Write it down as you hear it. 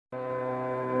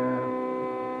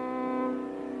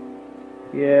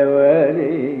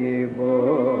Every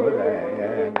போர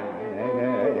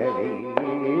every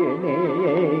போர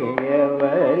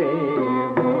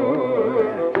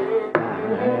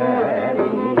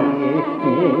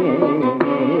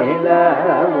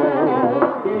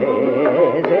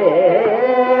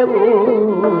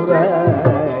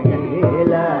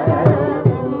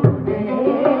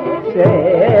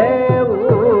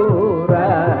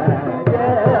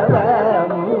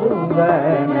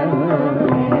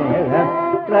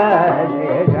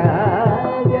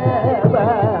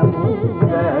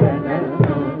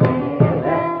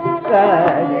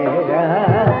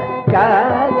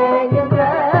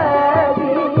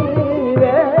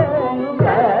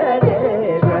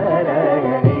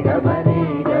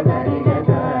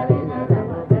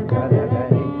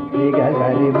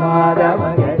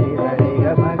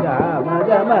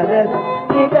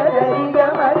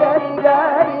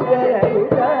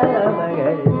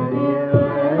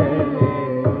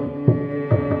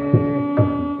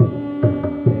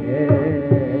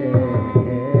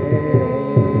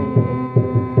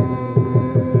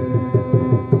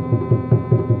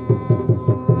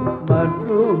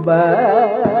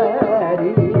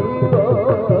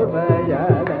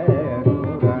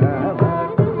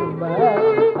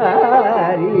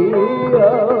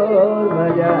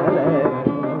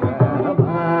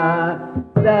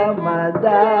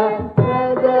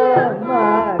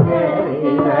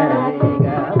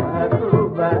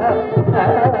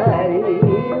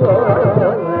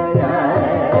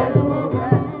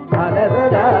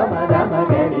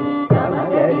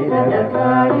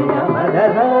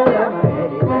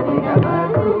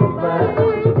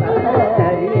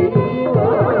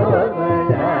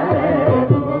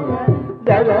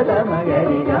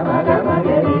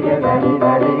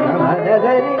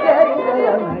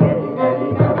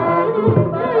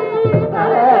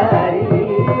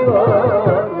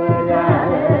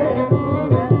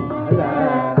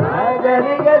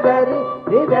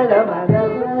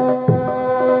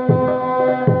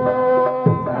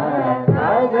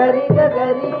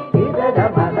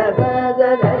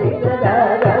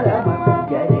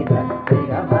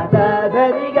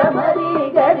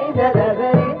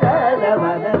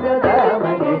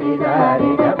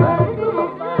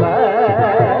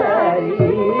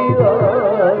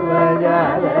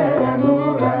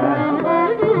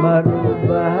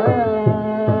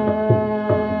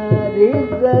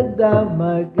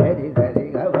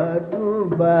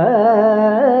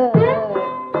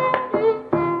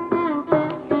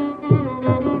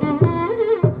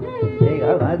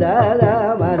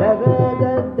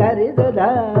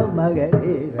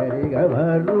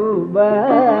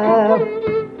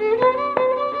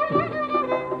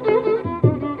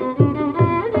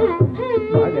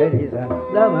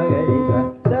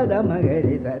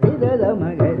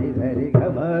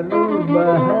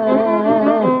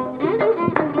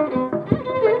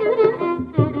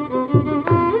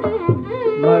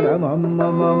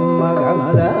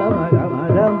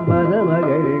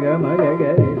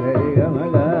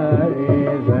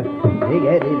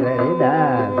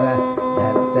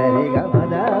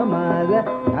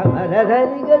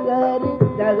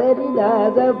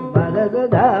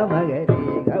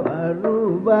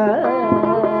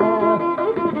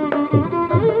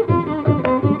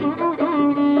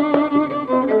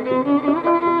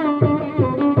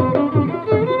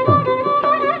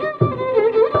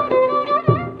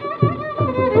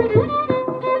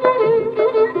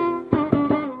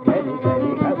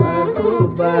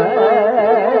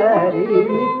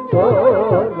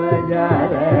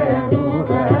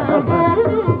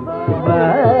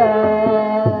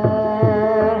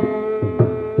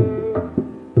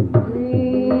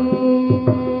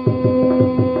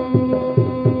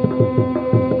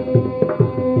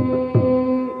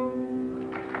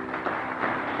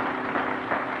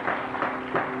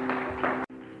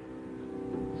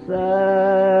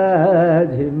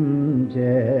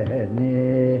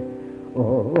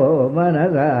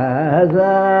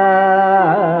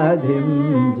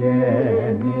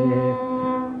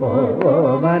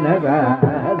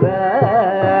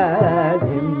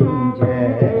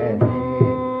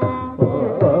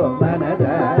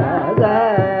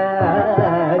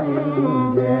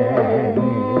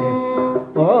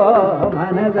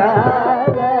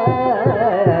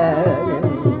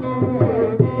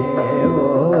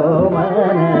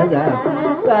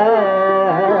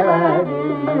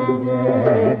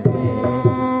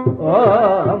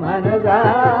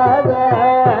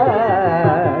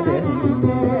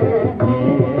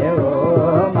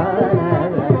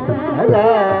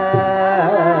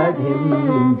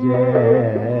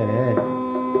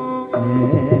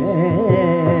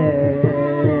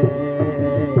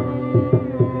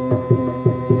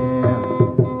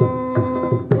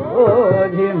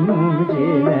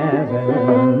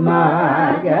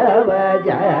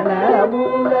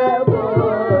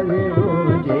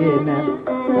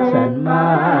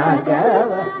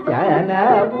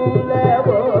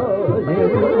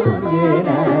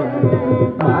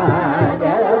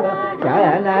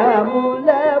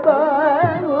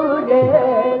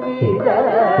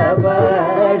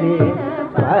గరి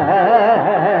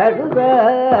పాడు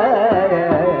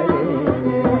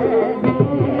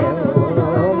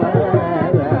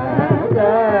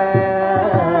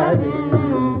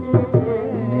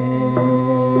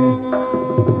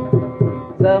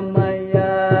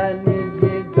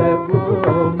సమయానికి తగు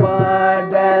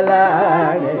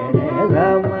మాటలాడే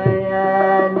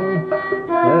సమయానికి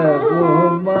తగు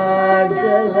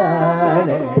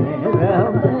మాటలాడే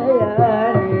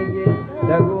సమయానికి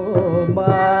తగు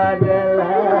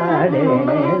మాటలాడే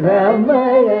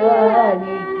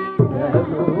సమయానికి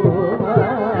తగు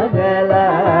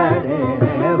మాటలాడే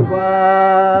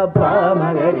పాప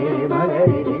మగరి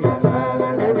మగరి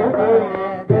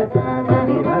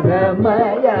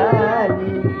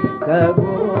సమయాని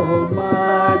కగు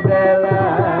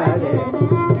మాటలాడే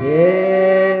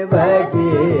దేవకి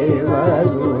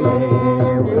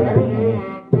వసుదేవుని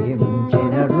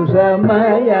హించినడు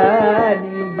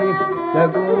సమయానికి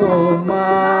కగు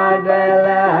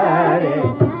మాటలాడే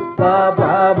పాప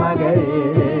మగరి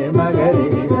మగరి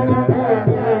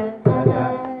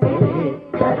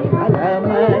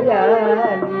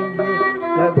సమయానికి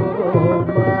కగు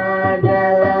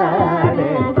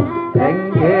మాటలాడే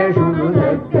రంగేశుడు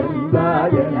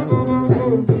సత్యంగాజనము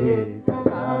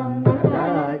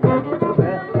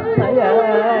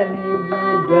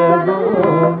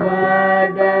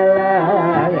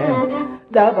మాటలాడే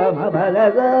దపమ బల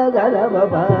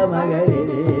దలప మగరి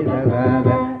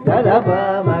దలప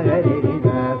మగరి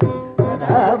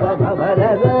దపమ బల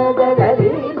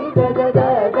గరి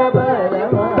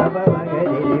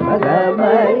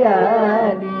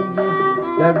సమయాని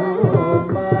తగు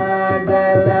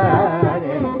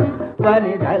మాటలాడే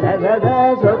పని ధల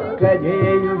సొక్క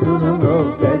చేయుడును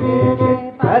మొక్క చేసే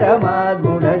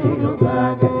పరమాత్ముడ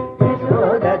శిలుకాగ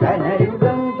యశోద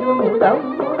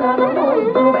తనయుగంచుముదమ్మునను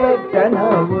ముద్దు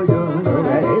పెట్టనవుజుండు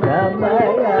గరి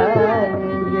సమయాని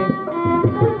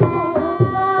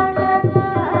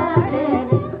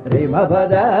రిమ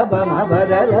పద పమ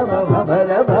పద రమ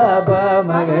పద పాప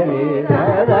మగరి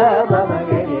దద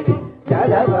మగరి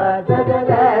దద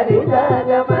దరి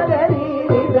దద మగరి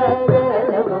దద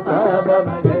పాప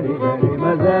మగరి గరి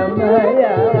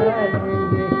మగమయాని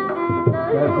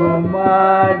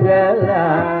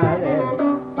కుమారలాడే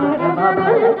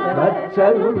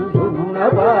వత్సలుడు సుగుణ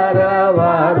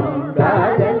పారవారుండాజన్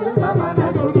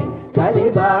మమనగుడి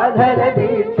కలిబాధర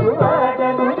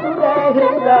దీక్షువాటను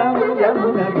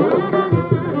హృదముజమునగు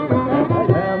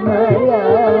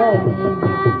సమయాని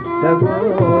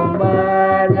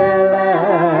కుమారలాడే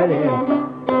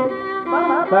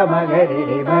మగరి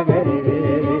మగరి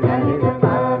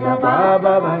బాబ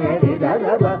మగరి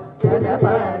దలబ దలబ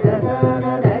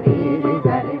దరి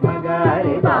దరి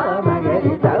మగరి బాబ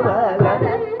మగరి దవల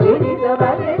గిరి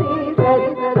మగరి దరి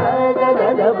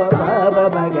దలబ బాబ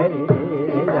మగరి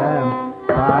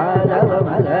పాదవ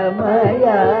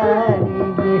మలమయాని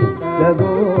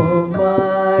గగు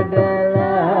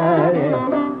మాటలాడే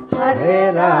హరే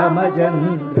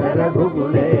రామచంద్ర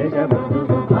రఘుకులేశ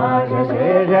భాష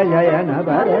శేష జయన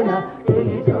భరణ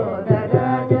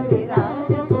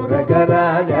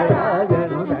పురకరాజ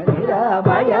రాజను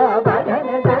రామయ భరణ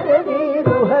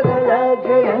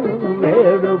సరదీరుహరజయను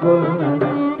వేడుకొను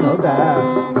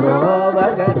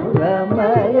గోవగను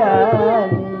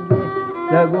సమయాని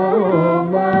తగు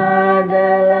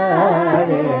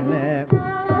మాటలాడే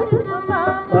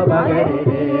పమగరి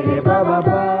పమ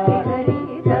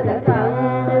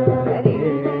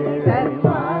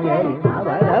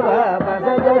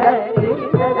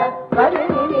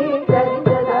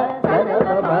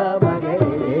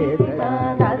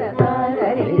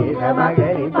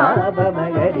మగరి పాప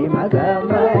మగరి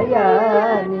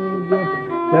మగమయాని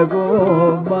తగు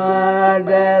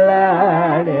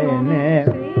మాటలాడే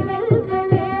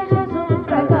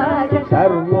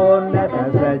సర్వోన్నత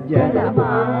సజ్జన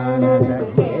మానస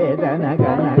వేదన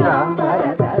గణకాంబర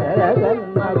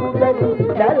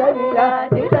చల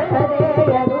విరాజితరేయనుడే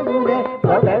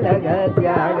పగడగ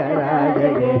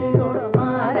త్యాగరాజయే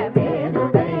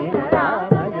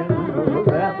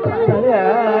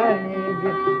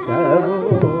తగు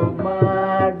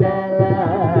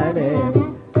మాటలాడే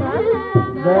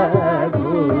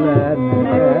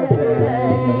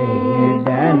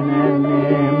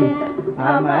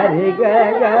అమరి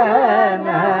గగన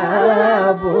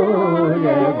పూజ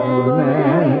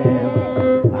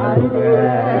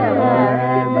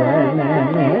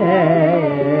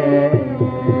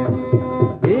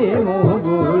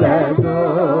భీముగులతో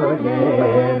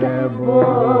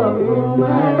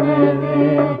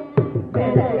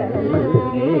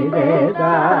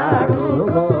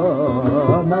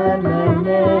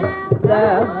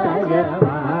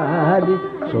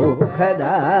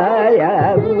సుఖదాయ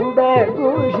గుడ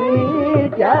ಕುಶಿ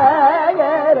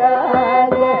ತ್ಯಾಗರಾಜ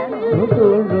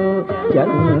ತುಳು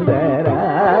ಚಂದರ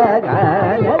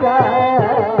ಗಾನಗ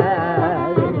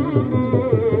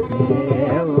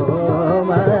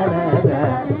ಮನದ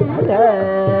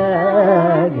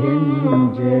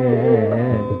ಗಿಂಜೆ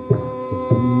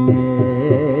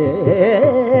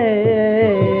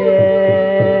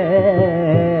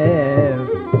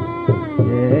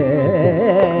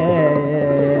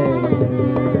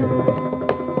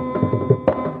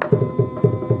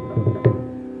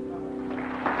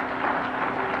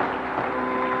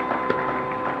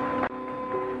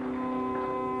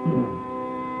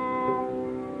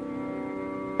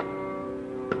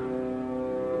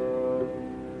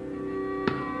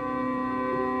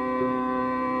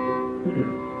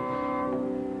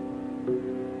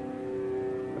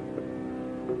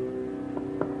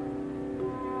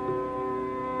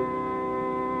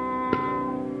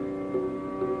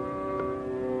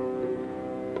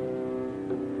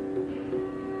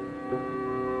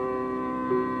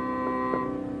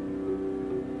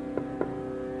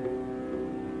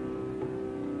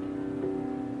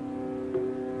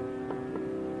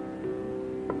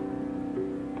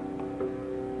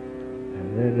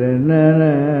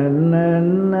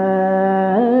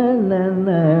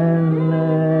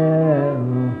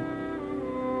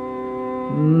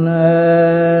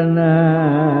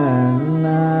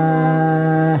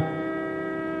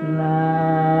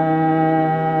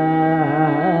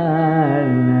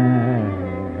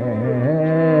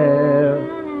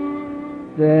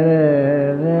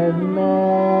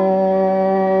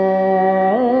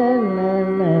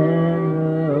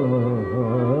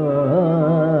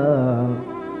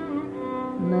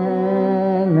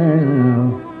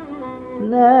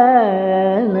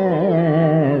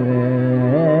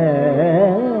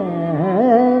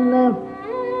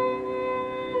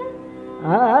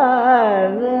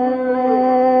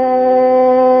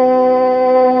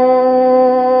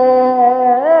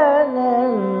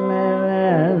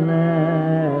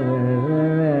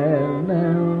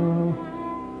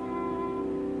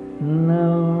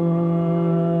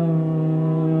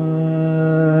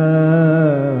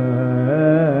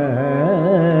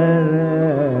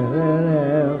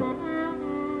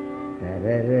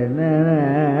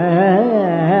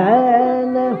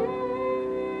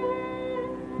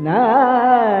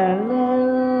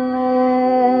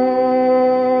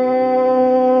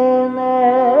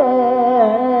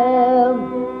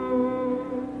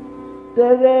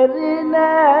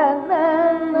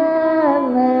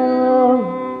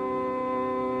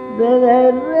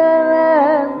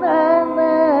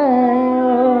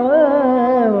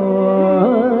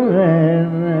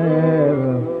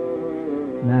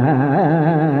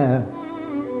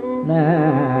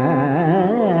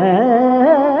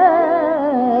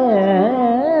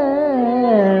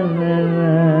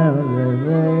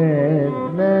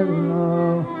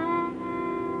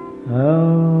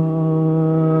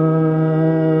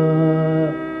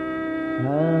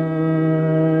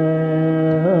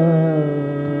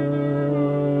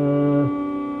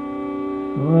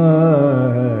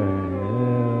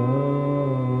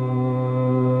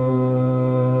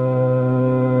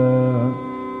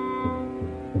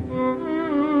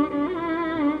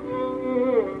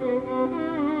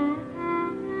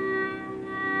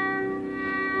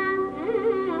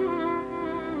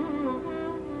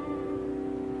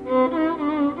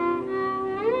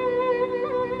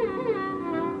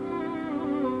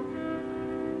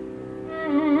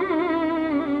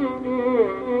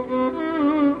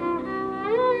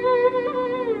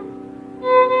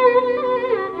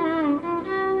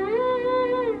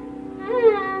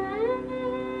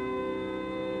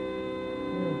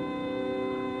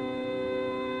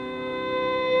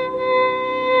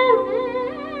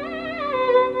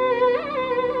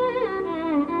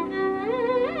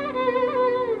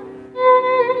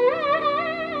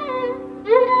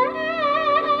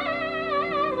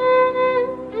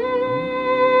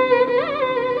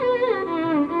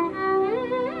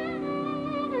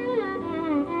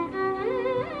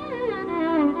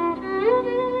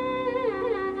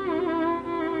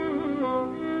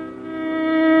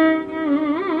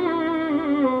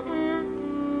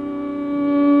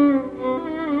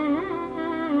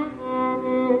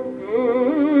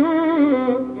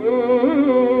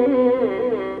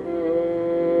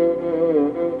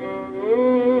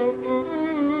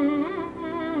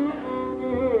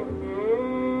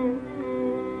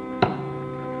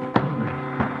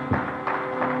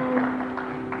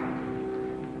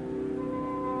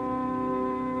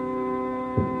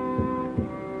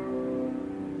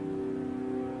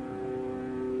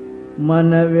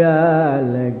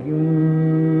मनव्यालकिं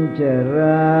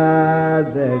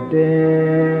चरादटे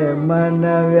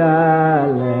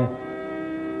मनव्याल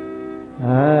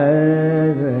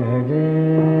हरडे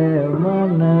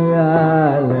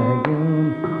मनव्यालकिं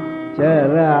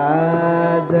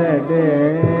चरादटे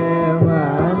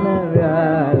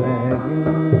मनव्यालकिं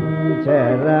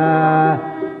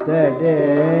चरादटे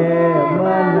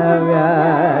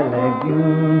मनव्यालकिं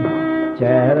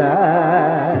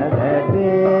चरादटे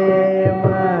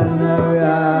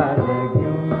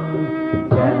मनव्यालकिं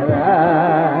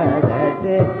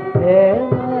चरादटे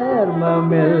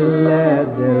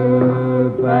मर्ममिल्लदिल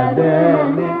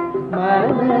पदने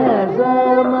मनस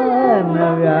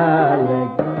मनव्यालकिं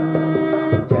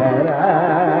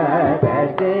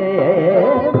चरादटे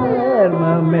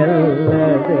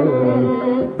मर्ममिल्लदिल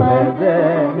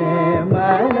पदने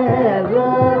मनस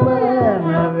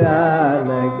मनव्यालकिं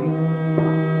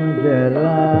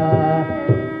जरा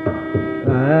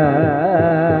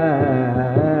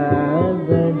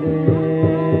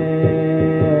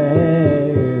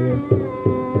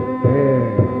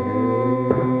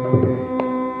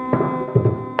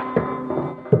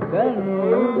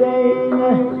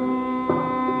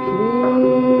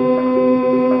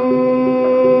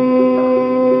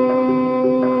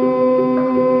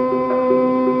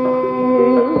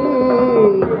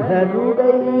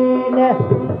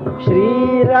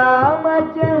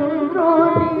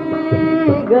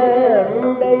श्रीरामचंद्रुनी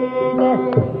गरुडैन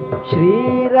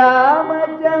श्रीरामचंद्रुनी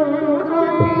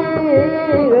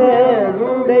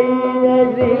गरुडैन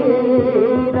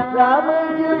श्रीरामचंद्रुनी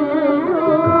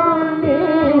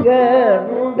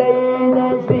गरुडैन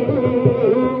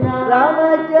श्रीरामचंद्रुनी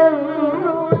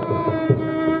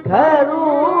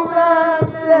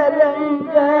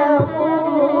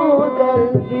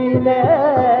करुणातरंगमुदल्दिन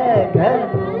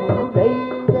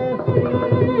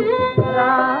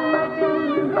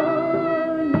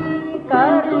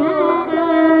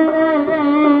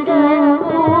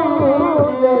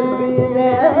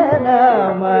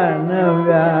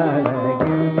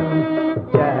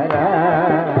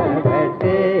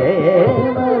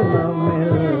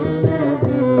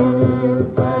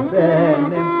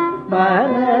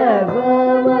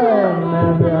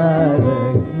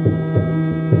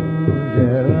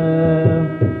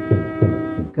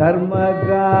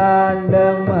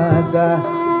कर्मकांडमदा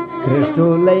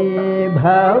कृष्णुलै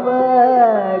भव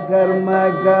कर्मकांडमदा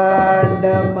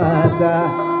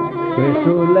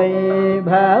कृष्णुलै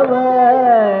भव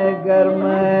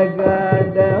कर्मकांडमदा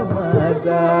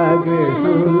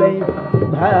कृष्णुलै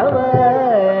भव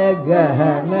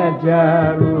गहन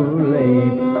चारुलै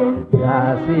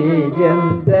दासी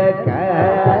जंतका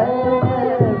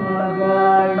कर्मकांडमदा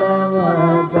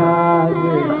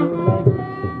कृष्णुलै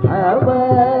भव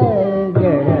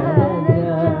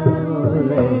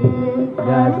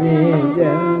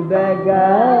जंदगा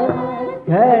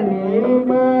घनी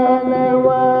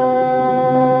मानवा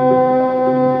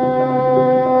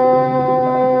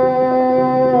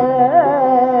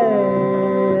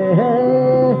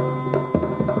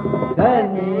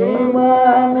घनी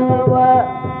मानवा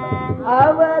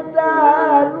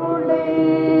अवतारुणी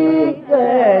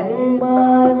घनी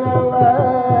मानवा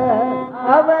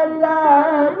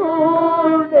अवतारुणी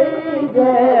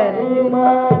घनी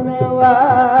मानवा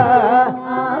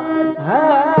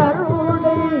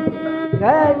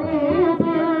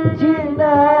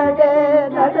चिनाडे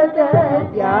नडद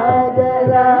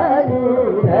त्यागरायु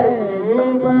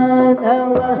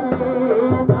माधव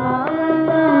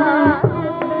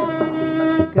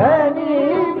कनी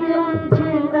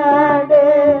चिनाडे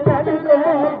नडद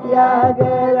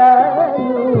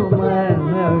त्यागरायु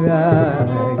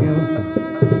मनव्यालकिं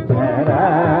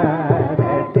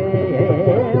चरादटे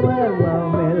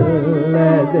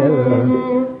मर्ममिल्लदिल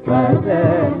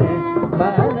पदने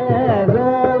मनस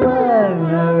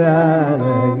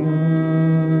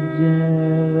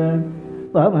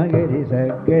पमगरि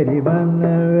सगरि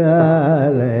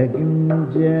मनव्यालकिं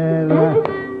जरा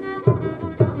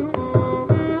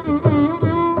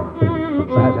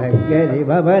सगरि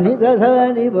भवनि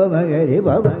सनि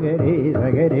पमगरि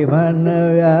सगरि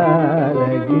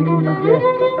मनव्यालकिं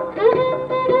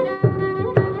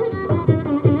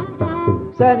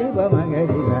सनि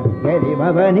पमगरि सगरि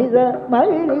भवनि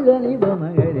मगरि सनि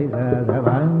पमगरि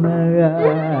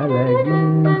मनव्यालकिं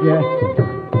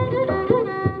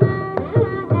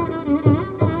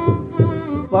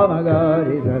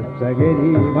पमगरि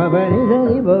सगरि भवनि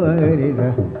सनि पमगरि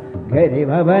गरि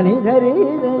भवनि धरि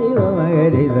धरि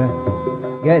पमगरि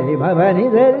गरि भवनि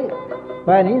धरि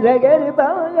पनि सगरि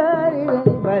पमगरि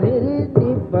पनि रि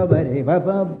पमरि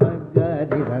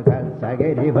पमगरि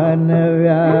सगरि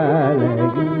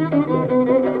मनव्यालकिं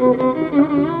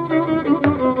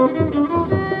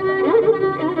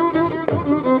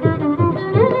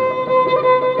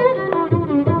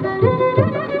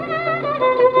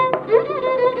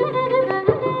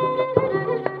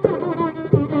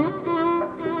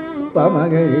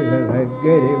Pamagari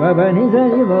Gari Babani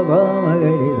Sari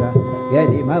Pamagari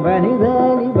Gari Babani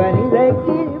Sari Bani Sari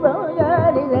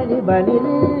Pamagari Sari Bani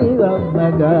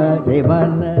Pamagari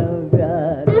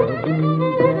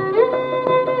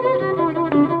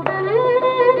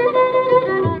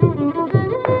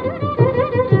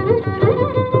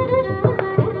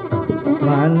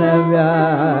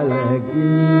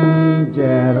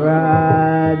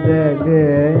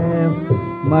Manavyalakincharadage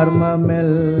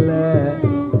marmamella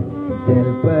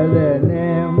telpadane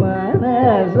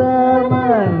manasa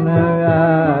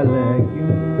manavyalakincharadage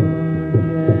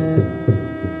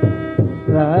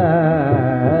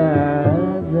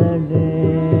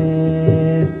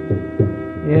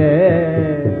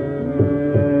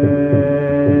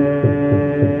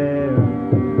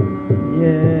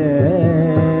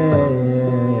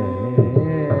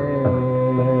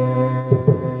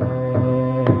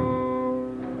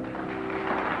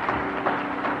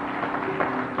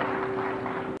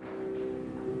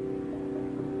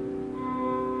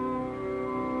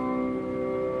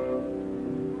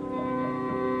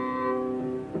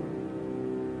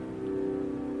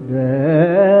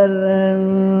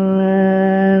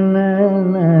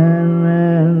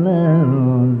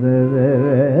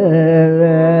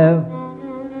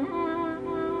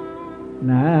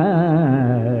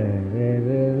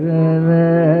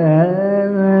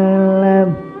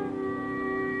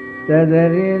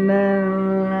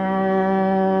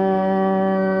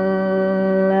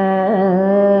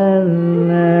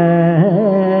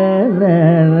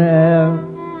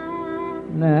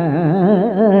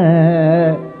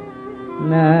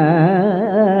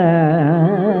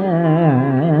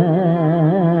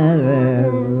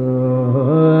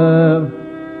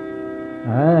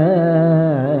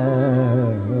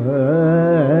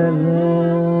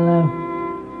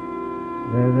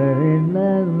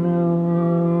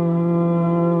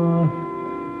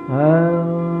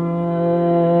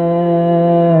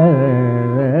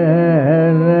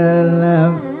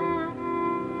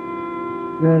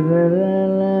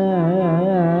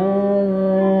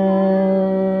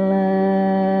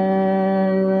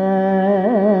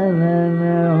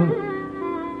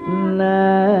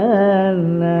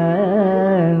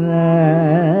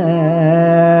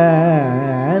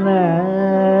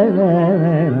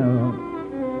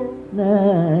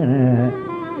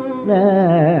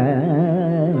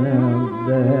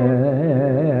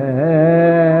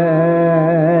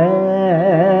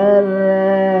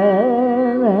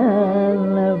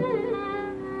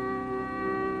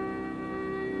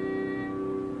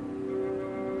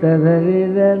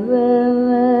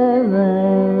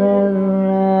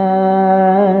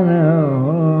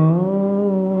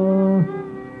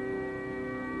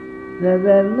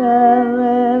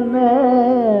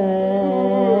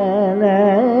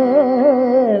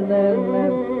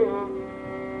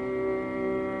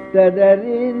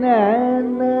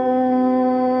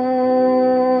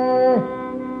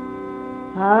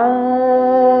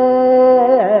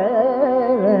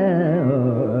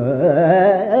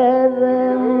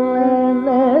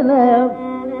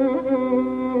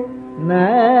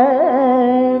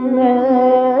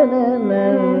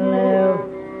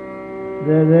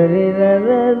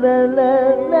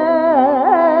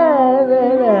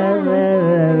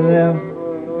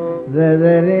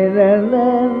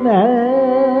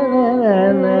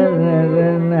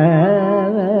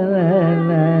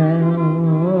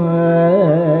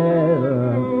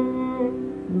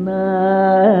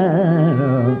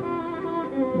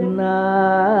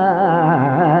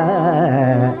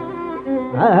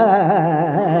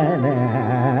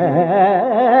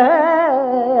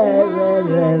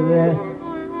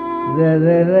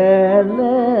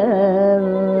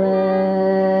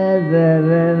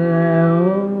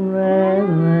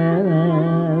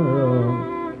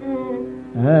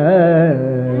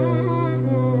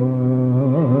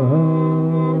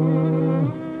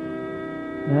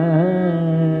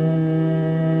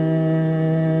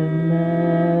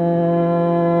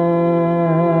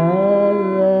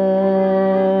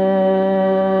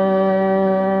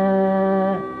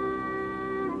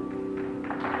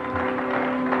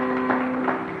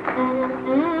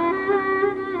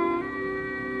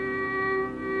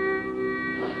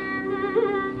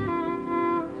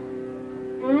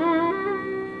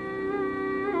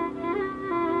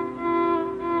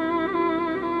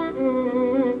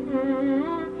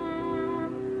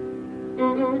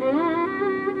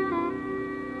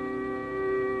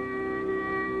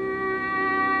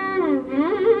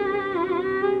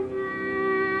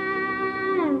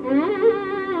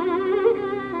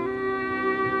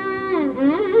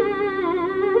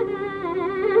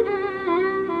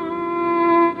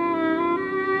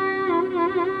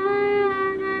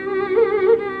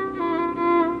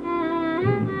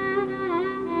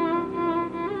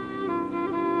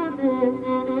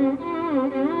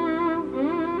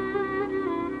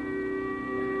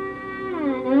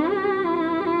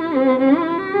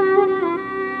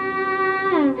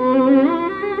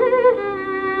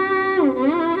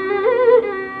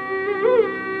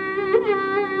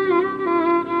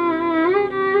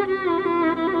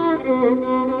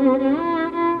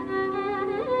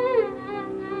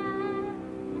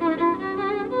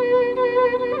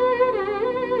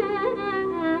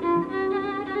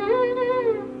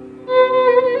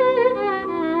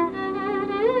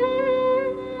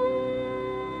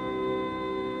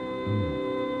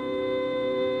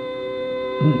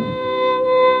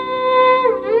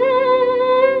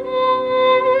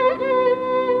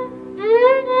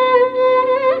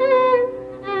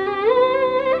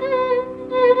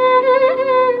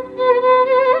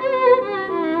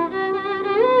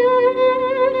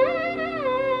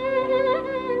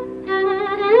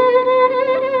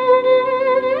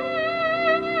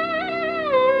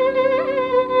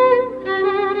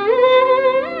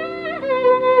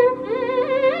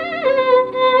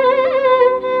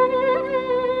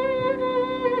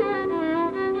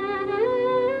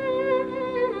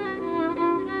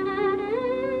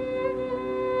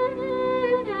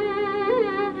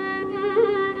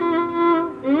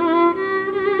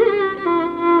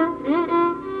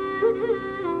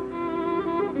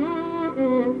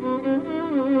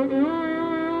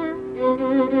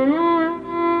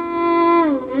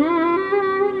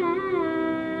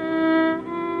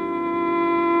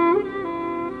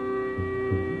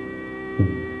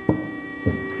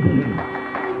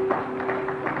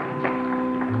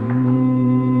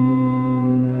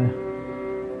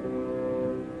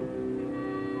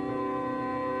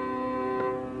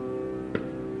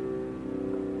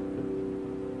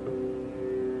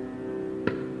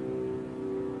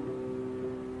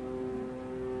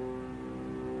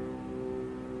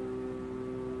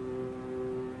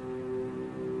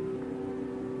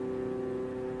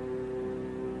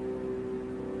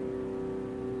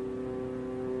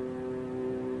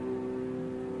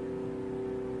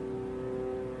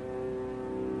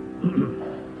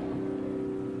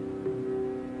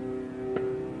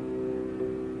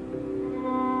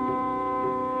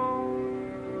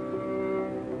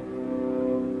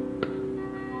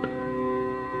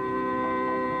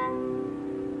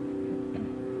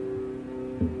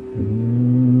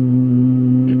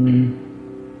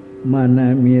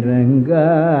மனமிரங்காத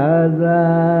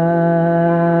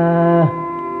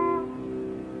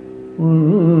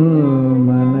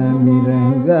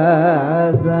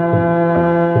மனமிரங்காத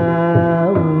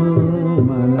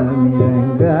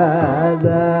மனமிரங்காத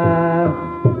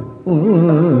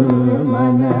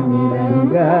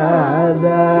மனமிரங்காத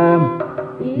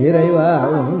இறைவா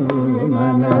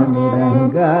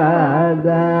மனமிரங்காத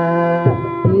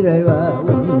இறைவா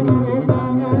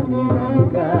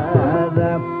மனமிரங்காத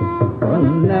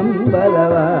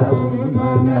பொன்னம்பலவா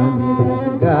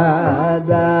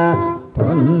மனமிரங்காத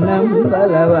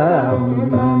பொன்னம்பலவா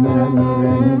மனமிரங்காத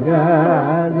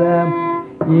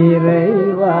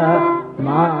இறைவா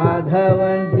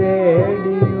மாதவன்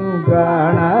தேடியும்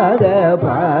காணாத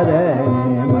பாதனே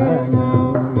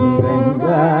மனமிரங்காத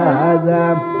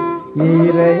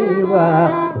இறைவா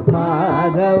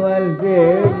மாதவன்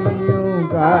தேடியும்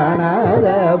காணாத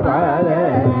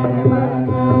பாதனே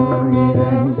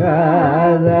மனமிரங்காத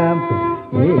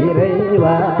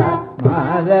இறைவா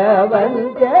மாதவன்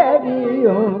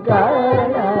தேடியும்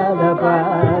காணாத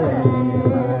பாதனே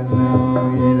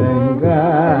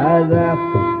மனமிரங்காத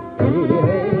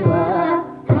இறைவா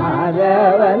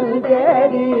மாதவன்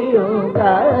தேடியும்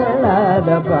காணாத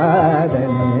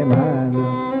பாதனே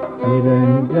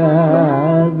மனமிரங்காத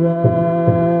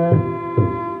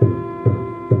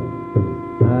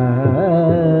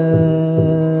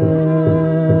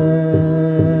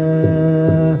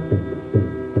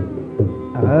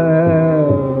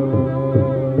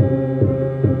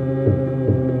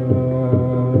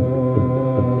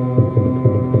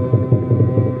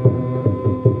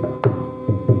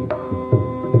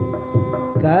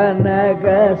கனக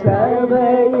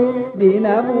சபையில்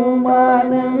தினமும்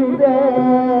ஆனந்த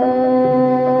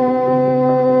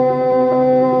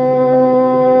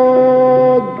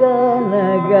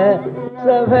கனக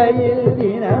சபையில்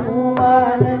தினமும்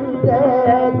ஆனந்த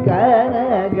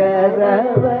கனக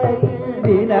சபையில்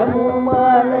தினமும்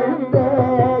ஆனந்த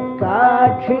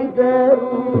காட்சி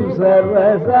தரும்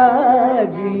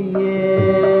சர்வசாட்சியே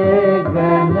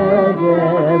கனக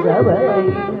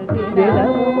சபையில்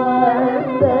தினமும்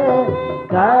ஆனந்த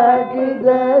காட்சி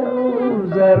தரும்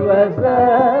சர்வசாட்சியே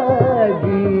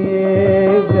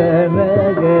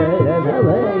கனக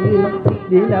சபையில்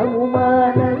தினமும்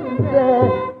ஆனந்த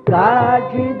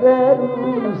காட்சி தரும்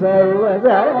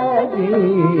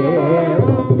சர்வசாட்சியே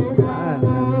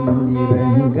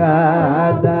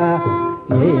மனமிரங்காத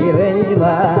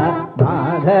இறைவா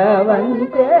மாதவன்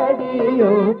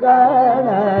தேடியும்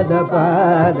காணாத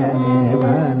பாதனே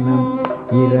மனம்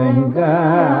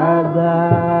இறங்காத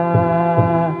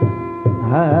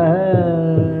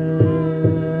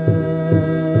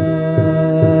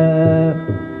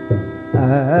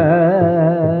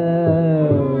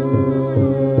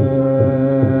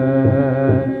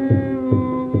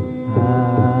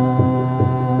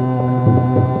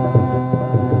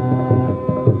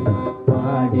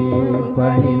பாடி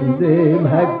பணிந்து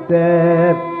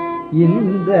பக்தர்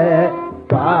இந்த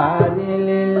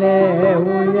பாரிலே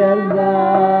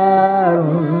உயர்ந்தார்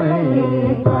உன்னை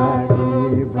பாடி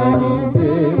பணிந்து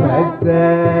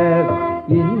பக்தர்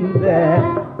இந்த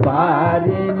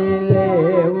பாரிலே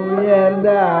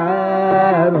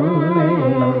உயர்ந்தார் உன்னை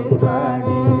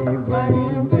பாடி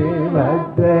பணிந்து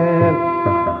பக்தர்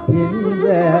இந்த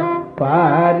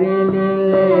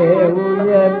பாரிலே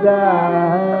உயர்ந்தார்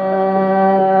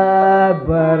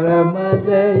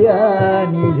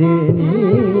பரமதயாநிதி நீ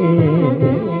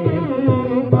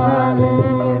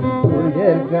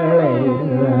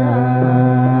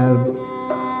துயர்களைந்தார்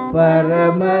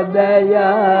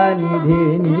பரமதயாநிதி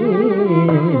நீ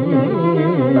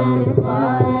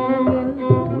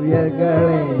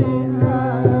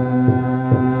துயர்களைந்தார்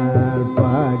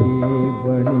பாடி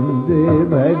பணிந்து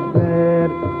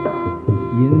பக்தர்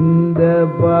இந்த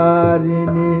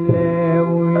பாரினிலே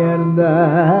உயர்ந்தார்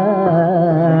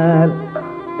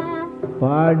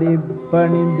பாடி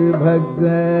பணிந்து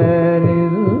பக்தர்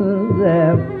இந்த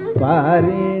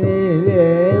பாரினிலே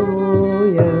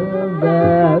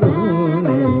உயர்ந்தார்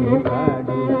உன்னை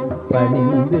பாடி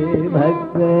பணிந்து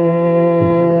பக்தர்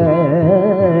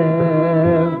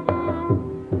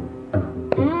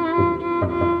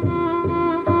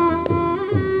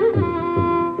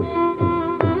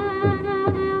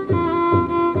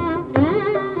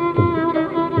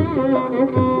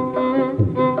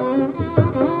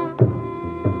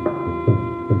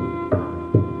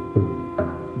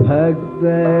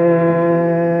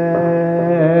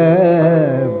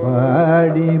பக்தர்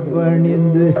பாடி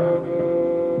பணிந்து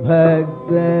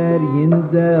பக்தர்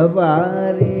இந்த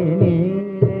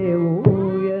வாரினிலே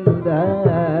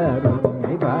உயர்ந்தார்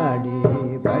பாடி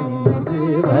பணிந்து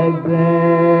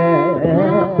பக்தர்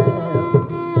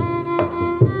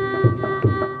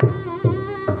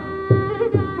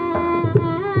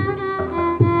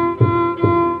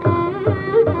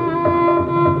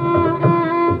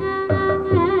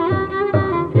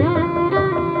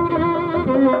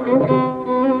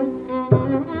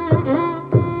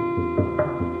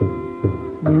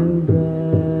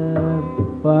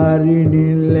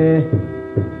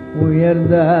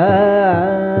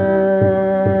உயர்ந்தார்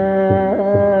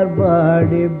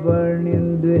பாடி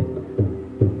பணிந்து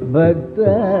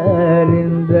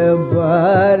பக்தறிந்த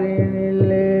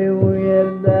பாரினிலே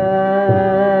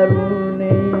உயர்ந்தார்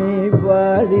உன்னை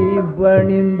பாடி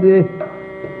பணிந்து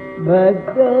பக்தறிந்த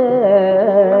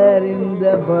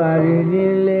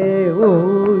பாரினிலே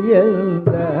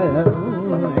உயர்ந்தார்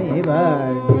உன்னை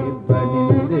பாடி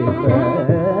பணிந்து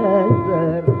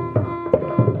பக்தர்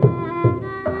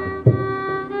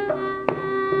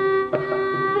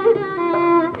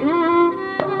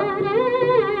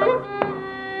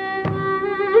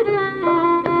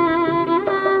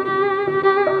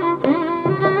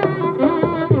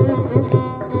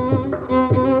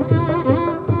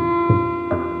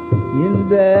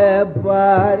இந்த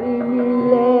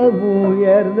பாரினிலே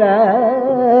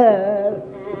உயர்ந்தார்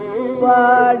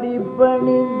பாடி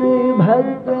பணிந்து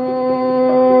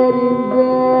பக்தர்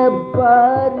இந்த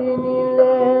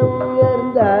பாரினிலே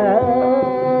உயர்ந்தார்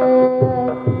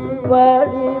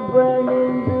பாடி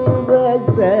பணிந்து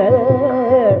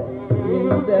பக்தர்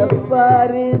இந்த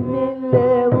பாரினிலே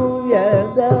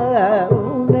உயர்ந்தார்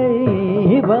உன்னை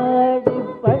பாடி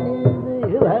பணிந்து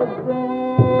பக்தர்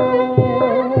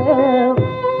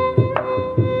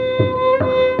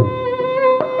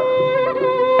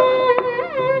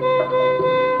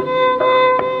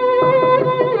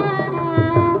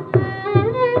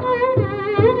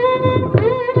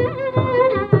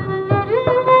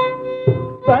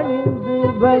பணிந்து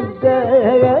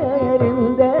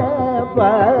பக்தறிந்த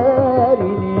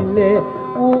பாரினிலே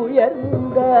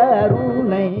உயர்ந்தார்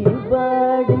உன்னை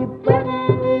பாடி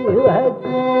பணிந்து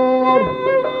பக்தர்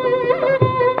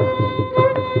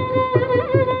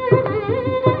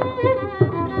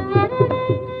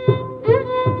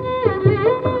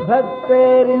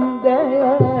பக்தறிந்த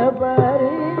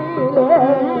பாரினிலே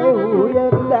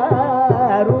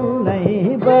உயர்ந்தார் உன்னை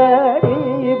பாடி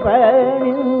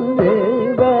பணிந்து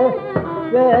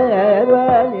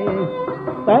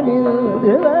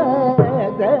பணிந்து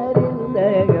பக்தறிந்த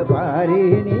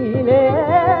பாரினிலே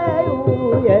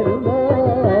உயர்ந்தார்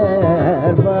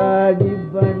பாடி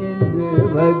பணிந்து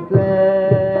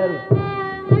பக்தர்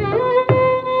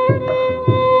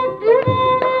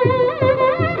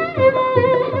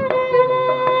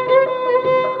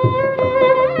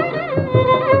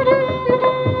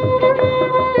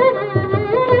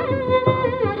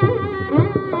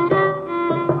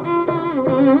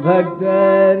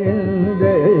பக்தறிந்த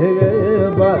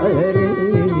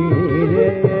பாரினிலே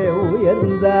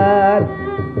உயர்ந்தார்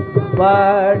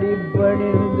பாடி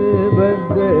பணிந்து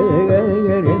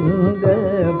பக்தறிந்த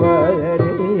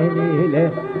பாரினிலே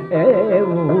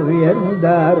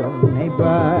உயர்ந்தார் உன்னை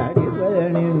பாடி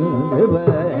பணிந்து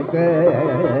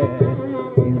பக்தர்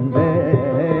இந்த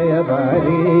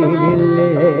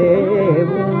பாரினிலே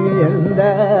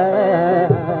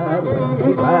உயர்ந்தார்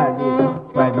உன்னை பாடி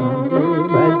பணிந்து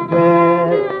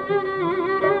பக்தர்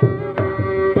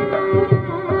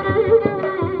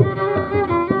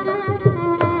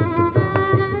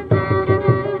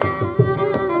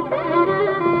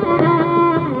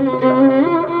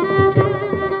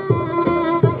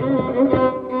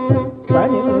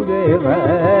பணிந்து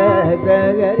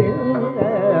பக்தறிந்த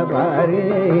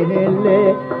பாரினிலே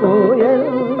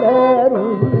உயர்ந்தார்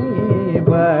உன்னை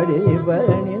பாடி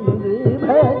பணிந்து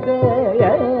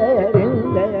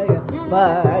பக்தறிந்த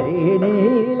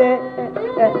பாரினிலே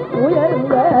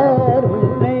உயர்ந்தார்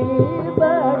உன்னை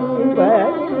பாடி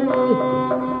பணிந்து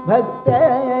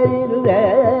பக்தறிந்த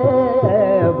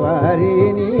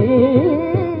பாரினிலே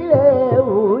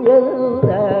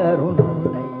உயர்ந்தார்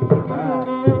உன்னை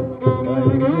பாடி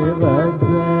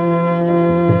பக்தர்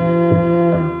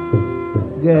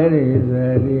கரி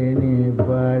சரினி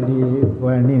பாடி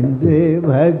பணிந்து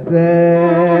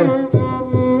பக்தர்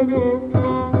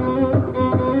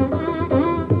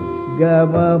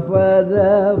கம பத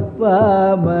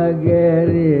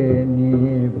பாமகரி நீ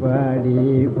பாடி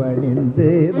பணிந்து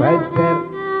பக்தர்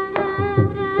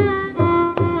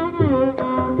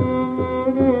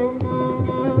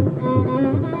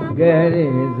கரி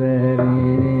சரி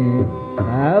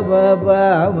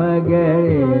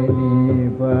அவபாமகரி நீ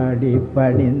பாடி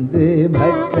பணிந்து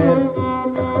பக்தர்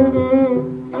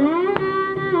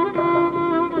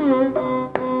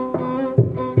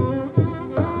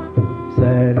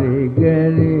சரி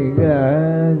கரி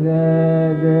கரி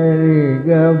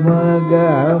கம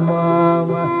கம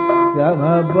கம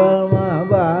பம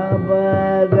பாப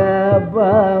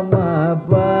பம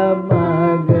பம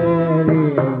கரி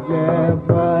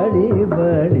பாடி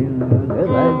பணிந்து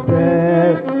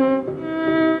பக்தர்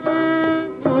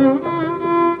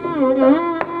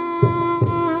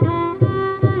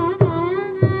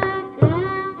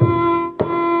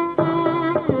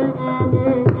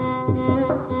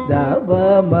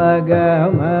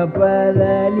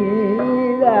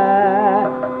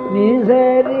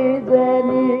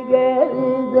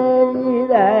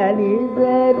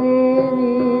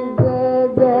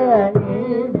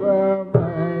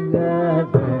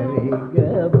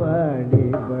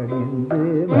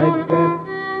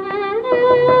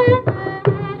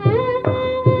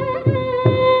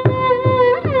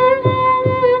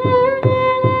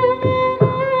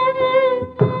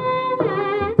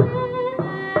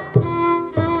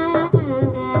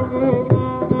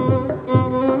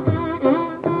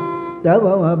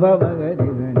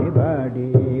தவமபமகரிதனி பாடி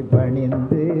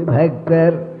பணிந்து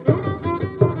பக்தர்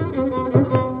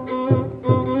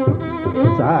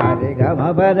சாரி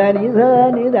கமபதனி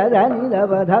சனி தனி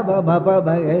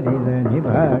தவமபமகரிதனி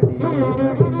பாடி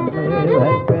பணிந்து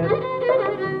பக்தர்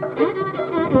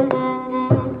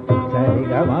சரி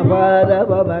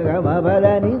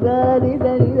கமபதமகமபதனி சனி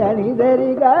தனி தனி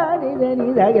தரி காணி தனி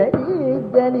தகரி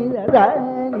தனி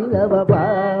தனி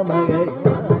தவமகரி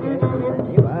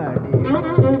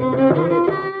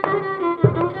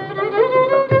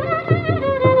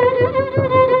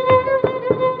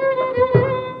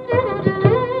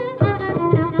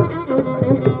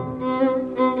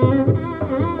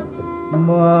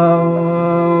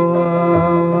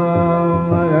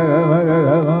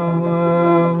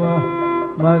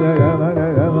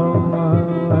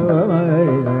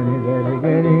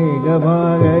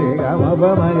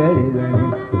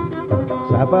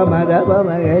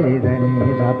சபமரபமகரிதனி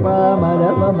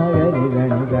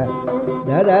சபமரபமகரிதனி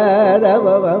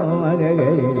தரபமகரிதனி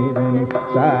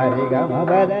சாரி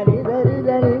கமபதனி தரி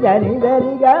தனி தனி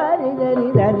தரி காரி தனி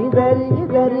தனி தரி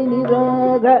தரி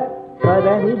நிராத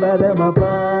பதனி பதம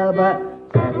பாப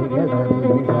சரிக தரி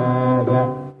நிராத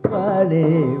பாடே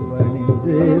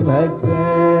பணிந்து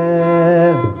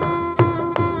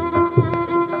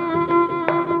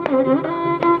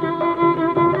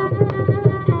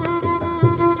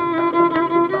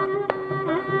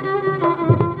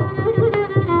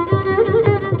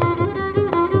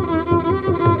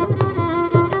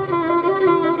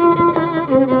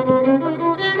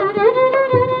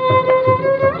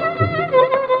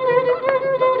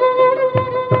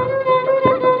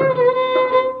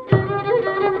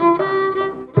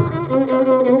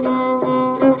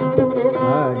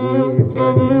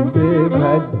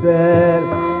பக்தர்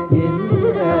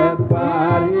இந்த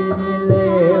பாரினிலே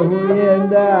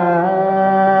உயர்ந்தார்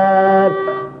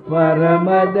பரமதயாநிதினி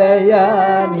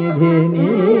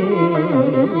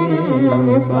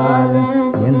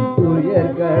என்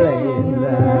துயர்களை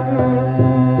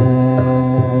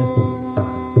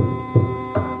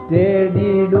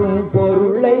தேடிடும்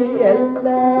பொருளை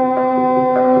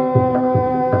எல்லாம்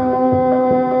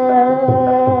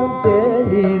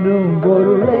தேடிடும்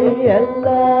பொருளை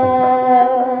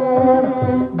எல்லாம்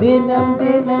தினம்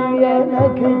தினம்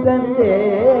எனக்கு தந்தே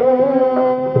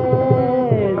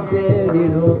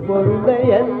தேடிடும் பொருளை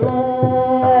எல்லாம்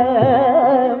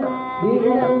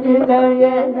தினம் தினம்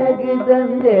எனக்கு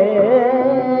தந்தே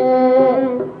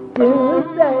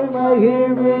சிந்தை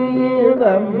மகிழ்வு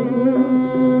இல்வம்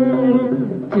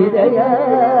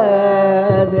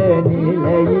சிதையாத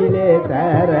நிலையிலே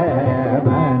தர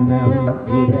மனம்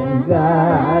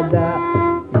இறங்காத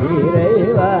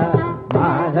இறைவா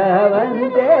மாதவன்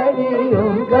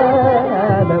தேடியும்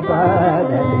காணாத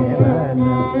பாதனை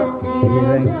மனம்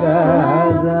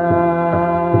இறங்காத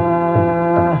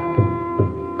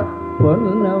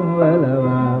பொன்னம்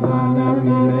வளவா மனம்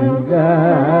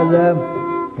இறங்காத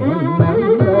பொன்னம்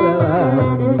வளவா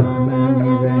மனம்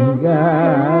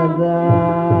இறங்காத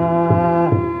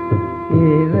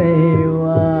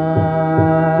இறைவா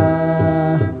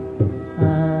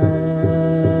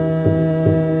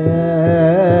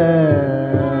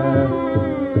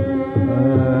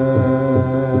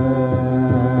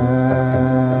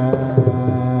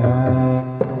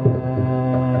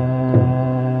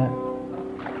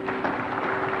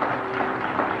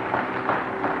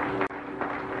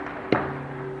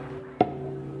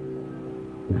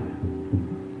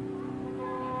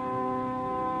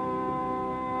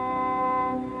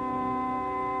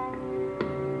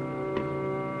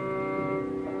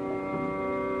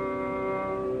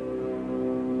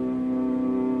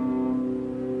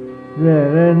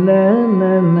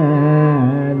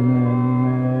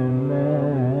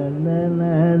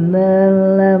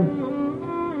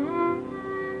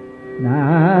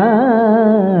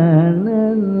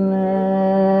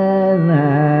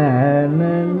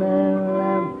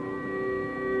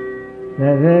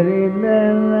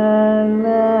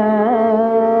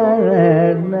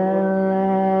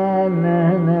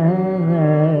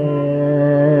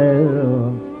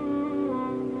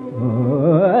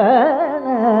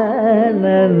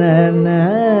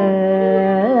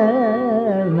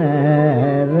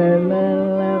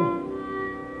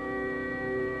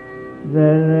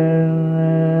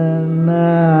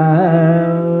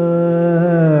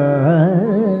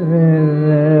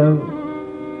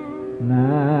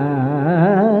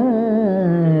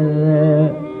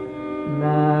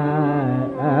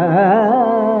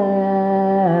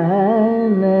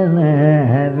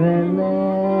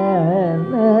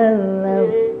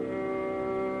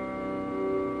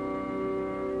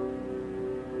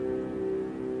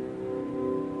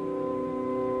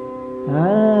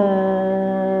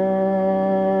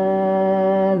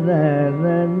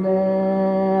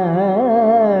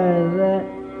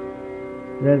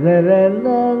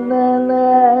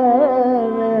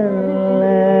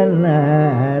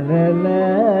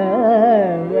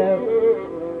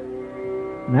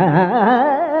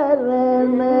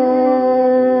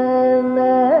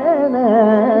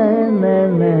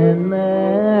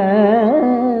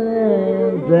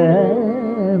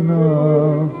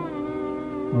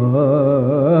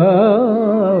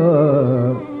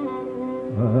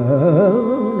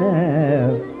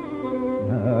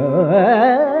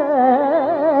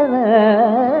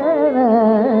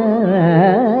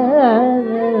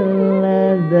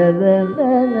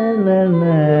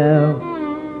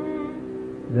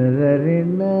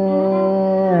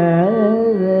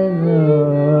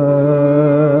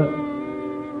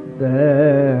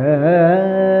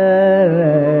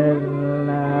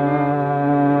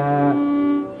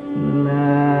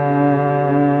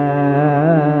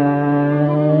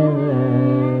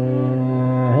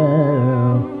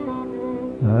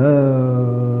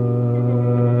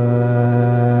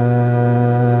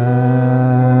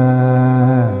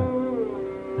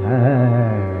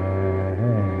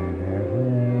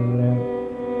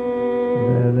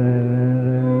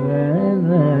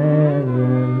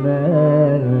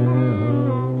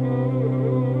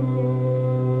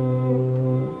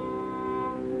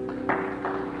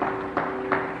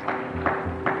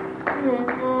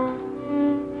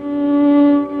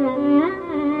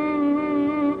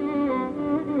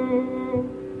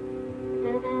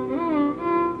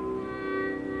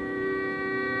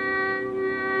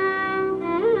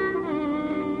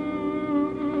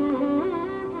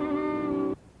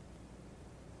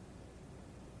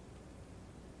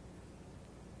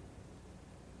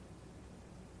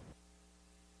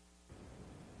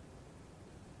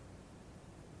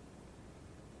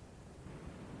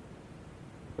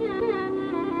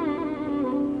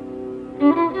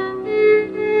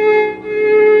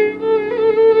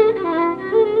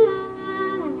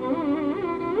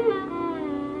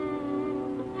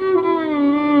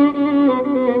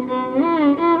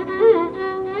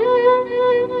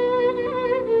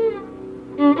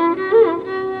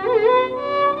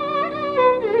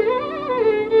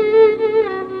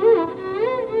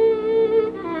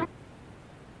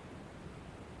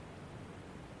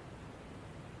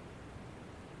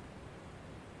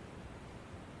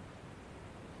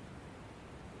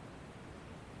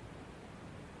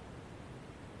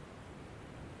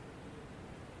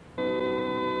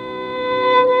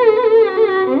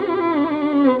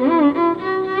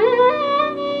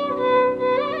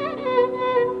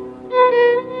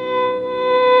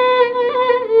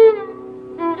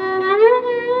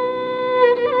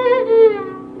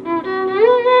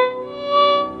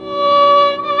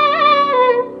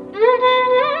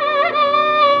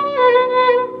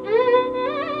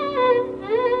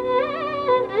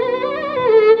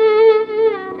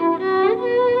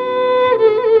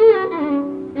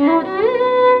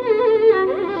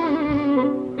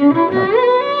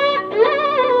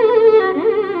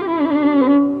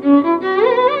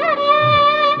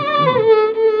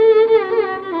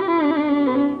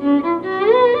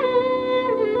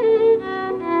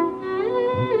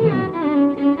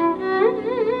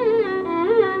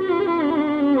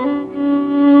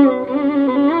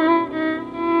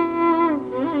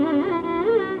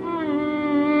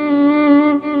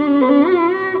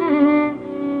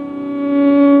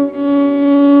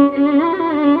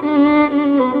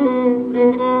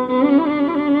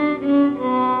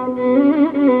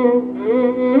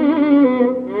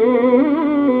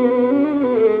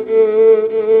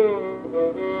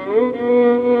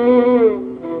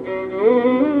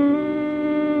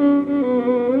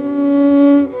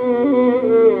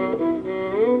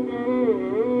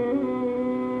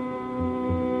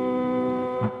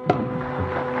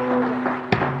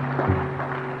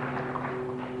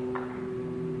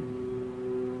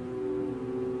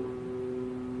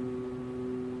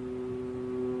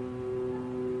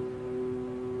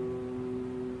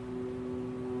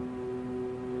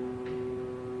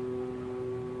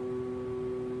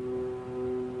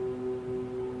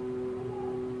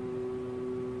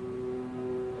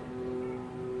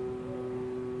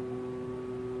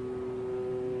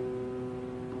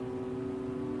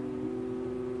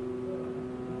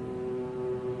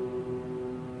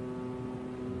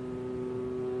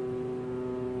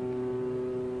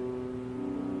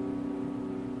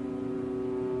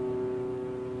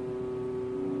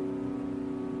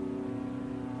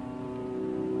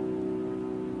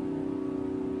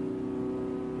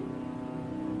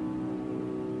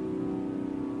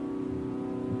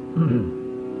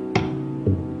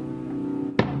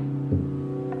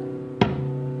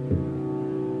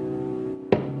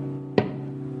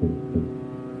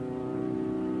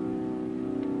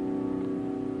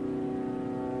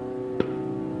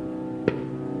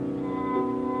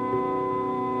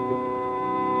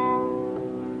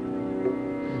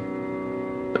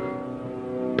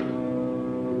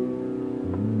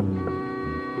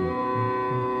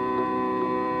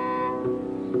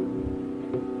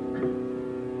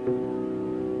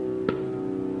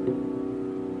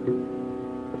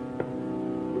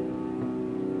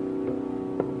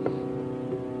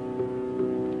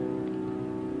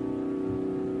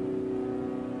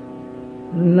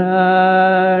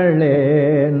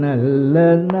நல்ல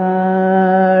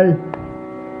நாள்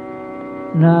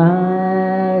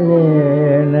நாளே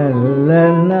நல்ல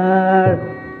நாள்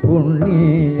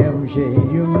புண்ணியம்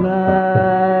செய்யும்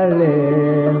நாளே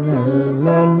நல்ல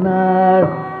நாள்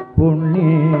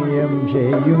புண்ணியம்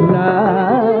செய்யும்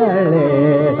நாளே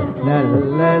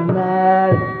நல்ல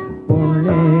நாள்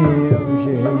புண்ணியம்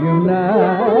செய்யும்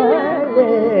நாளே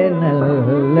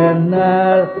நல்ல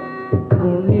நாள்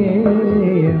புண்ணியம்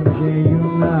செய்யும்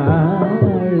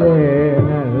நாளே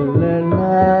நல்ல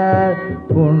நாள்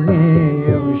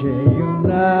புண்ணியம் செய்யும்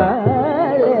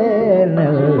நாளே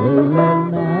நல்ல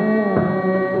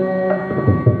நாள்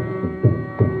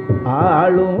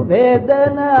ஆளும்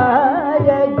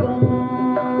வேதநாயகன்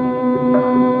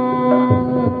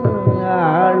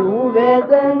ஆளும்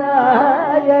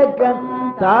வேதநாயகன்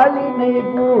தாளினை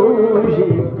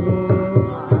பூஷிக்கும்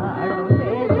ஆளும்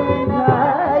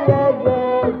வேதநாயகன்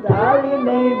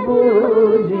தாளினை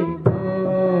பூஷிக்கும்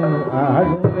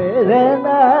ஆளும்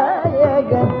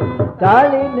வேதநாயகன்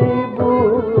தாளினை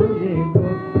பூஷிக்கும்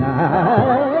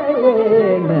நாளே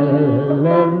நல்ல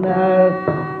நாள்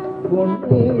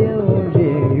புண்ணியம்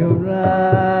செய்யும்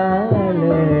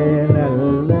நாளே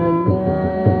நல்ல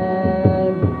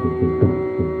நாள்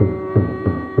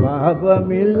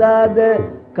பாபமில்லாத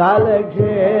காலக்ஷேபம்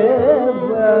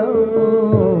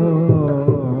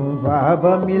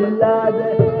பாபமில்லாத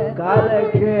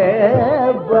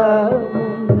காலக்ஷேபம்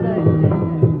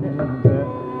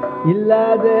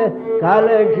இல்லாத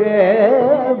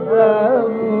காலக்ஷேபம்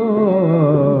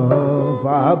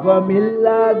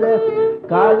பாபமில்லாத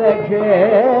காலக்ஷேபமும்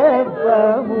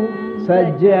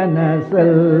சஜ்ஜன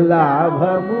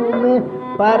சல்லாபமும்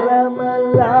பரமலாபமாக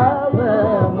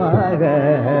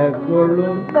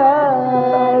கொள்ளும்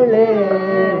நாளே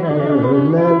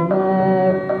நல்ல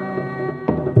நாள்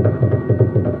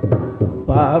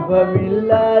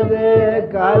பாபமில்லாத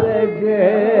காலக்ஷேபமும்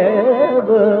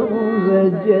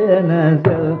சஜ்ஜன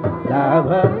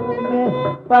சல்லாபமும்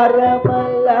பரமலாபமாக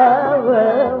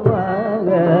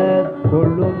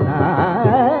கொள்ளும்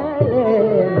நாளே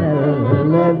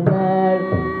நல்ல நாள்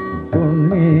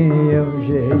புண்ணியம்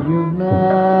செய்யும்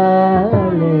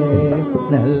நாளே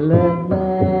நல்ல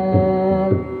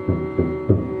நாள்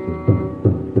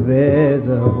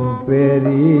வேதமும்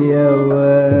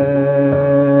பெரியவர்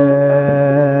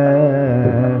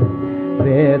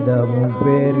வேதமும்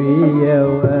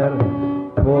பெரியவர்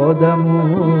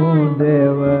போதமும்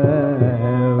தேவர்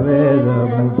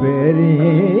வேதமும்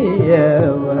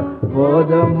பெரியவர்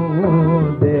போதமும்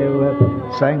தேவர்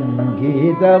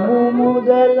சங்கீதமு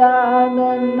முதலான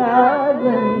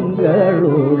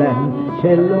நாதங்களுடன்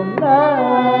செல்லும்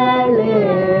நாளே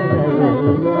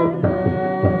நல்ல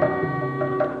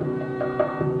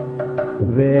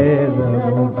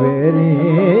வேதமும்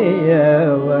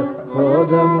பெரியவர்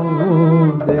போதமும்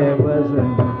தேவ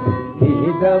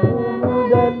சங்கீதமு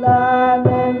முதலான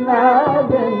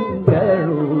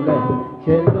நாதங்களுடன்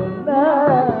செல்லும்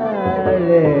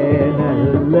நாளே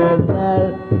நல்ல நாள்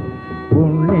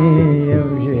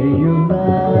புண்ணியம் செய்யும்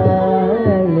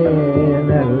நாளே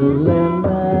நல்ல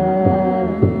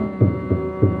நாள்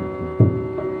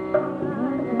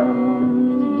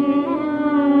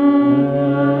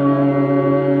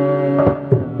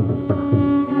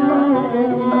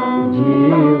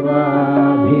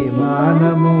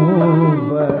ஜீவாபிமானமு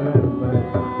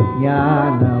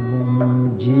ஞானமும்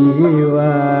ஜீவாபிமானமும்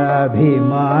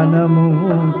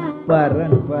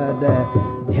பரன்பத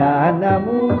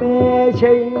தியானமுமே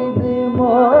செய்து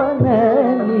மோன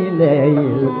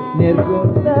நிலையில்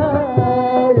நிற்கும்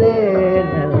நாளே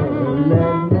நல்ல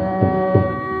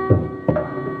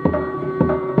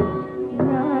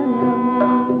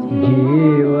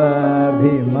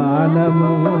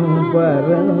ஜீவாபிமானமும்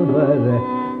பரன்பத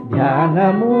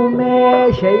தியானமுமே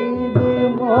செய்து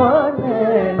மோன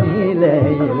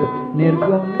நிலையில்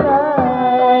நிற்கும்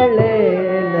நாளே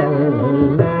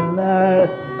நல்ல நாள்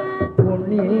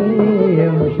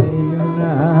புண்ணியம் செய்யும்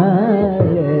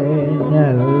நாளே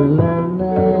நல்ல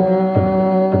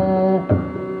நாள்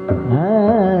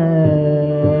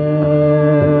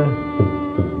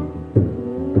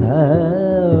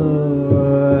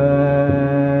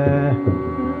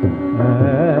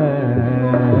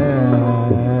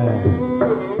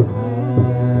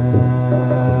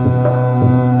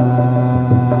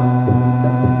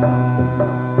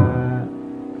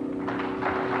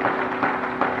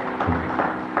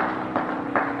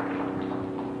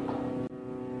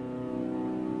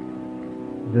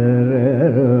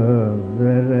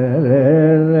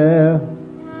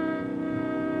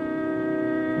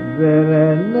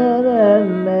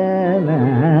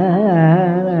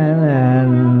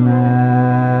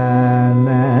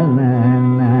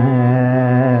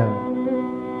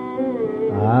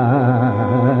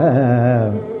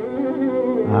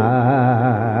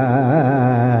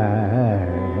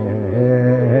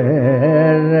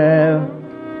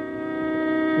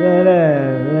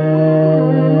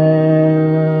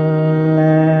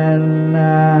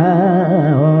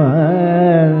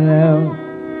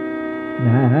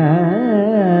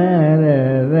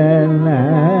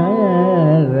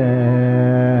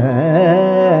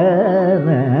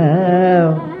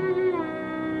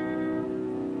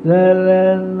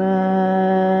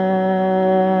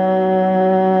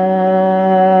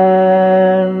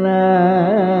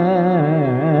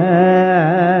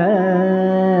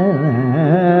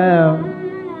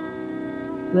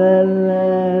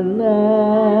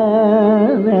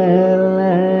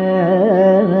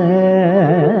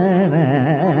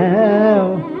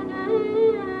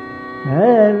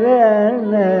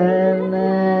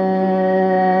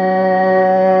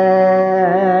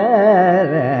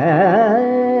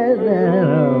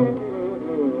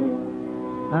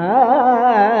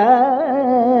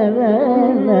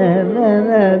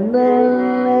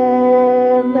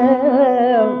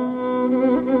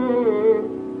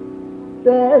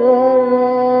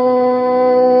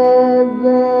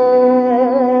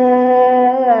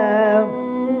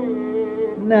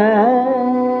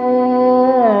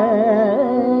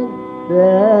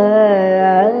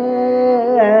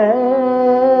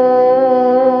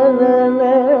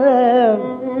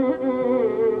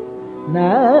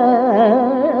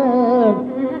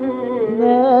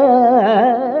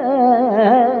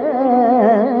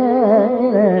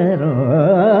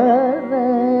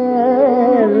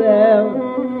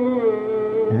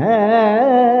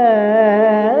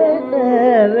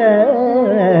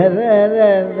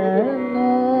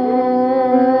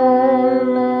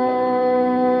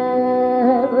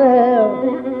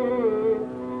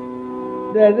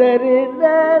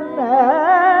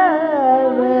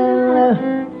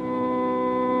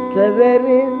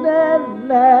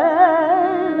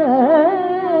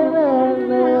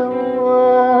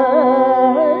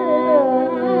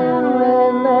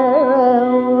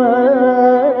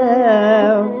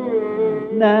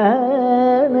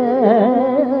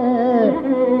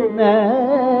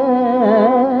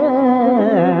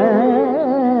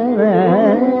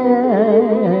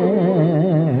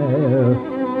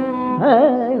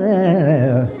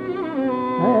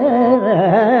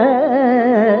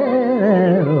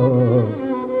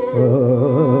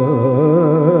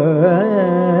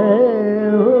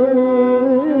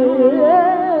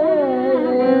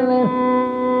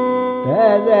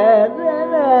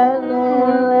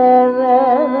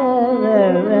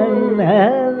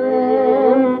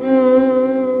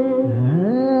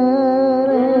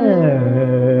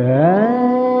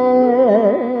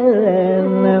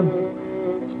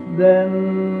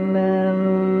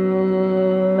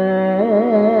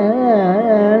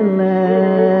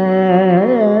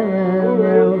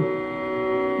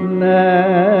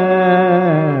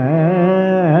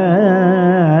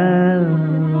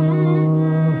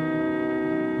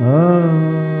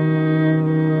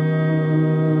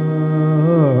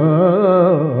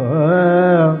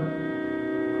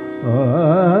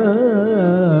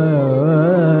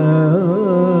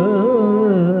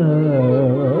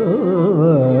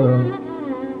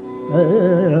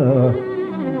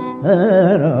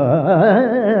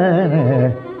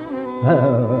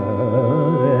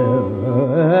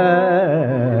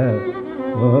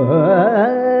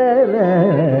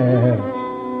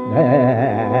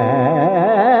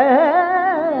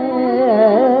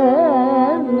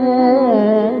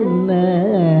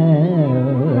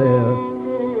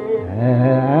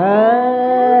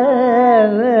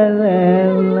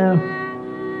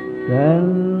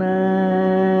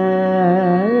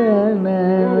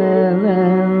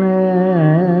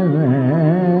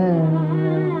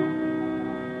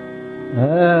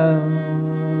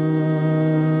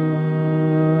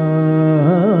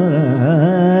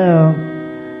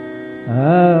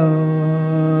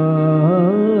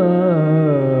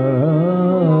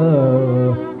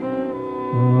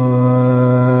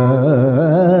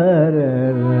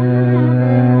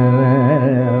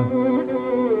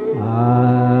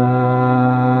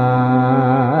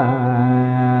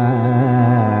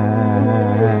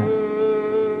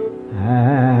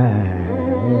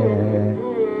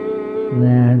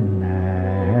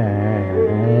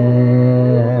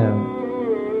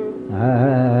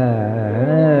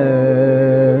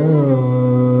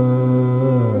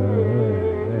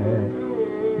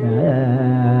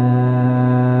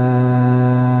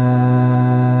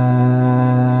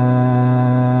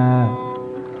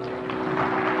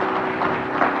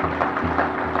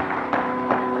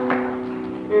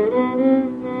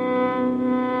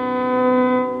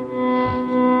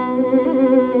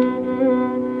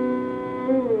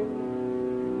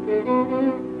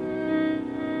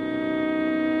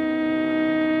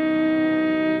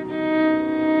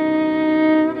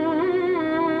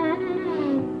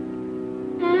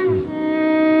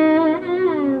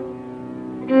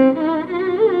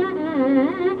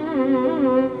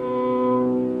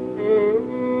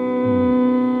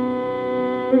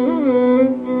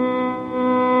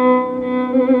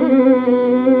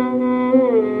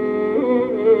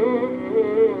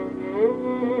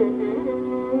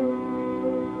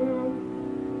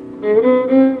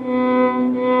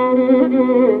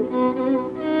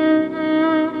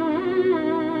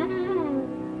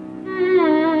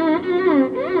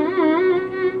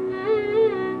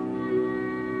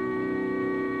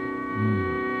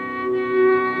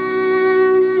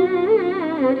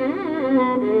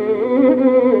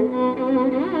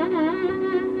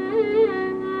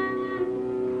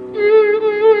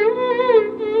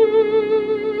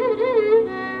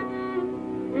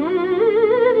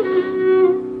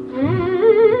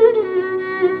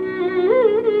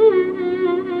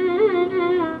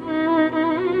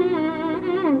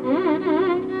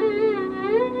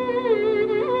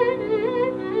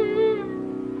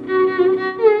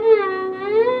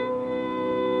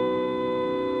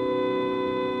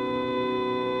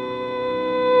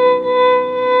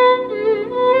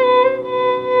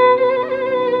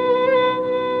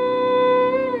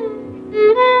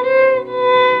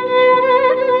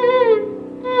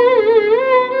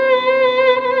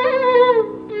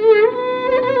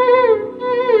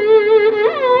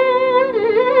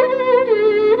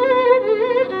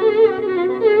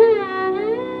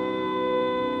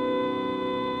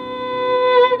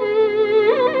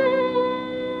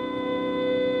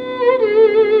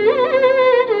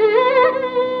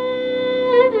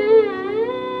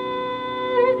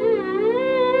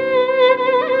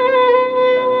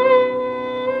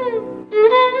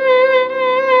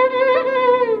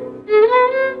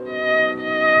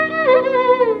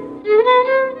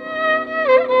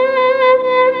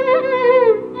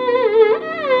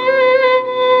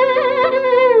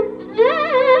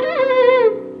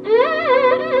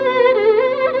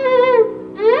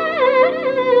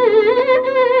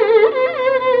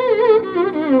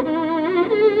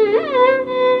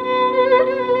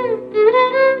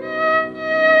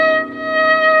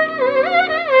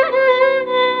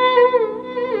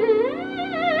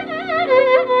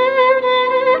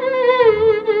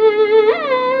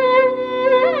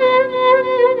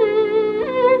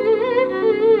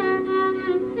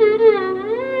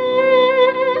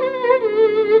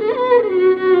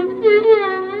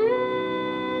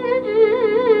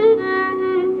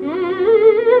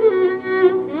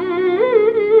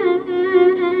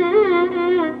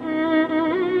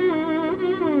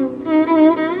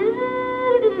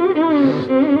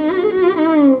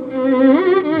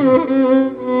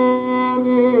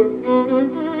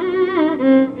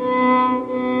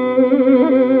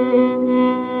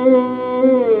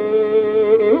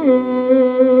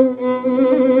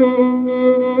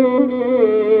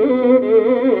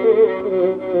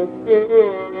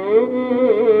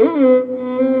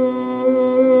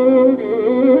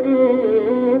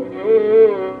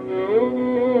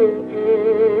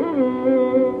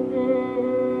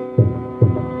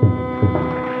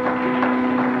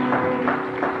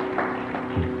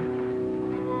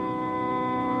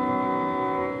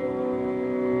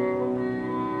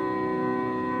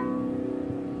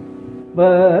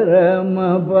परम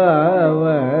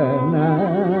पावन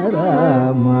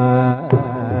राम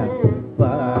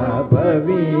पाप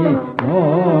विमोचन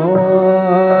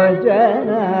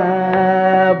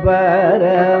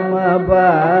परम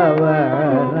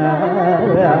पावन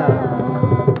राम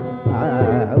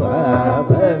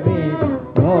पाप विमोचन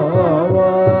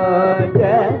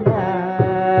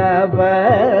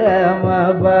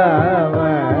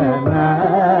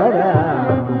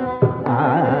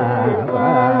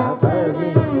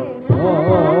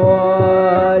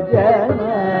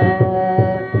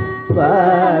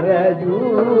परम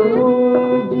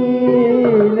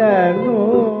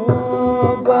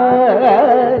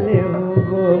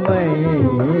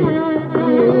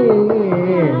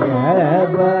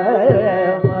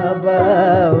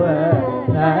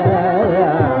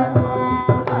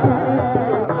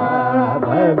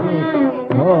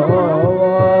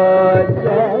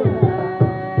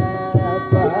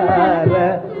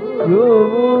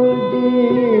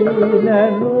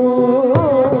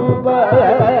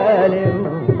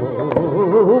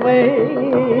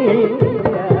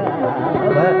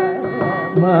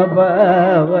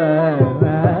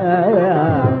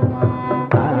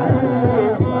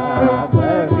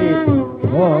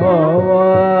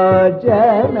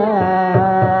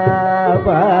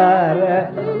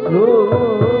पावन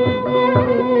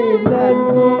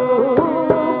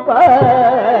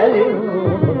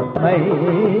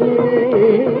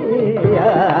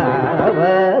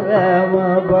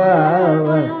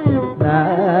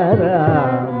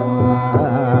राम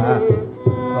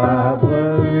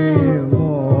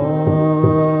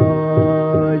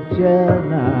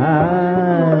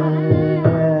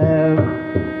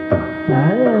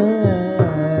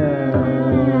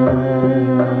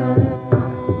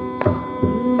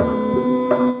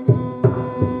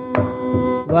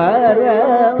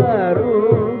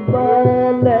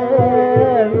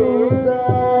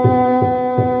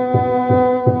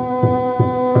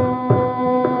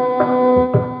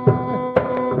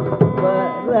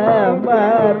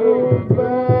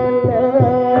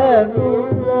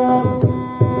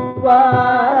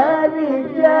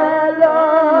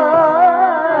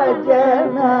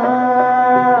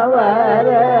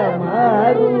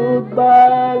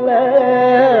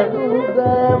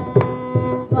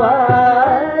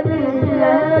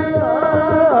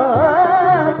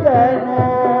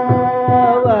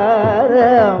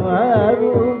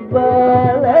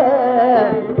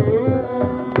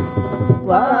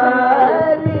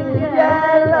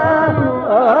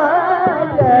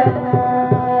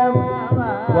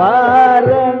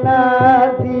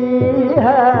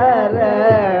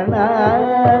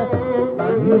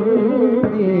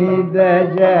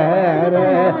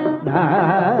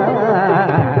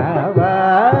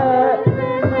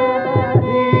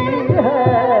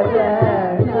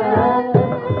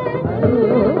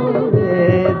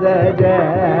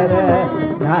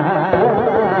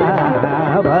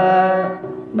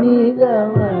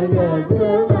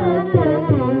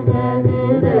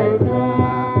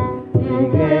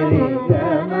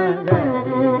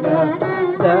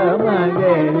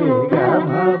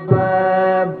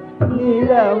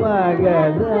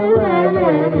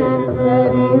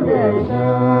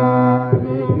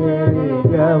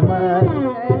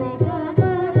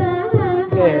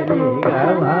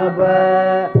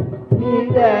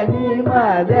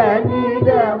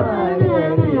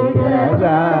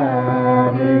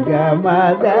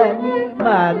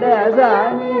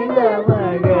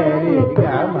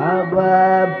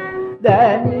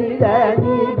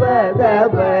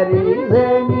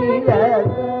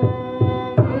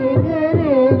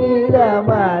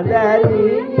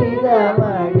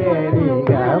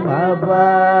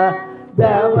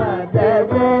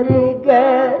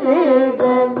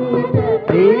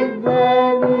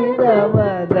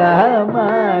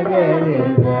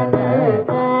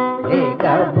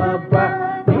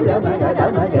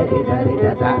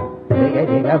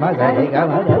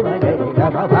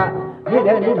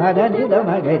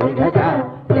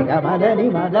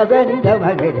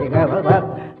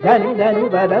దని దని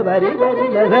బద బరి గరి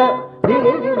దద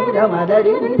దిగి దిగి దమ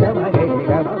దరి దమ గరి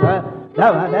గమ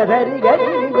దమ దరి గరి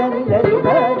గరి దరి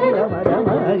దరి దమ దమ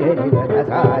గరి దద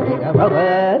సారి గమ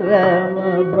రమ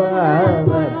బావ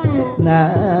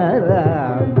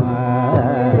నారామ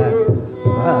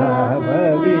బావ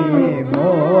విమోచన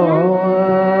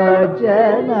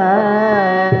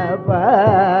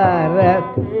పార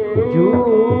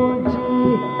జూచి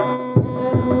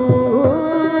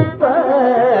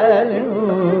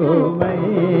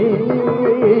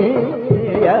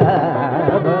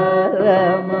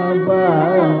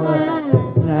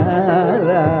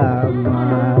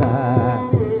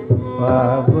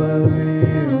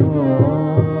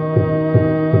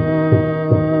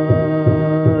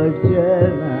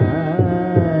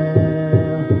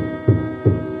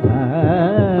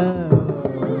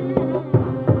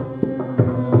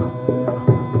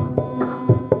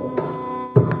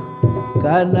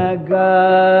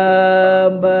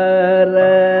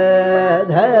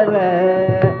ಕನಗಾಂಬರಧರ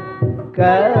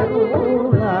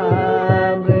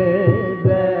ಕರುಣಾಮೃತ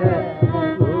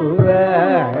ಪುರ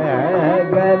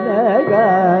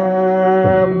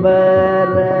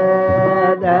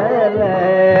ಗನಗಾಂಬರಧರ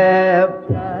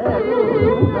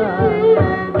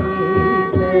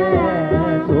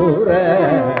ಸುರ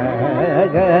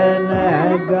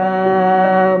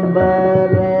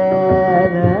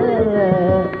ಗನಗಾಂಬರಧರ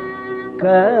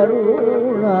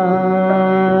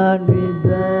ಕರುಣಾನಿಧ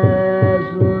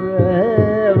ಸುರ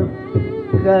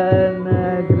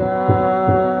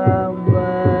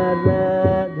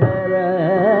ಕನಗಾಂಬರಧರ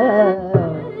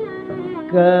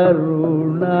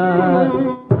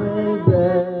ಕರುಣಾನಿಧ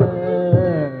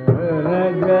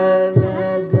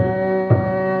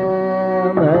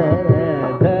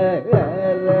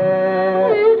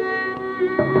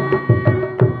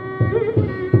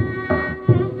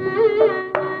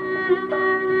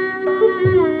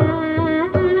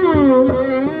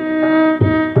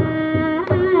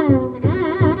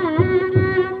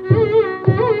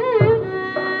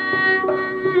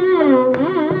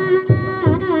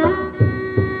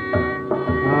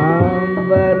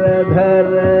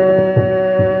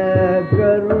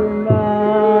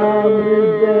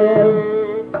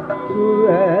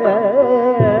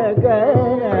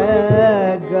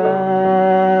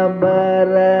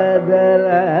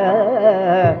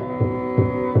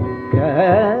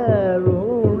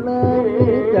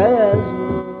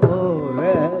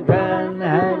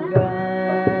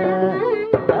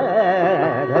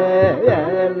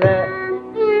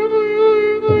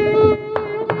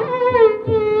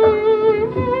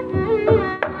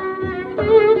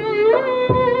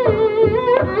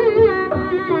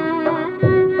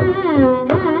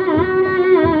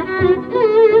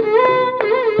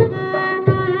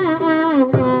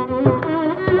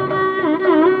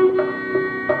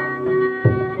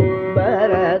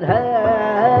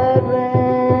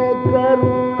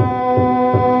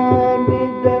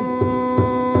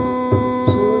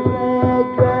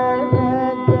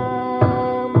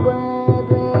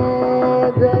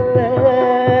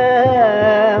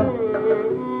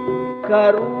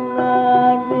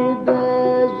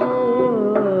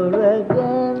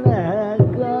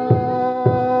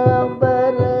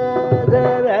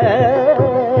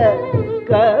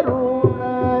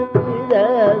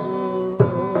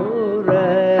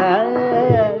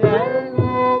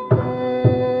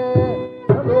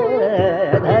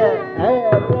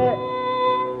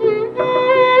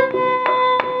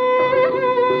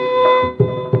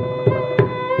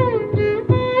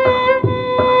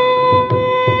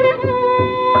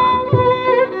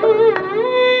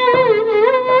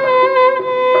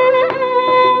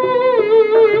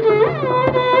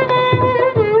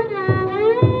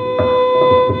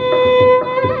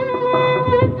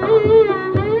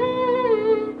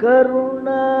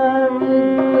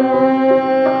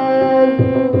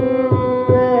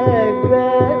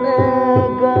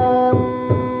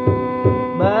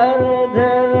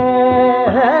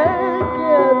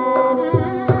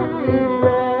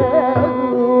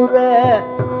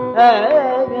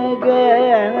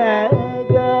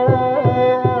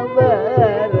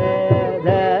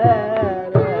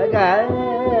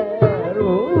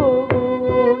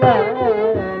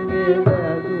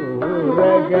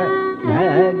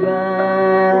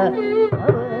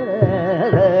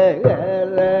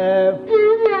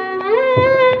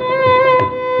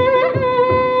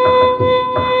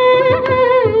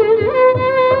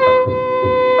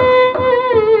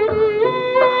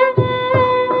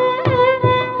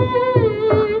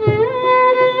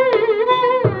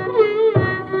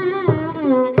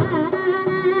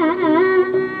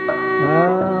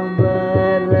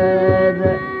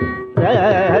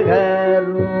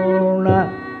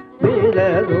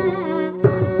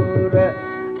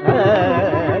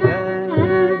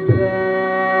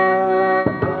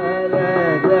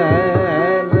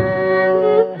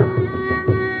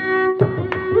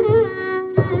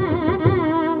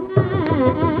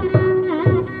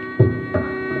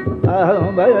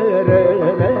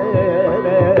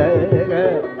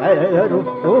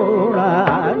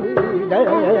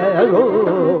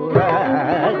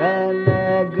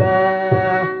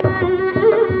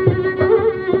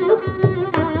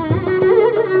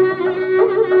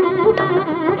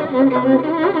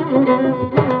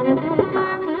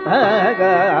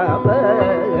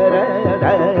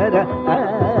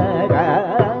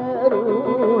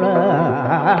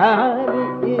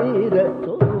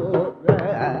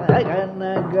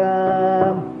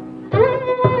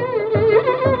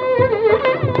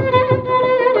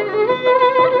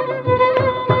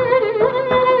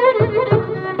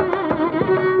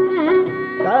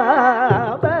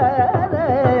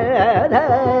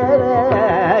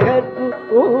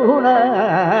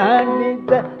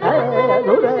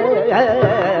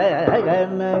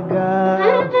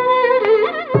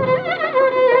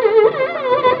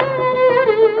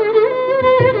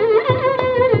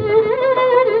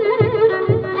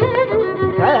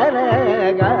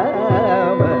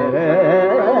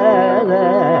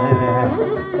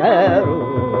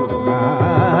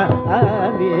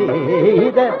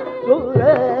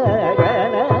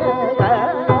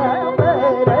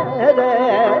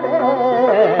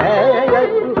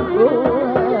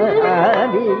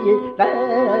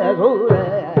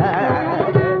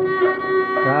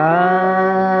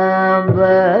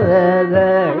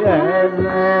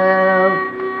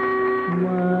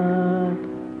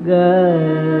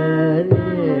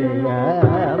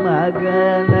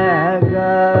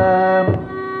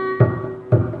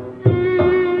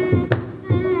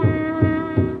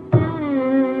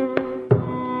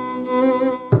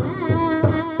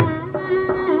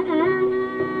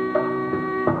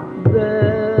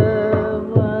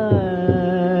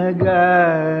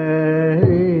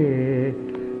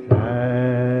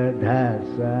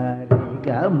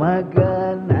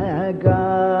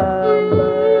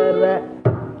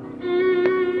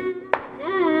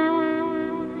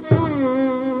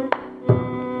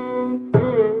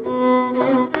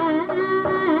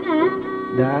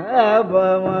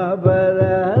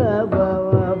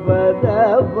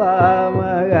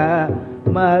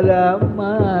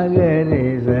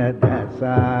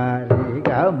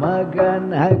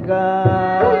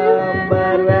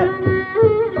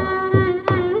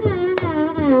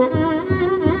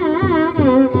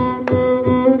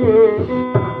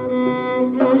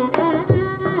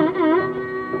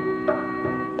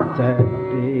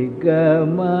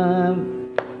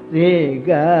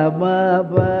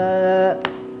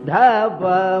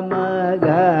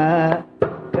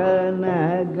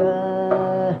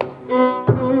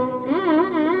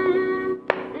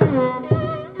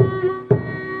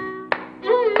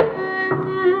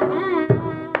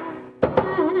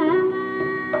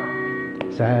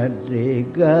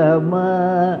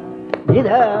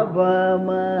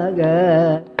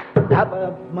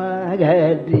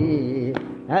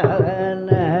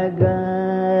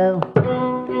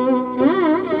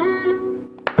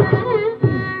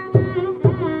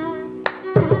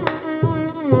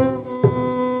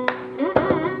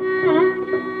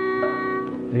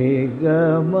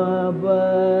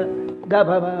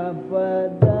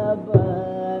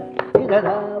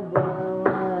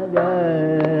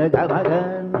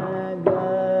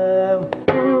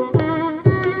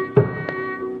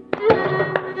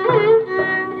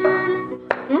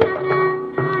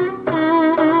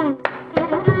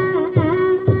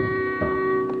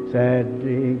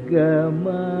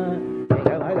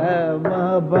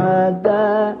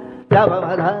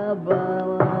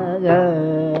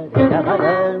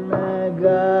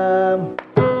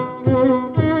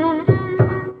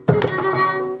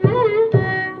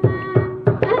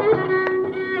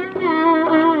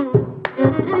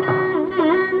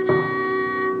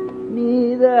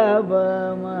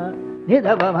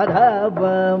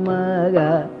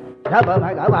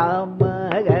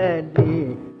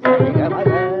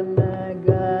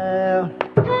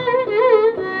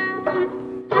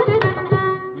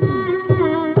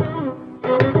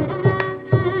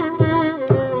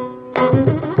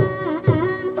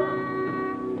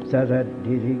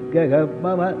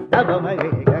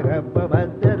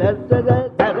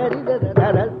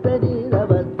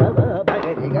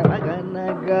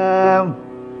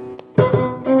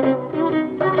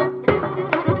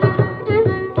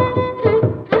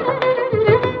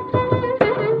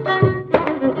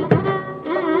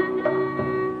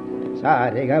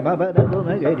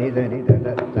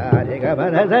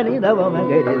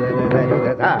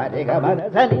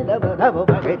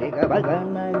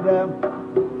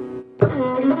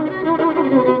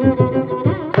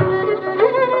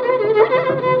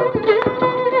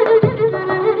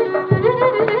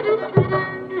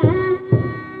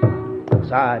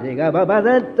Sari ga ba ba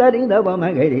da sari da ba ma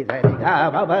gari sari ga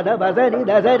ba ba da ba sari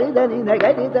da sari da ni da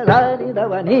gari da sari da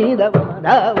ba ni da ba ma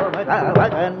da ba ma ga ba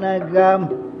ga na ga.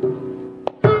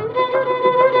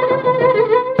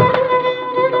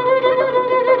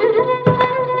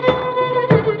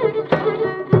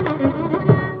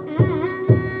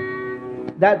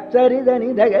 Da sari da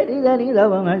ni da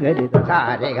ba ma gari da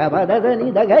sari ga ba da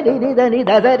ni da gari ni da ni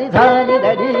da sari sari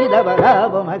da ni da ba ga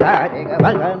ba ma gari ga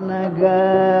ba ga na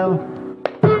ga.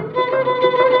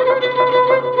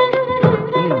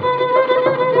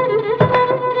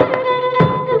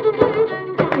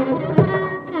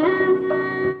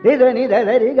 Dani da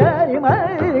dari gari ma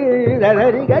da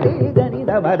dari gari dani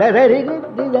da ba da dari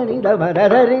dani da ba da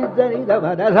dari dani da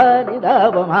ba da dani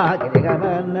da ba ma gari ga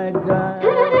na ga.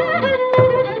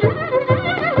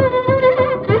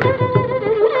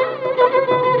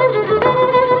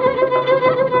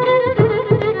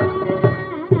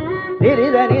 Diri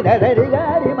dani da dari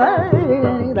gari ma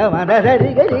dani da ba da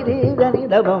dari gari dani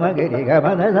da ba ma gari ga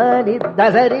ba da dani da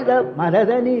dari da ma da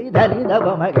dani dani da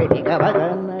ba ma gari ga ba da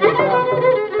na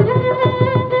ga.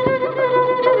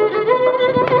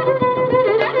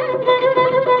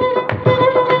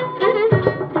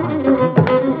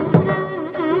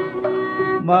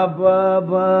 Ma ba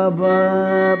ba ba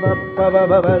ba ba ba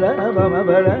ba ba la ba ma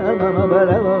ba la ba ma ba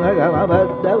la ba ma ga ma ba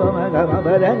da ba ma ga ma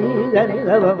ba da ni da ni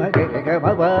da ba ma ga ga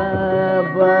ma ba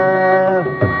ba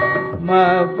ma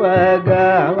ba ga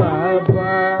ma ba.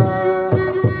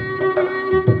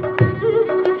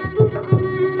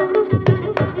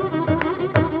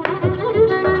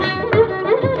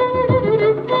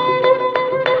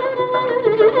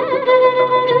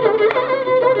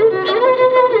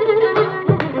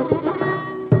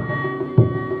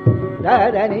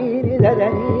 Da ni da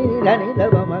ni da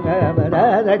ba ma ga ba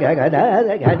da ga ga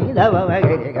da ga ni da ba ma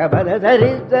ga ga ba da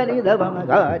ni da ba ma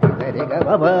ga ni ga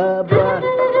ba ba ba.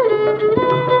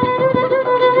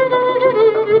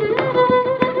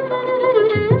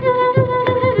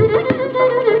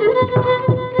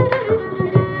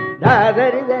 Da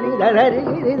ni da ni da ni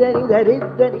da ni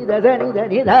da ni da ni da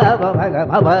ni da ba ma ga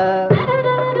ma ba.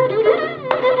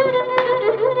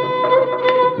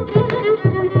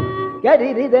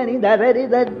 Gari di da ni da di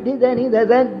da di da ni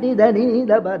da di da ni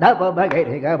da ba da ba ba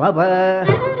gari ga ba ba.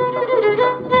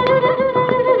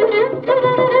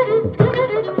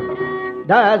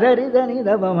 Da di da ni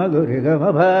da ba ma guri ga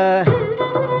ma ba.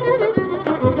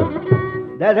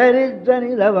 Da di da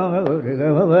ni da ba ma guri ga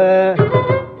ma ba.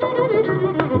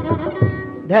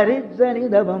 Da di da ni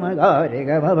da ba ma gari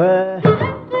ga ma ba.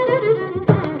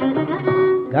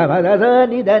 Ga ma da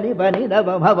ni da ni ba ni da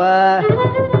ba ma ba.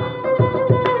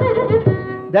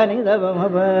 Dani da ba ma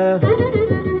ba,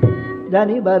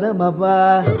 dani ba da ma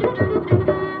ba,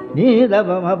 ni da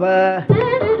ba ma ba,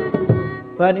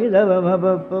 pa ni da ba ma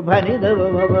ba, pa ni da ba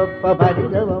ma ba, pa ni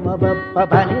da ba ma ba,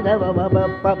 pa ni da ba ma ba,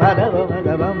 pa da ba ma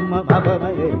da ba ma ba ma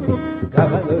ga ga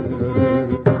ma ga ni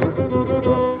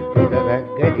da ga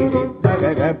ga ni da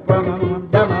ga ga pa ma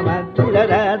da ma ma ni da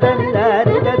da ni da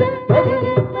ni da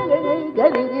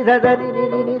ga ni da da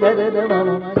ni da da ma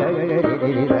ma ga ga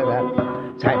ni da da.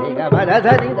 Sari ga ba da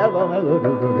sari da ba ma gu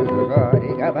gu gu gu sari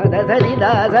ga ba da sari da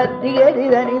sari ga ni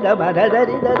da ni da ba da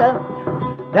sari da da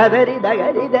da sari da ga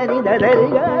ni da ni da sari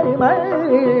ga ni ma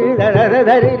da da da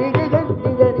sari ri ga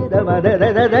ni da ni da ba da da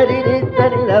da sari ri da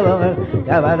ni da ba ma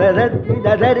ga ba da sari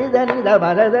da sari da ni da ba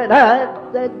da da da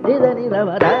sari da ni da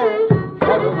ba da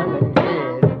da ma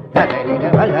ga da ni ga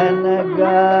ba ga na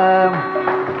ga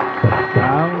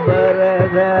ambara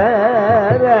da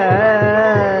ra.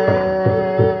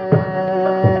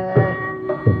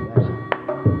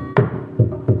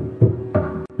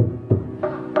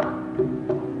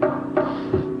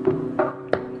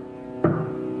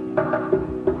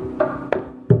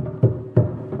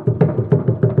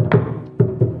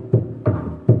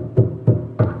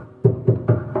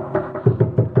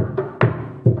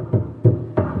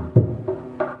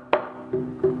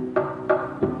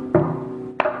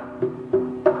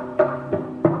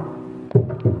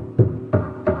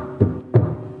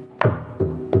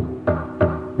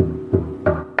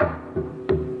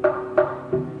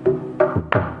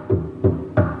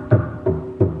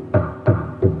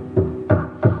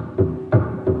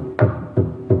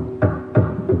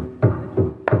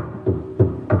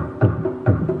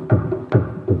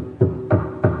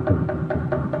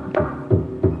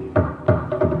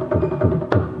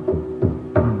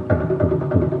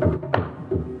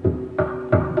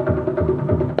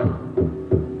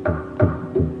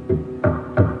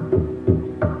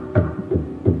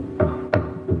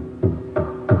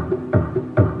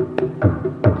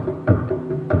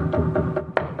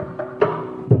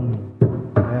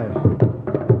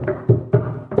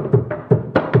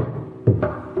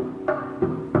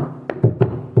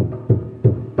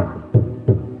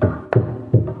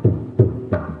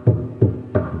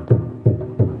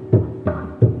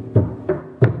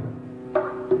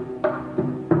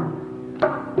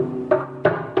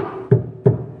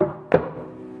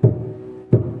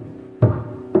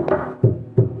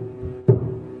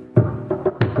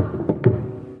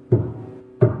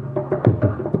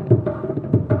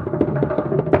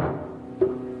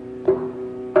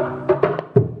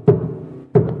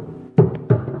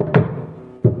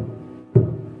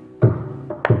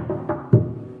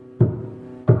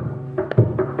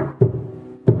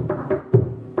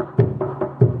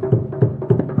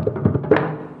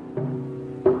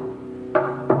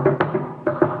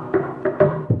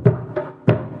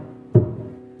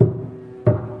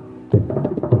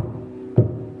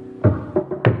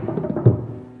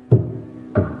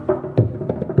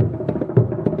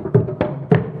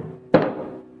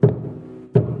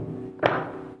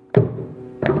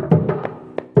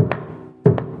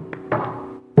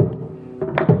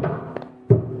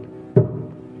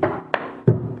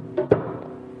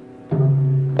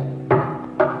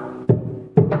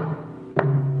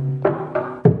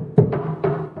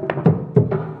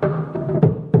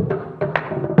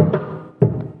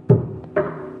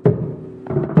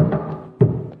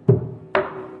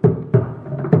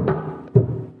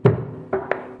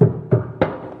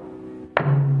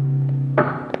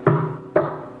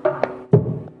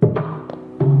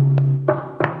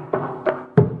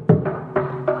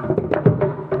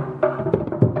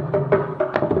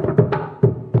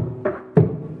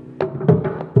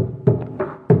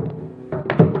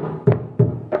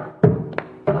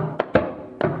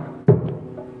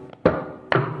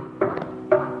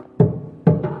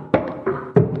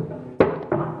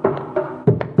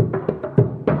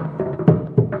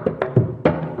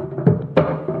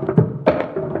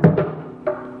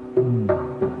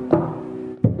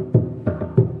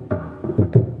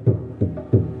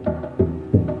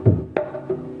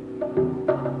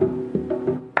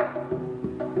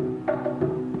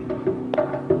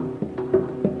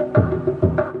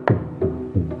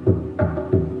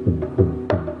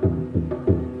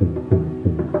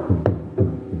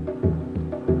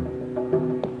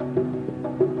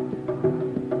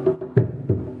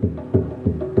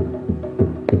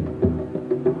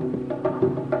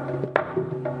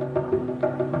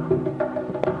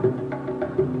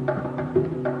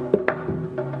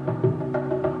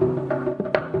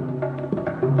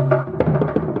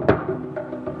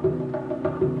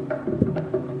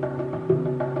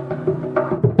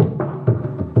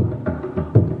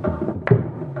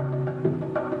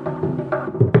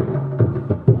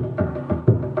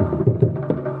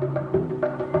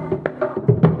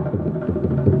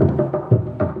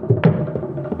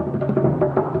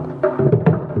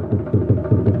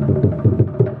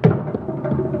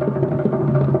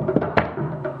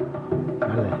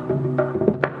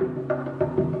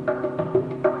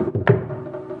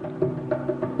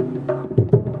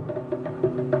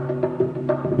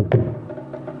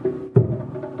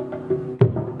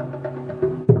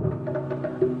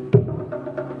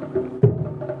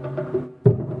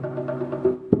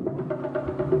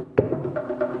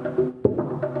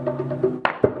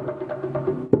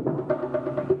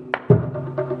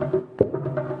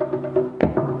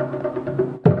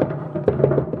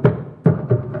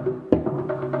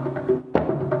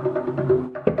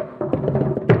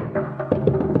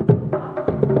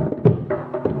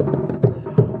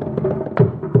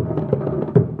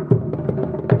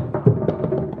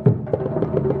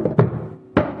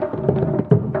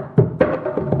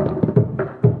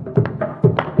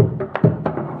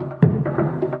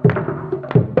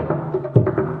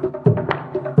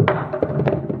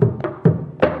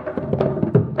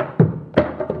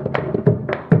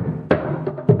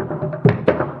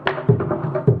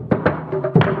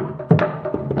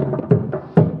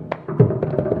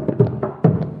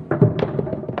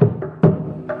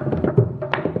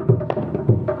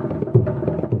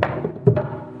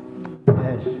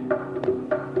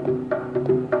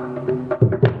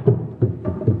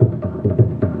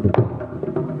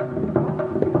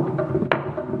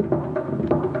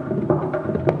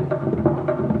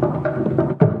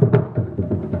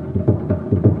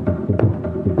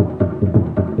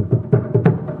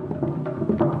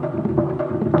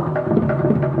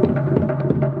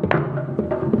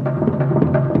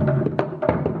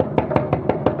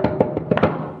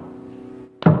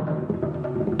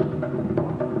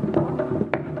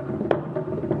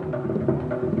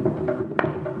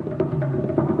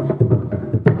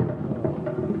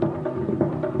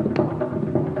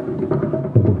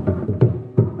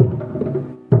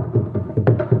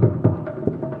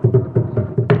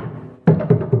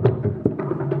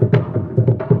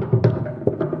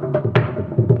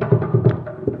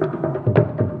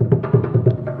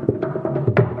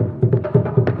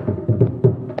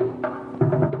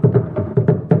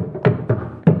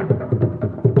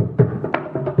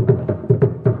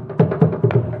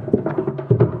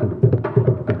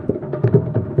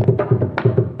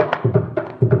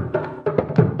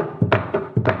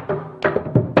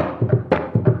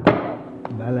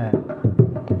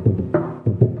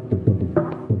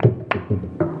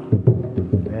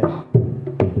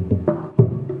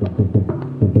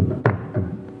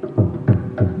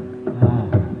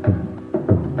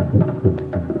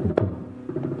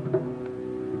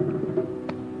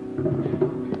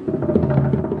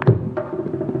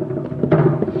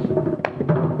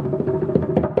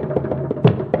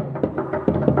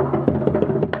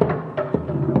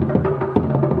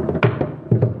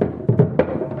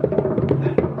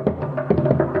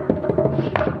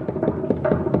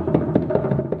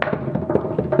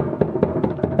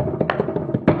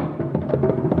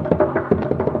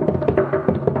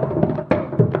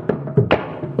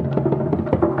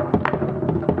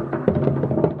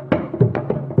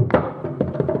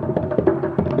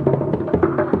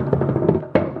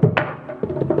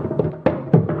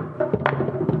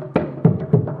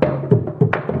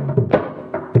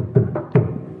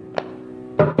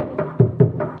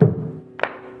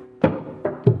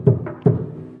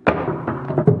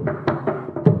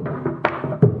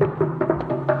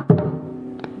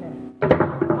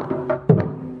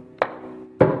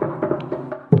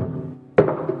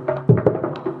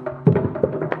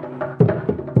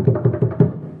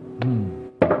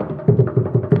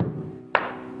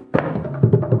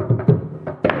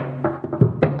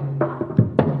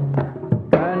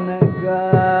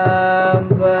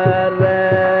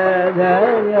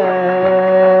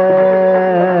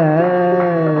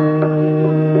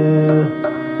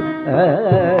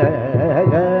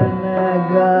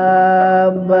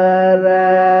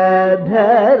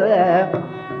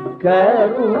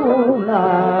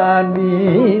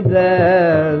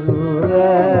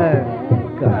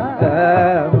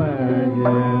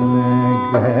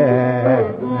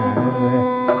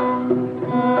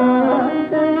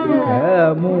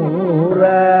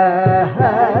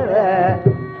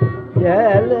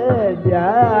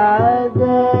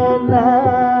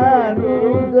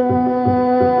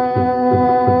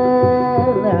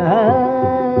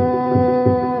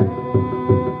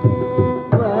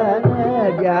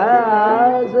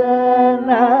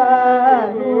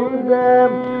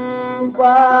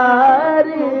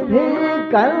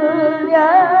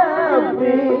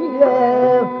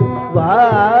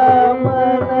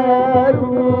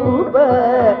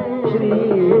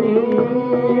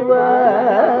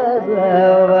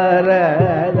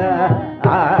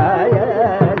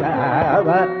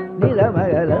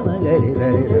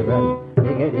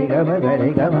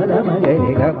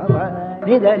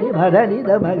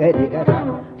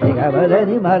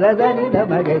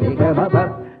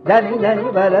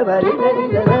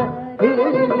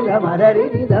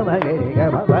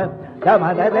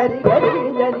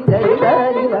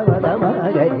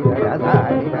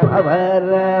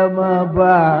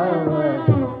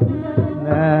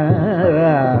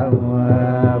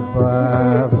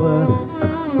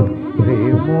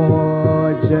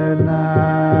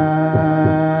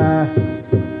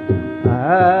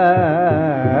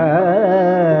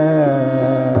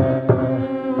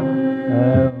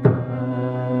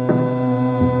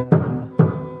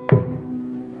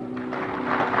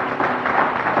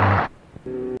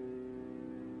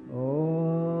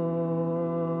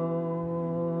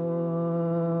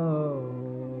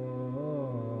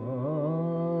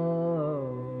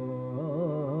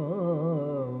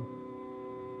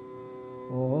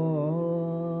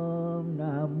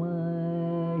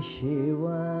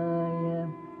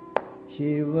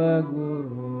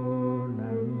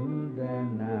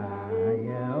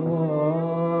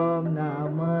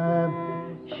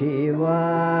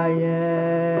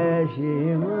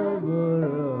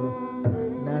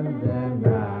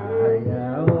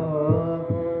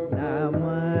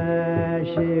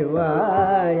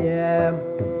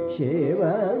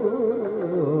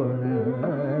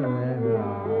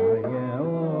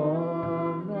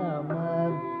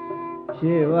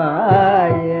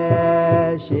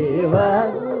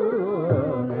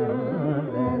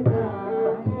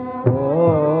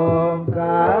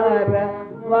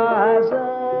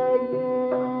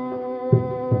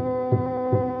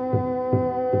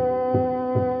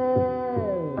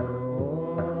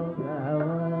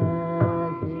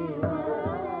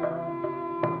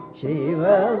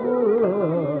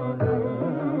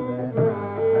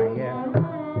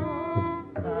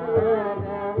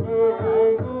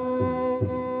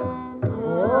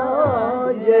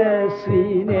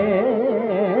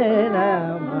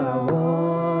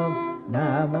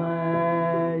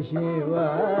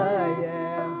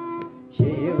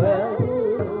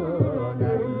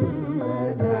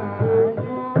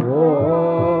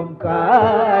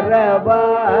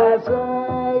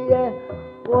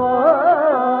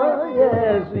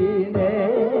 Swine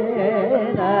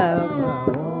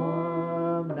Namo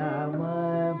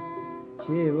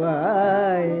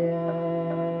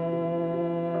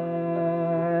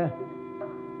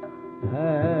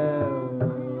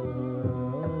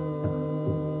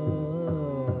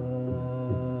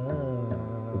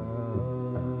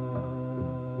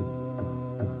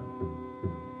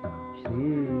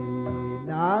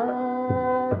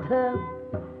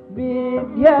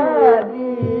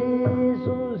विद्यादि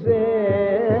सुसेविताय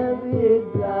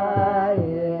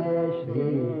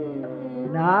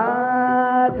Srinath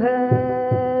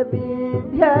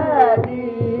विद्यादि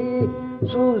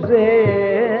सुसेविताय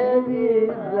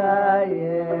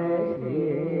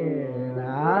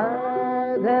Srinath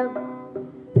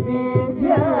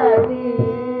विद्यादि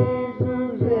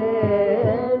सुसेविताय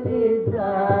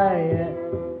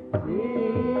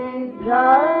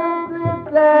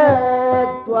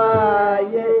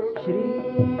सिद्धान्ततत्त्वाय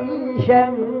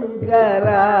श्रीशङ्कराय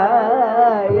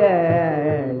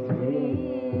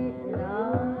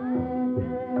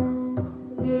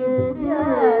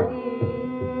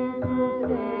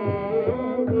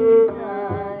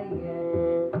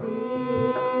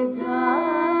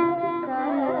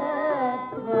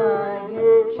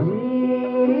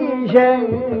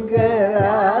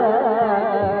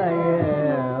शंकराय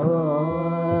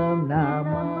ओम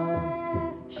नमः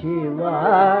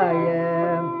शिवाय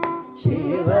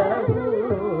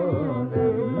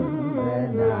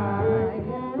शिवगुरुनन्दनाय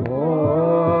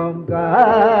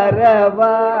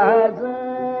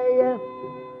ओंकारवासाय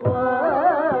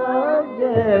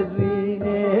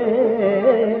वाजस्विने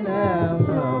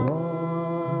नमः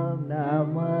ओम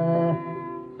नमः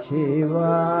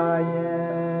शिवाय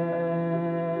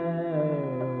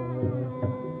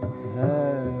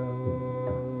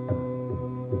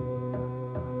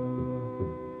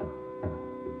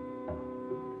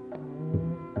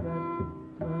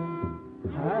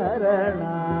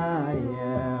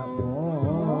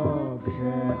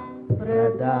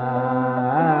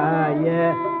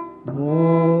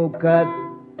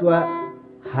मूकत्व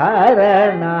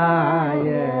हरणाय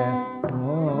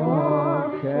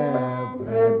मोक्ष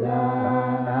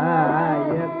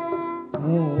प्रदाय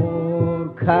मूर्खादिवन्द्य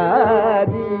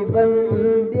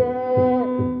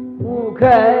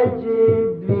मुखजिद्विलार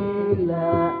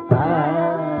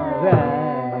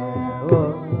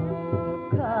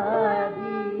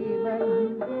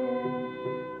मूर्खादिवन्द्य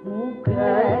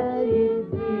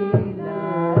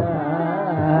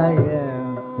मुखजिद्विलाय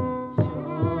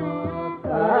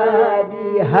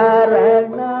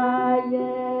हरणाय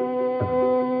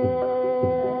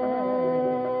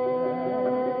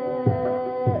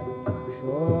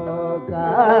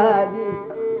शोकादि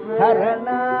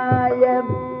हरणाय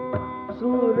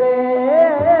सुरेश्वराय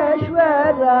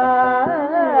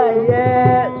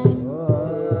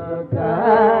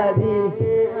शोकादि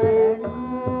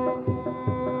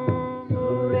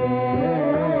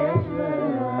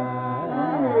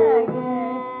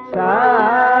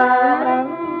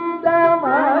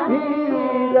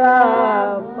सुरेश्वराय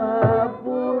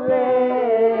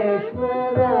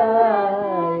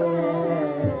रामपुरेश्वराय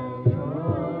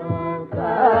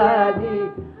शोकादि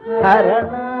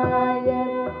हरणाय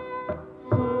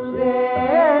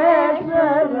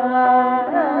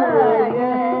सुरेश्वराय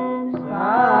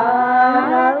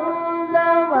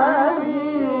सानन्दमभि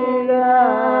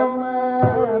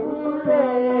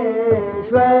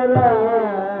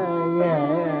रामपुरेश्वराय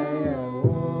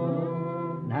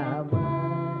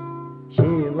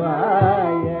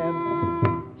शिवाय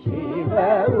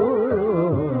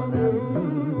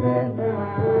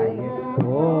शिवगुरुनन्दनाय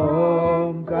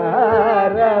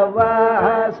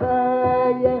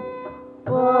ओंकारवासाय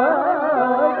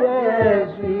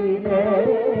वाजस्विने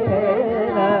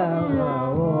नमः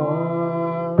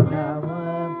ओम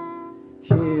नमः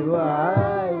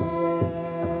शिवाय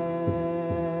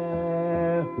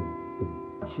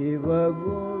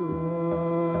शिवगुरु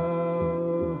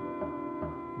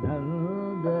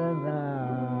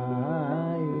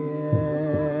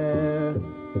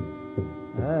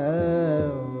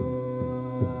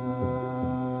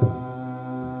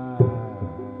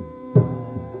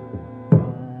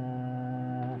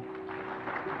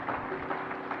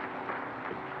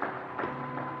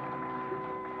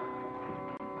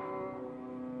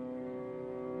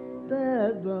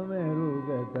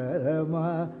भरतध्वमेरुगतरमा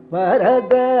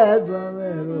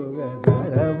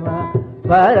भरतध्वमेरुगतरमा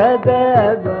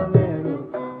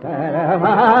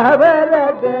भरतध्वमेरुगतरमा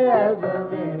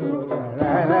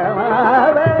भरतध्वमेरुगतरमा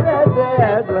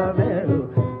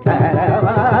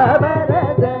भरतध्वमेरुगतरमा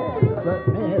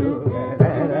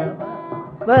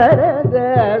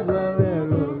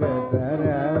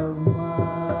भरतध्वमेरुगतरमा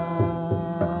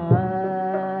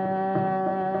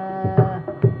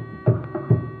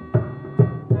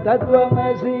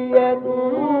तत्त्वमसि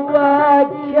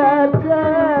अनुवाक्यर्थ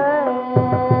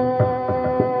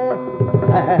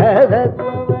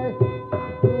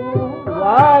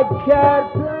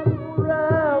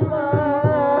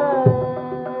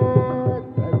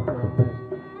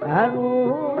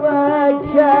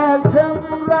अनुवाक्यर्थं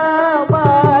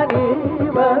रामानि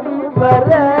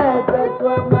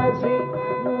भरतत्वमसि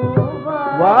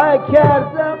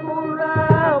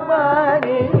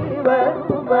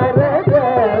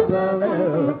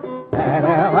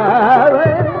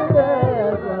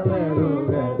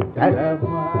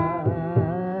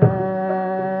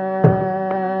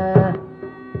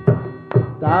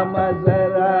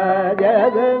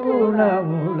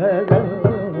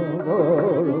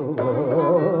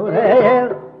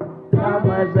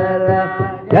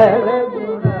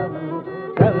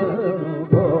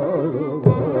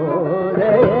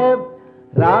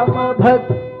ராம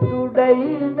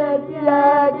பக்துடைன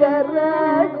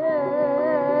தியாகராஜ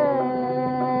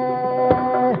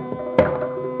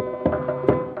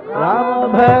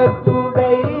ராம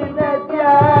பக்துடைன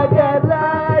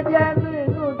தியாகராஜ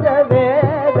வினுத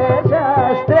வேத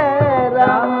சாஸ்திர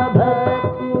ராம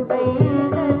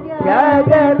பக்துடைன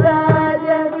தியாகராஜ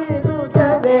வினுத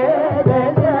வேத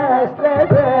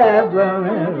சாஸ்திர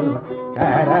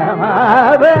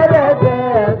கரமாவரத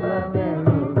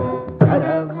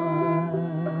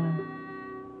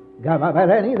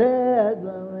கமபரணித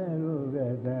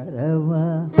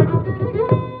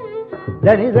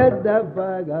தனித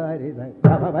பகாரித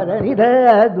கமபரணித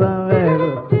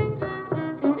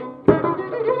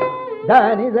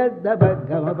தானித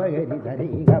கமபகரி தரி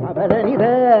கமபரணித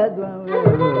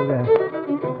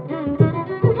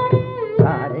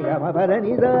சாரி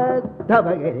கமபரணித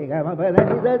தபகரி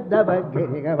கமபரணித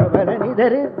தபகரி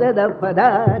கமபரணிதரி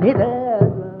ததப்பதானித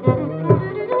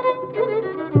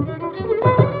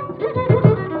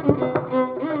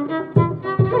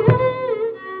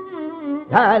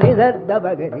ಧಾನಿ ದದ್ದ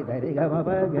ಬಗರಿ ಧರಿ ಗಮ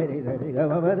ಬಗರಿ ಧರಿ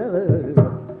ಗಮ ಬರ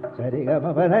ಸರಿ ಗಮ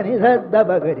ಬರನಿ ದದ್ದ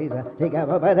ಬಗರಿ ಧರಿ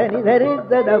ಗಮ ಬರನಿ ಧರಿ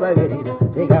ದದ ಬಗರಿ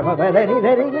ಧರಿ ಗಮ ಬರನಿ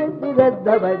ಧರಿ ದದ್ದ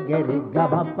ಬಗರಿ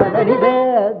ಗಮ ಬರನಿ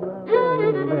ದದ್ದ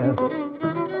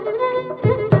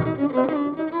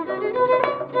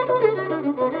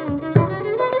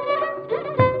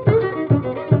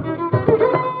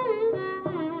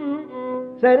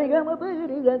ಸರಿ ಗಮ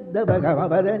ಬಗರಿ ದದ್ದ ಬಗಮ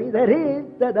ಬರನಿ ಧರಿ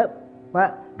ದದ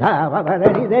ಗಾಮ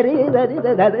ಬರನಿ ಧರಿ ಧರಿ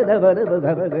ದದ ಬರು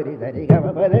ಗಮಗರಿ ಧರಿ ಗಮ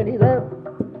ಬರನಿ ದ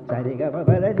ಸರಿ ಗಮ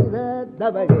ಬರನಿ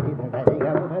ದ ಬಗರಿ ಧರಿ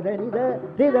ಗಮ ಬರನಿ ದ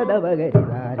ದ ಬಗರಿ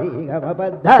ಧಾರಿ ಗಮ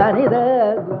ಬದ್ದಾನಿ ದ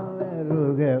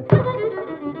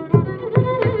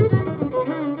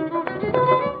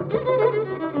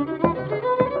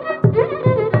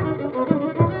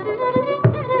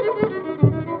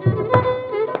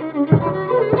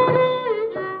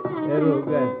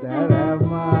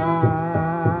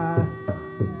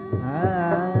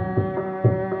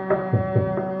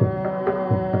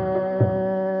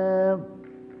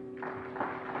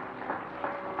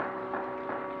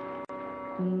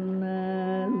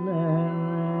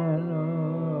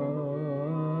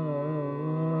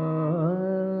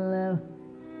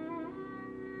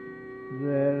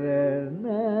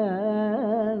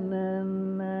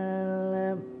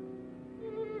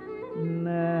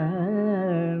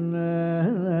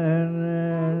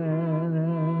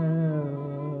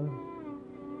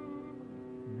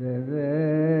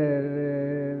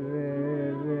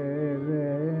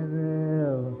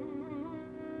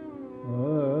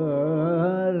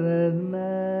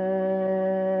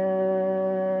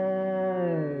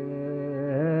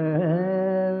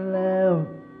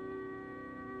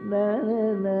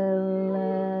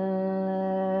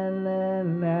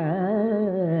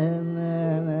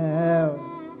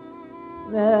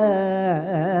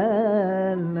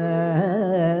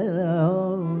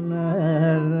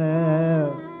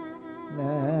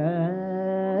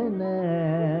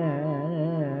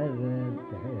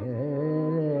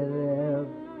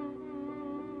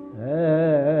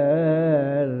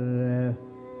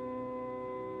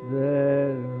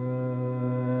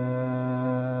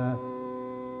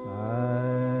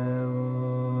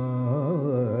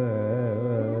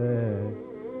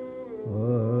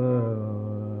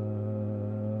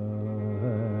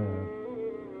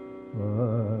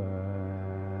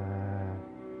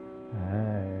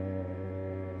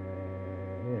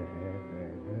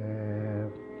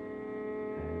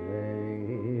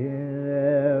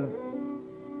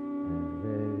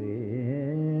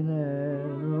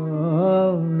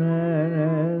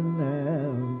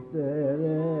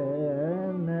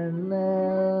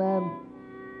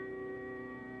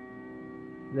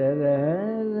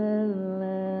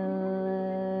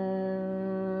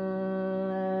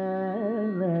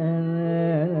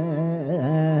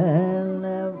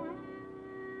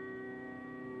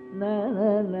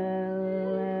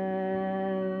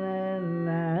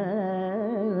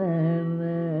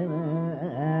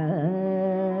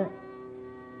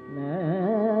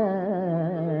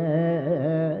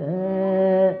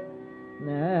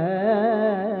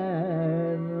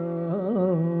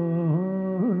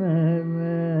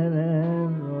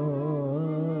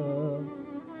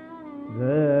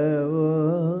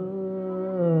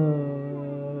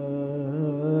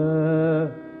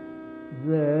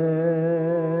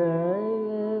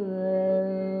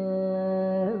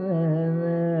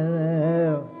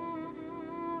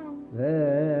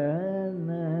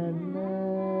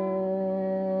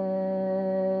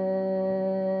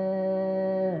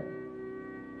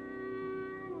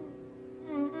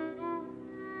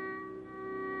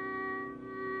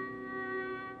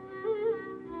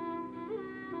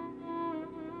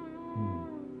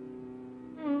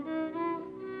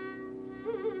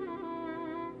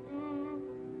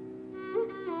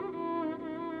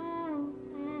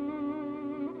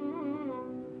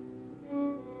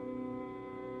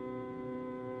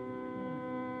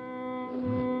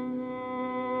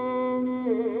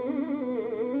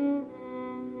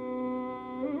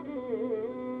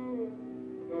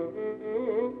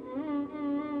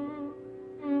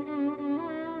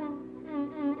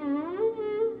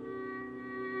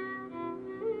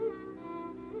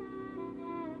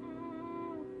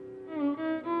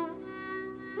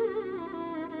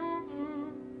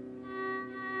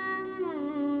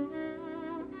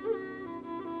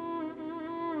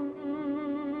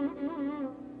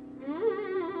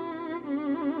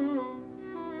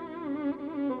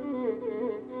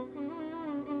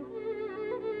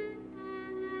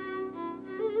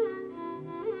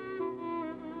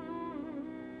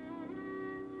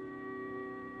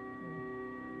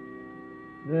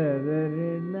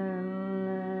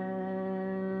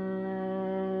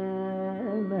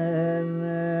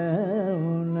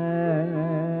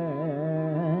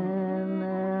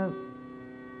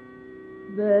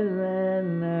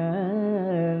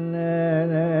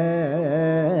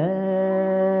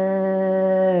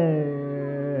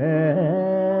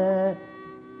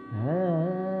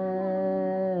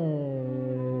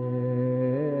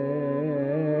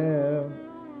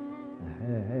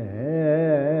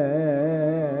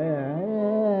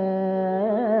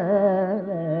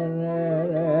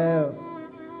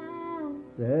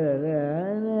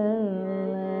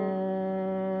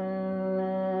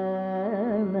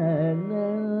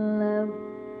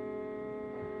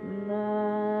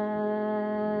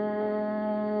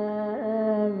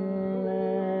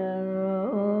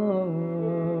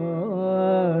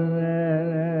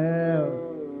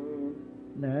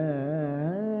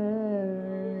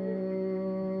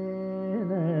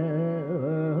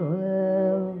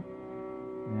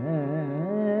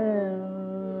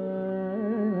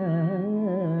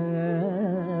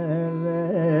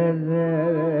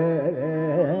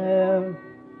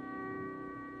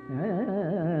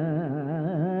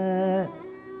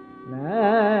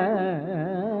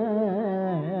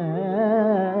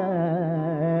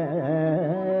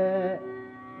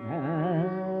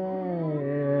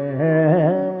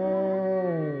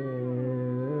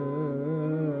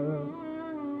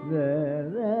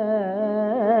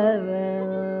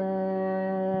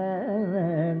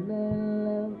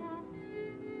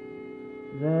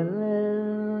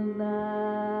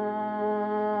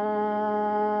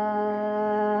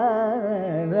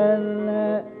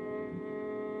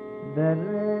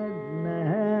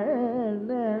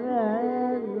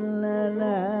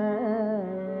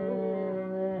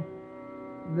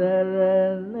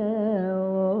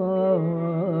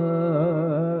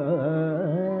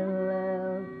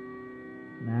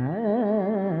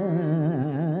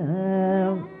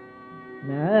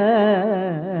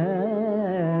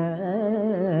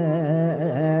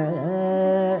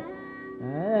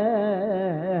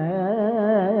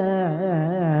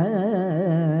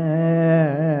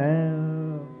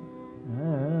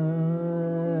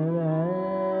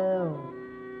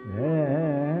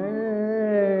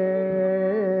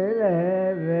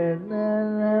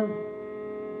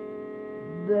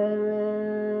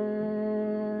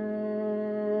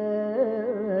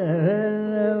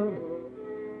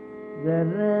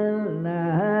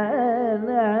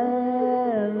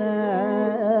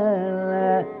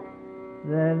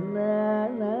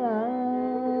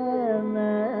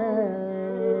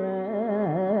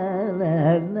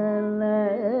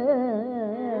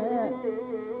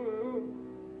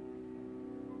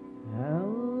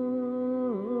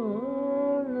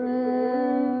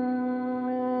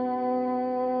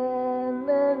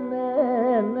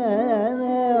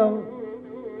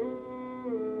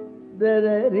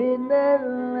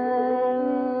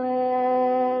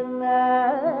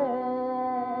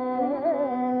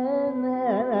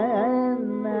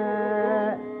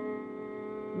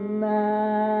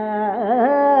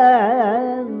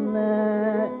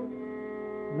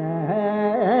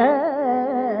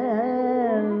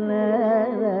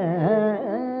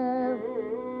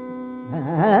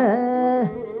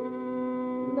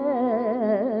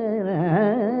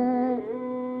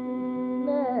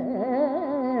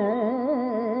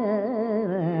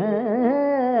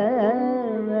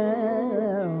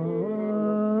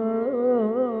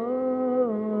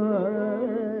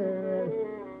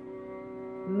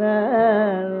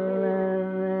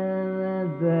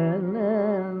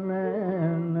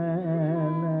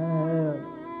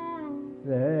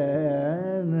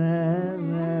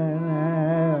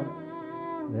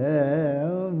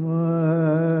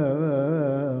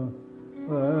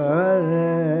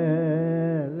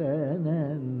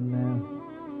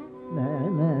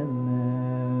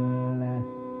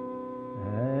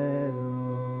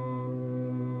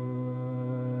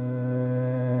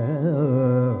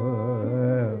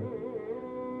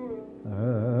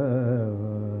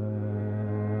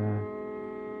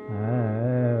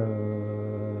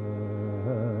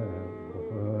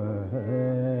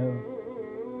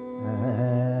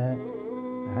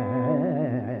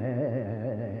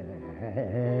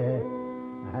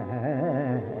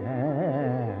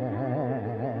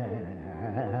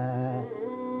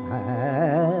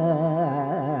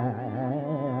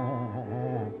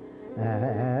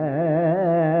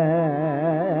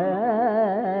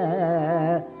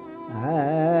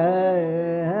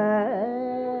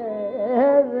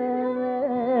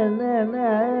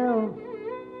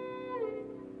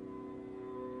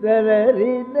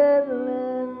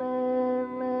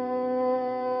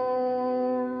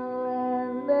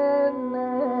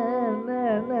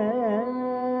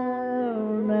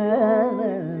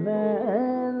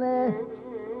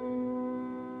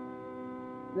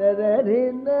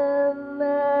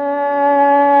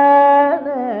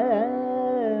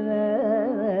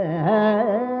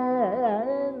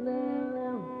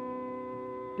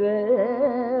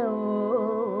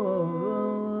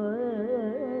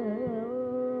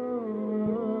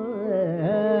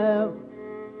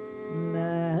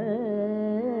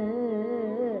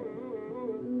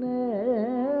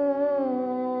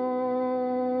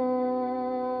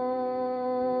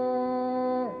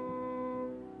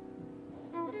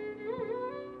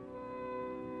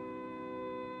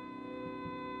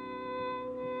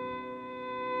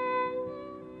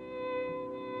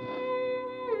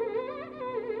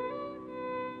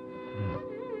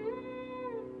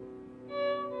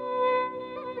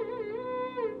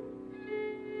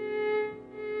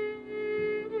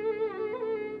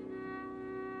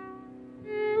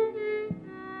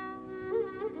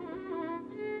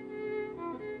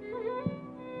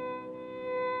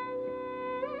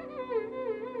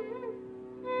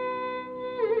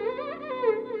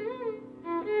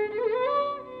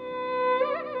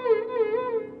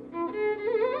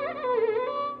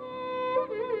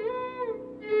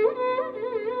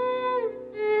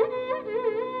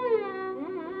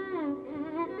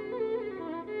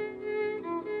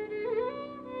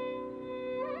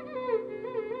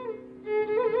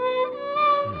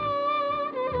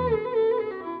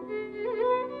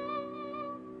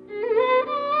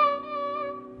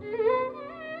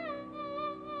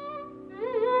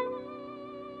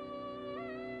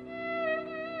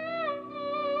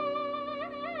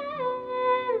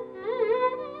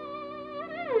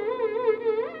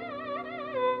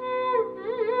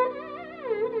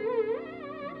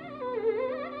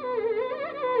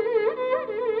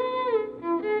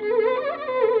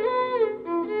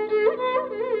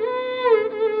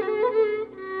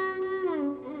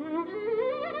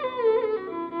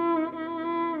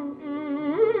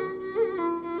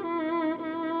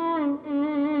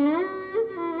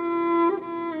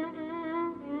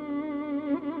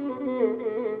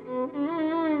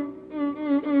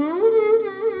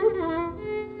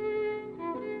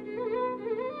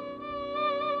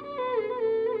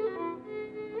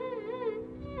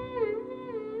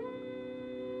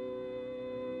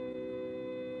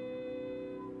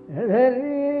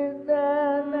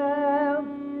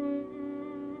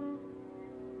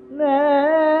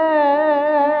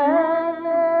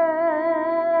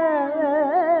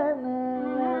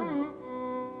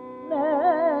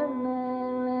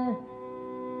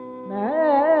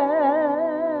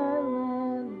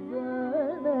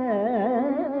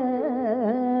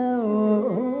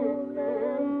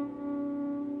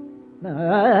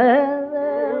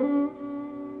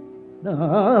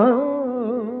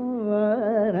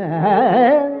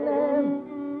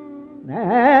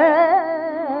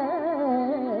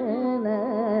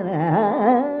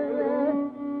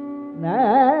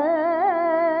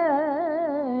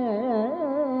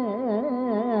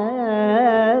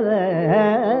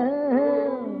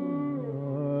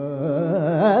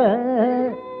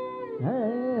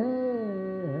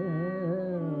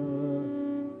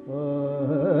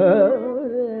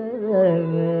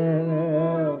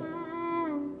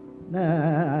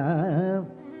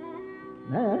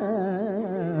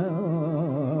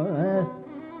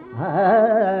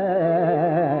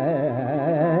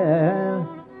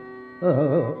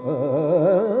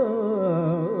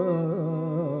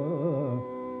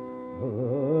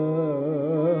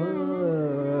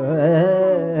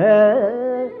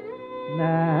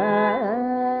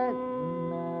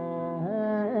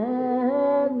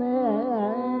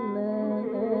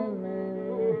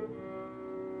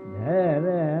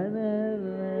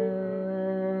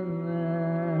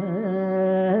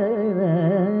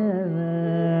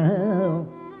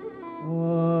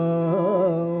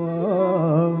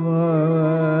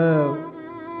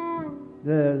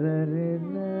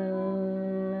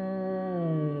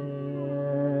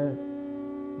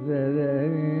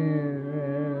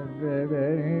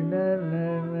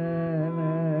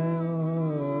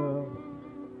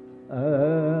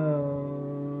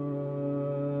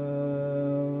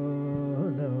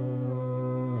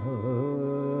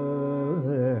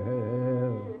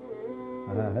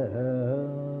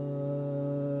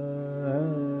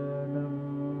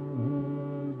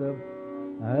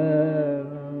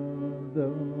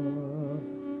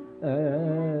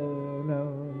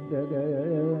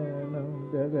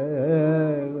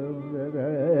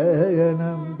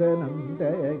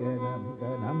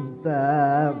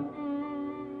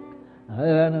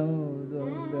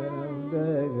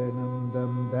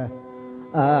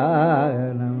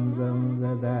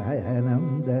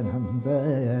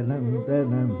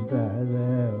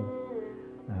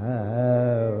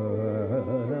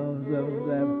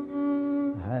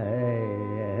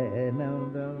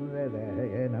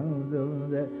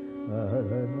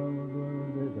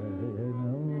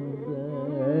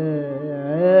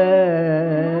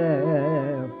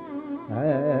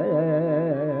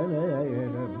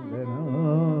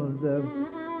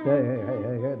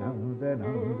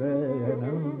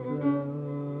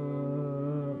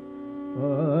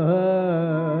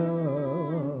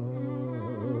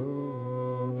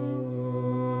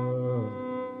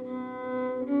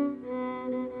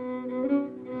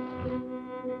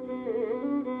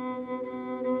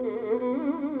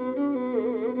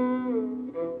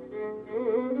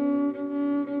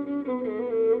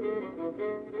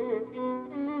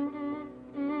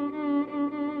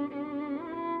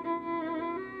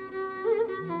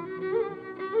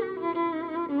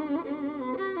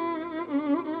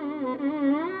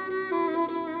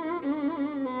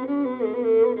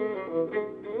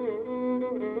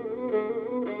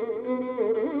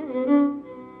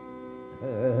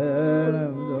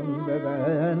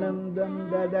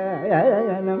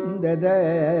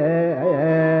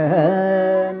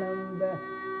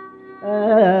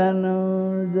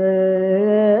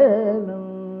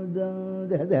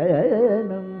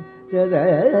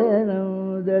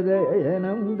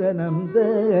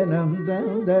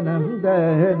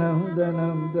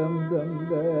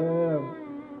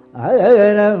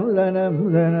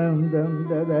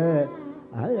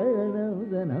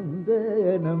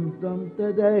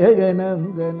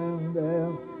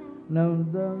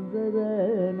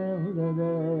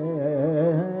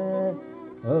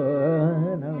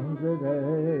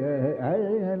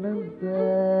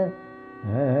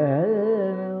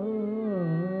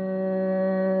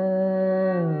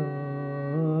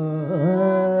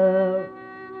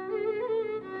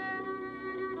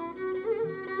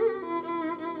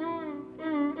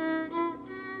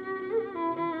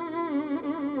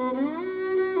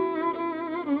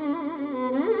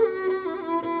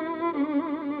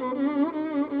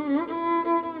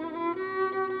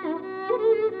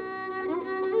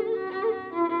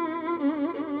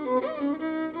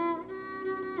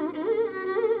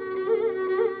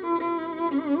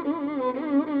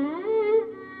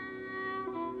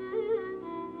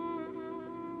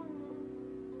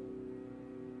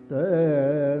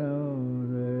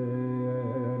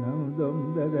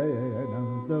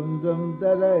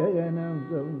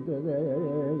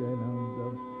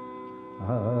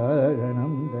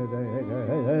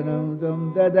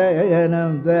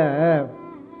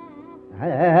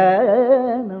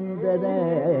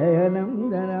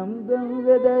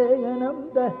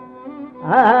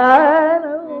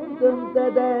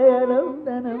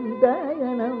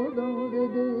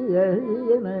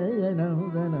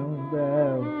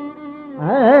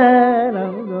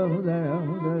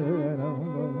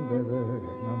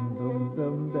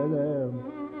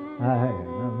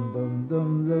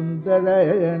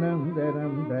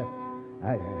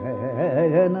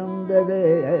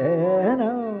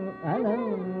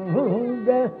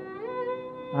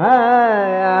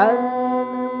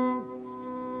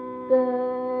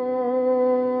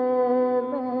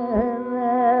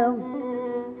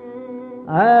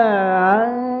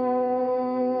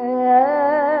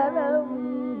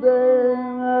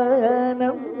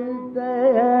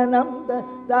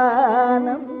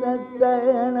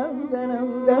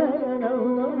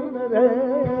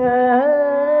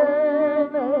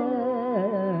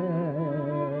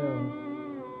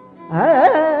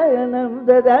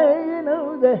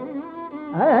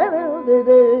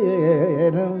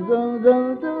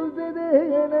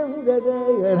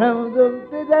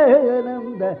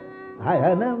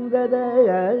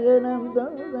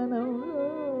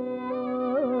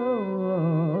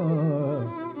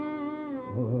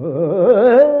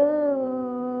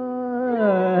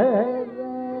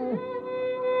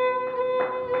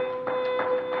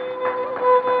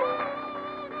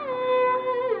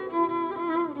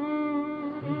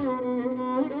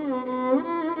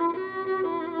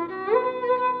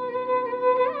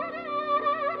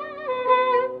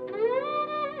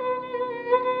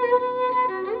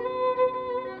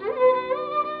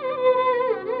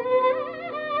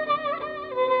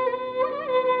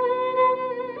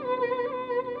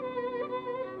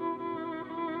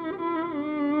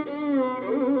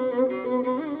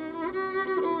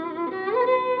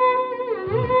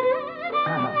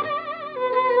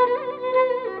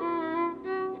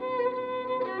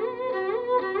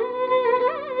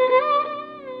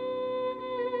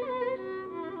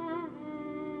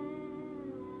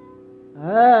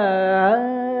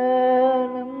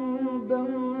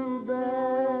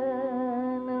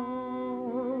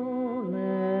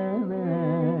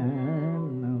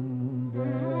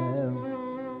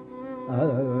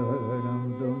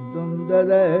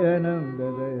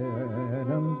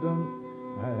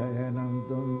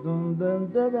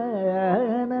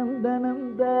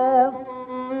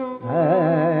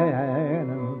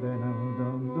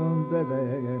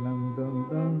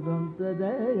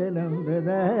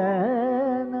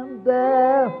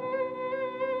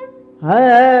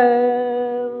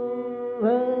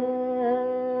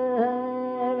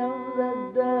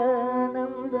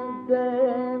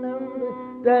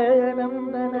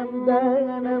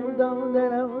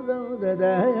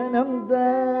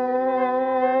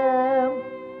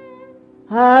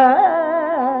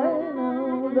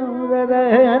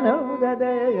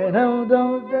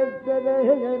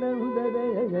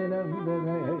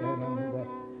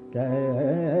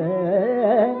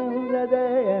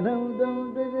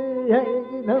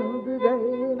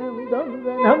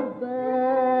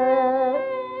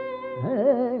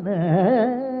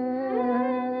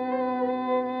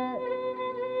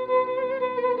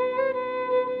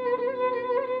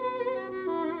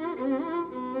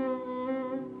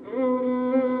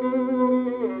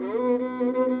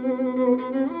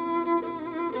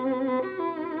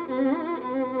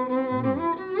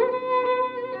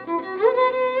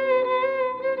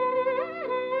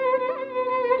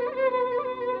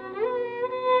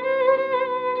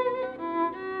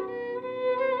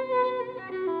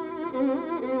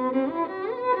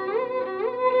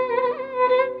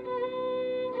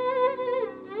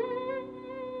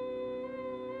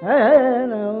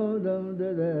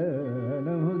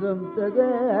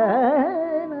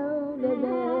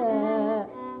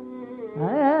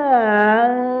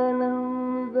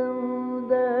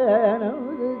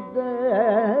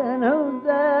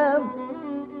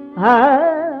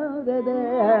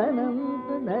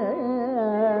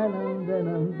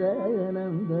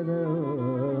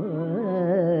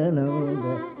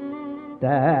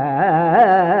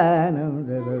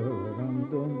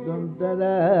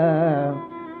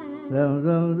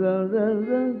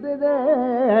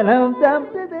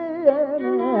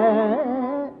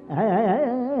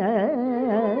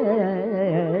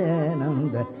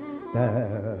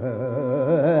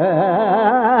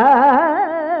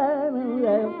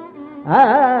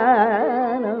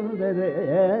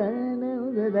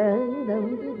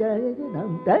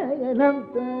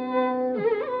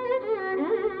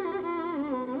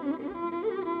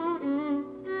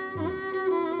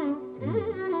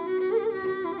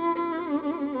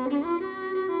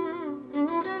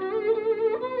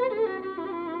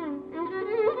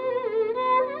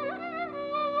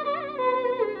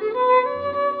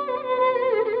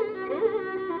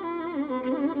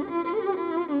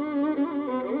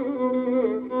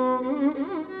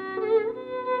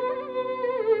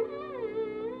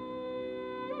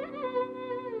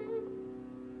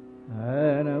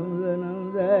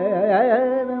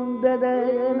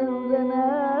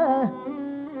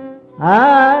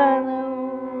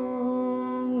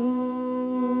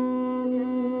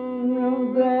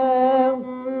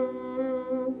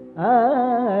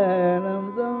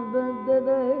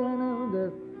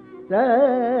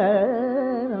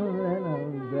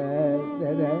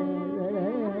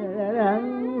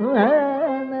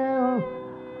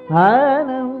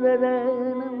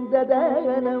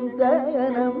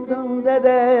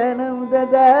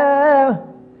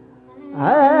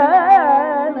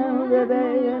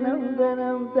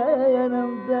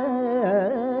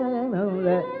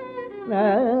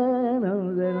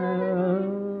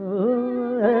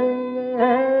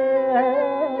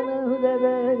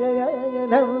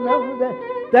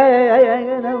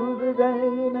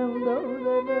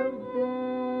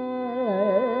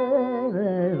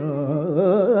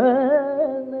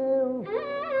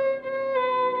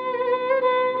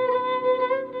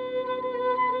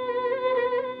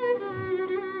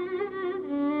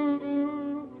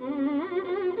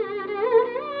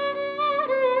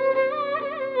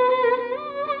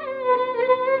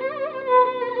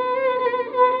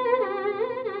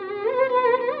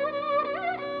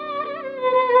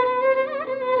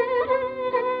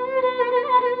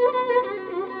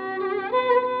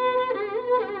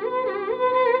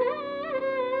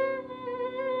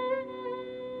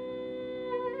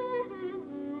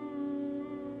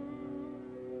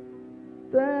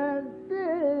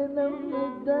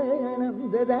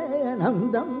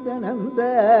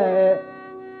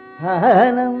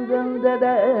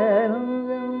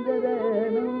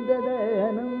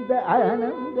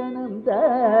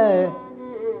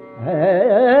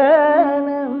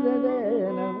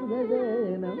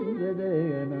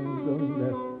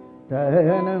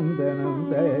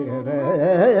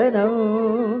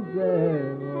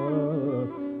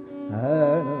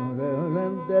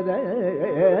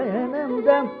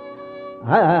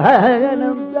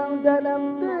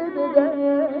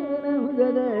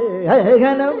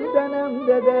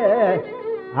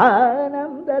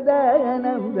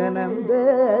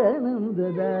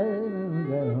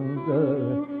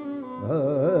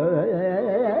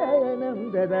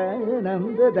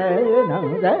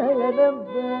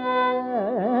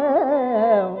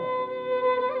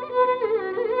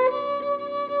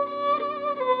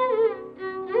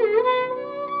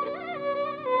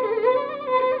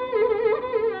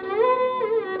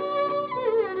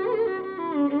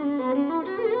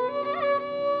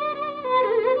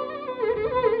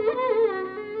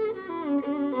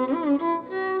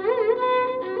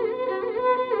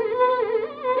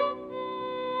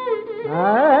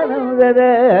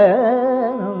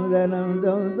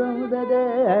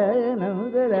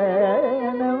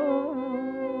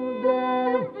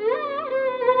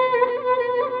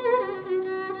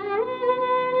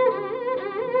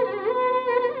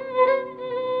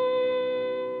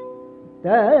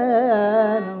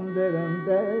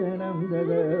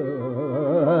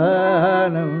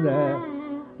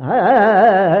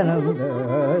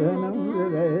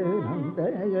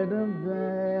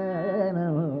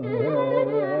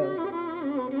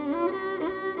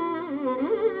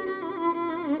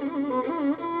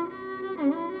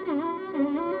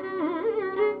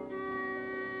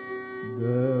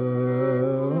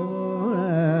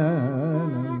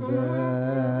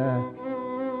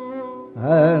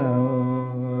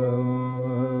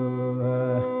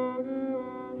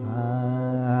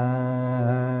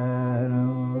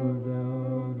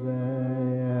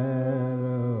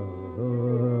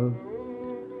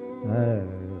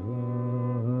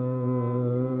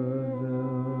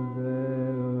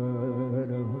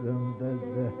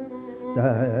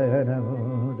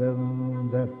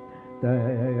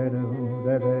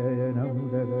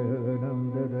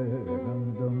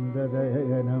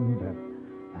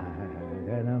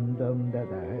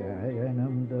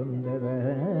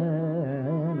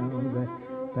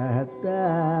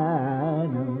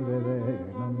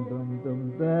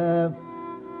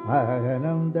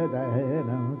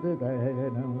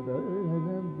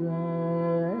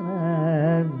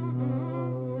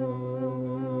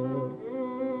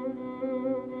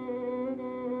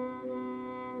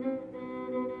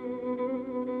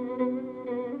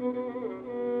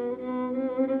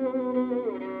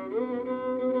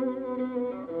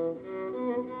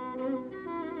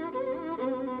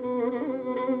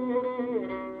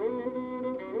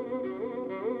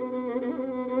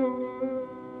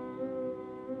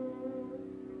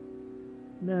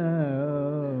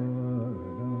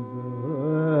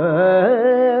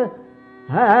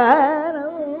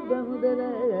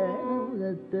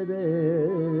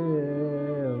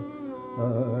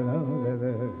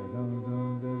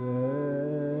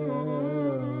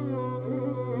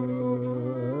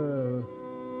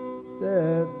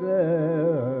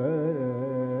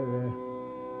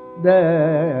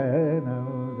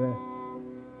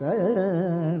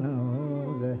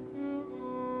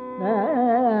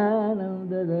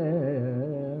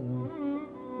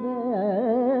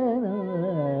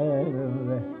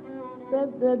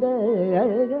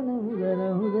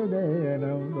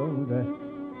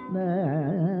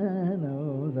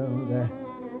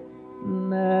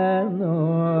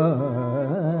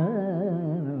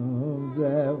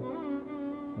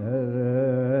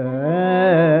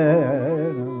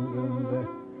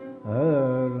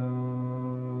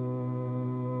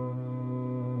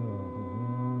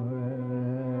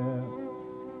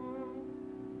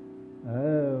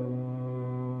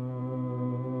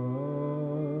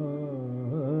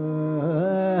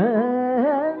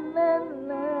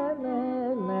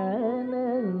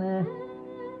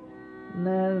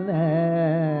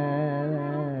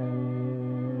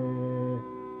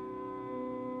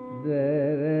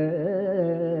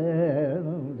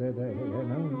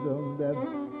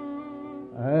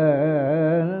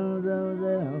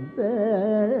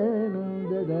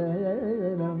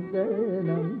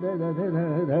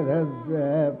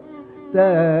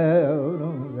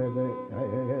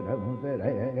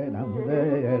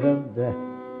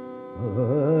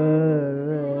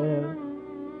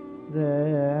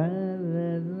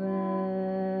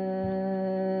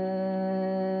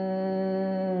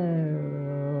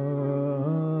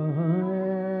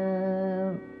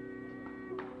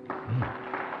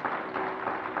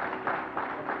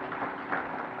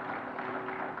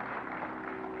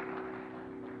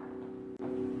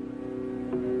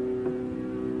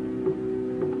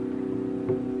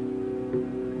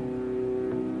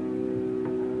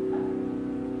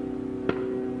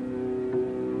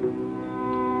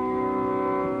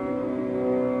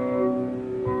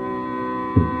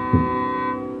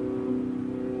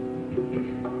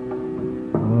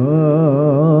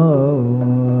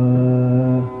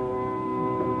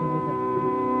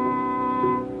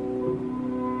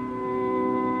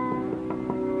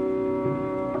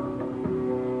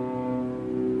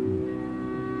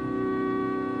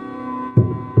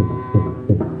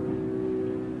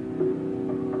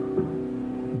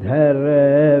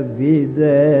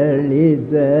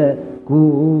விதளித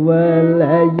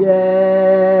கூவலைய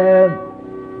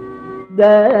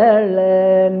தள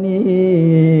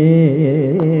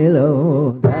நீலோ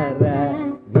தர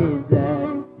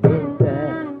விதளித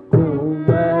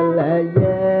கூவலைய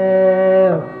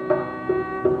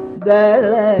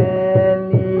தள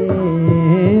நீலோ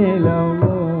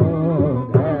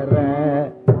தர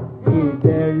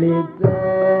விதளித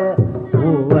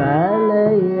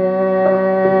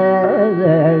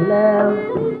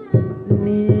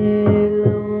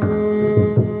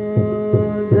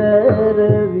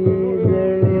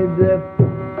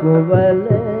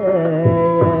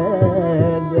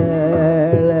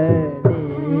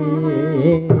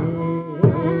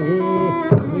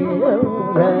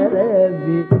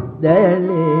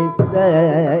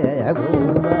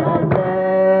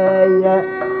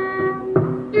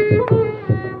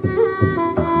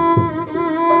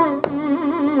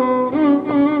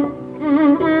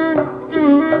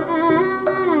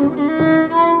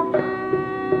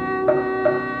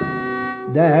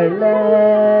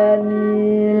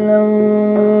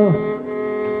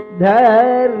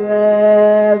ಧರ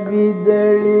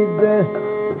ವಿದಳಿದ ಕುವಲಯದ ನೀಲೋಲ ವಿದಳಿದ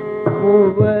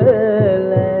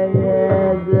ಕುವಲಯ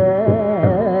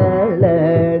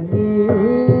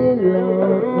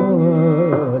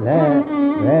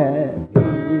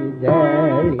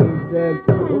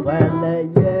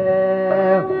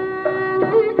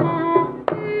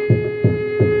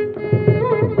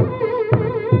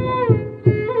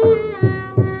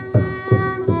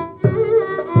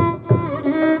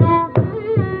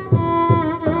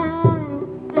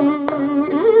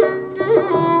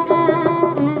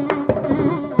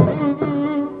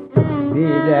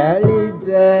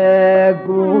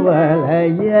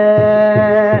ಕುವಲಯ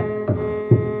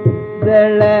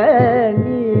ದಳ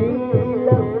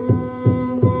ನೀಲಂ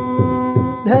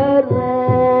ಧರ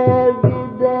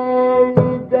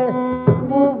ವಿದಳಿದ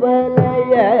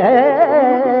ಕುವಲಯ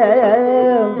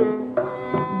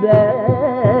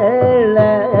ದಳ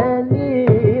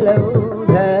ನೀಲಂ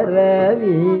ಧರ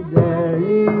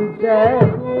ವಿದಳಿದ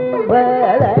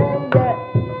ಕುವಲಯ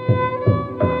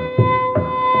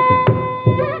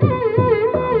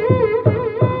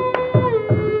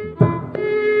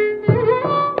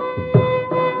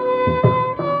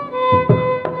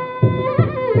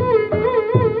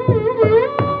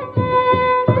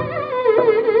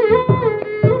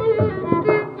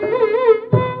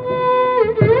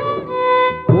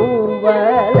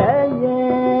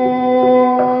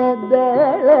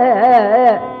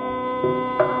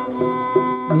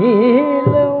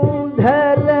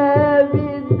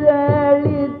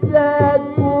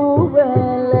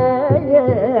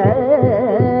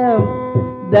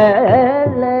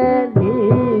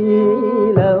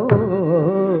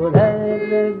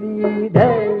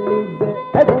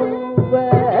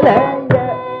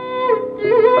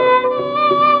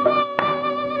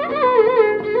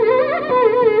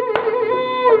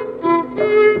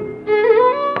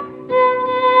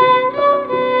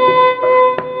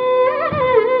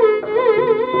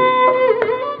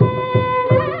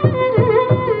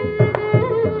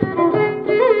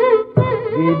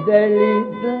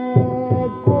விதளித்த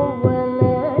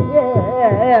குவலைய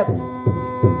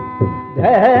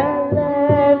தர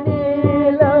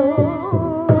நீலம்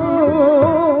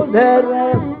தர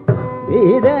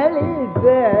விதளித்த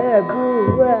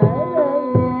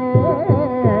குவலைய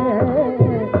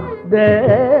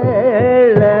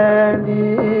தர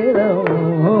நீலம்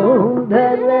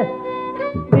தர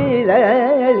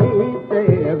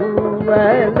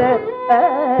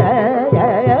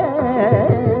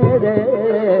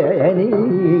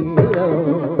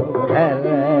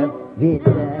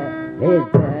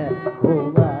விதளித்த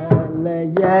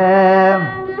குவலைய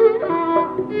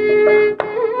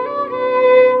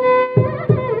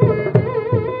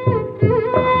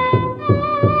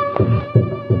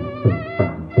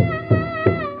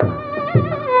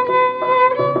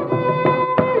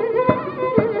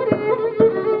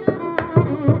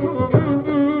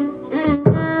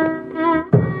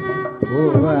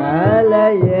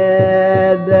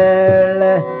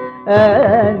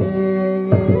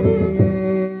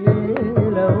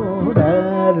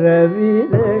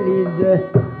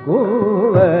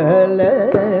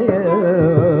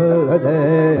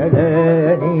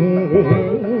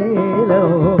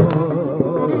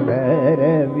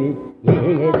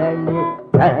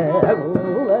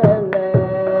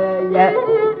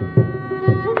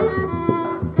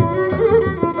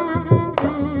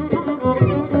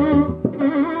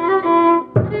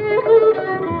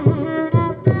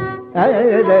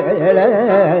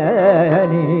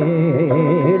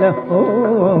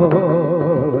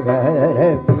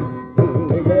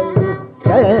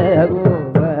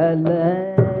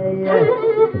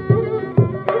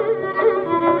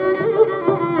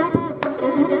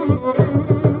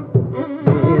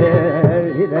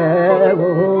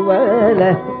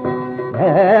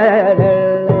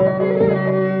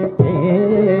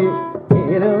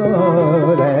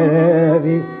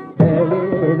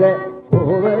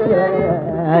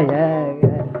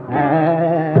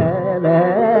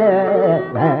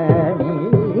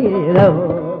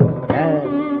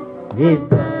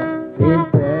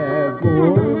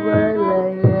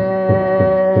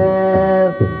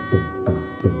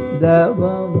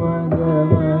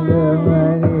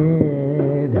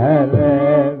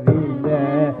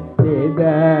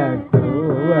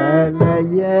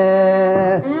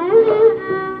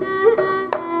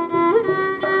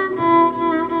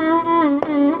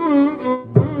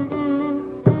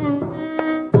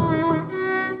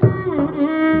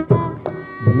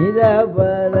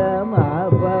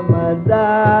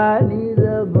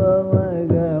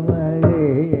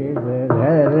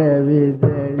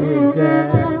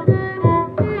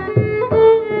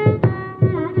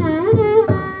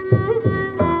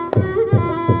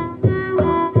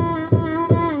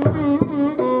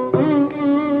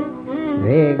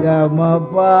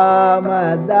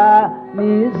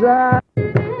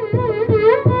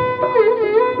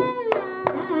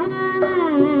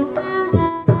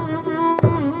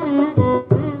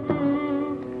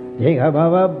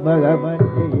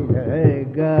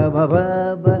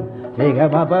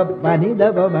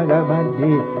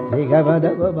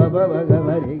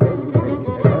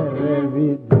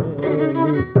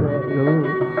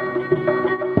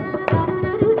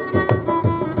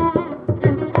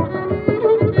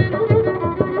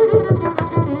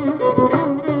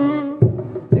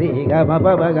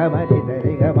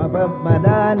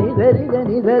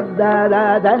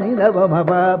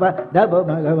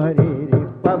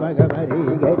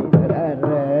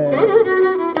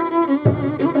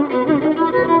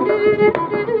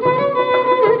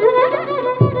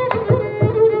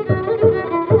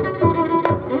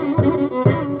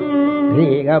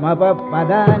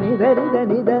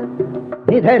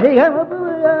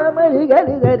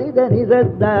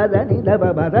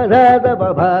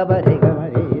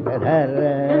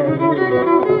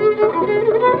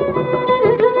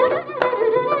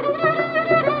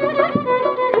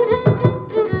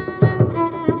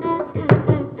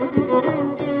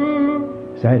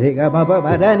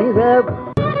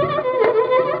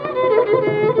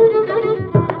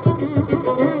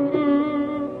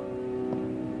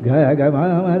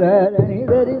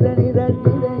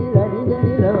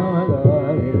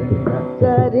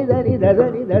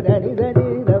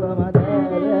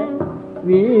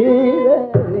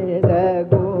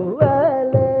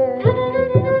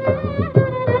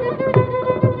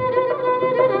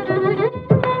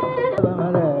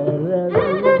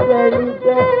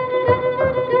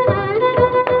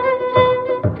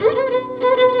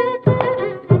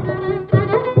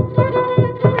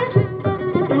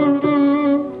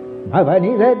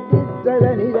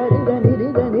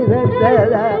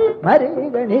Mari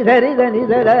gani sari gani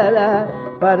sarada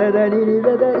paradani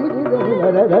nidari nidari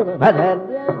marada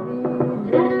marada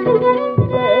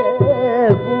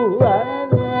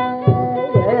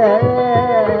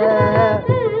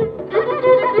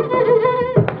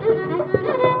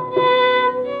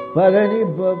Parani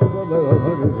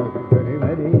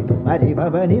Mari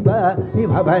Babani Ba Ni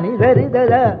Babani Dari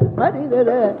Dada Mari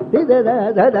Dada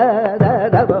Dada Dada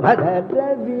Dada Bada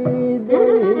Vida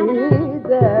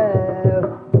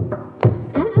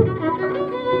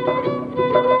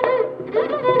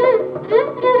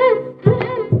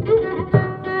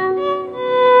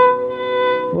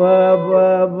Wa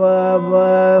Ba Ba Ba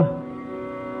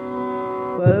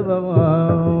Ba Ba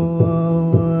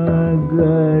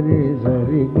Gari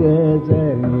Sari Gari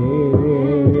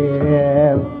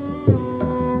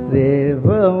Re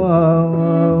Ba Ma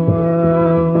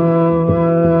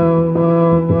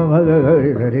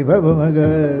Gari Ba Ma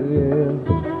Gari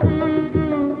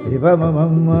Re Ba Ma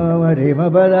Ma Re Ma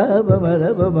Ba La Ba Ma La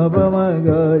Ba Ma Ba Ma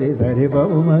Gari Sari Ba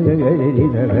Ma Gari Re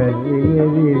Sari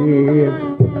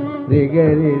Re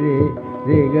Gari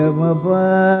Re Ga Ma Ba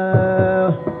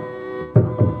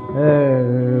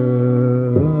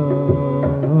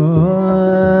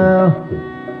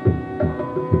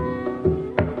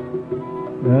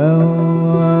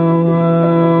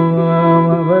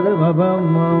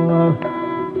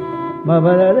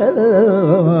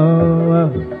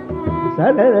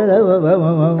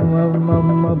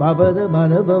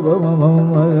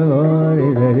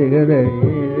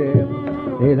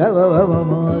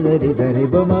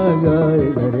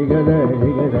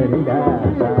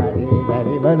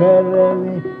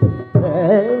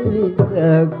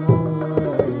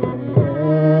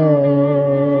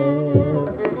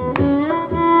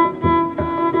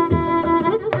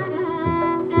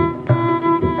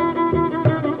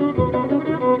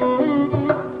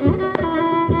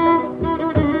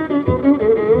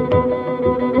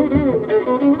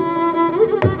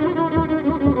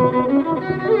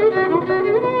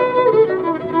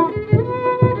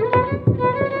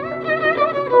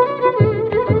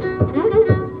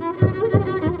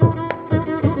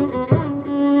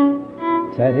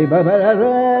Sari Baba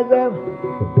Raga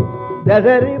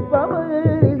Dasari Pama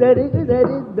Dari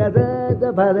Dari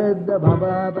Dada Bharad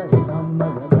Baba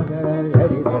Bama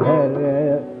Hari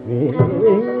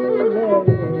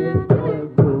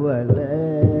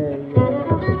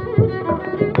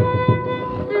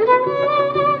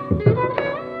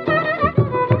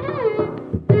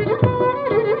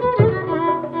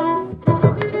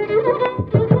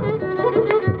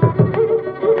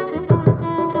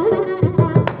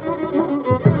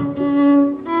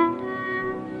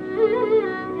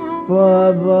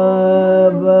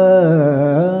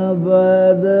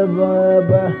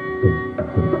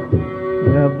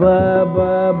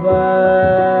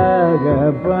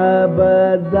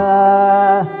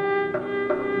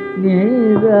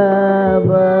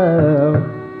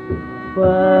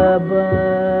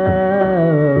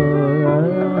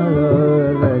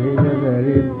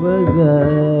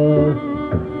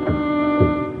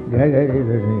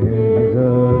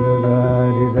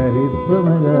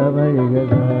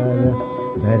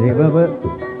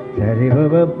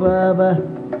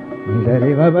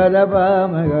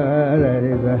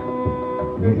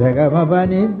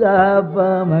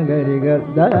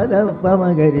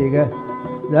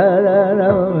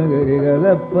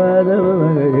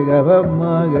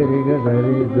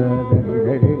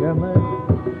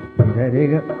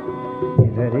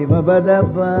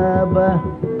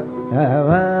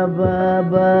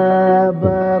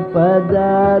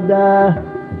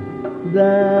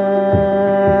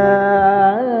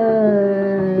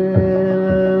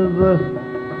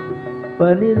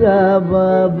Panida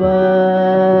Baba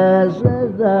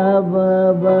Sada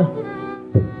Baba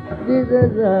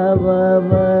Dida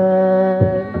Baba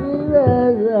Dida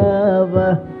Baba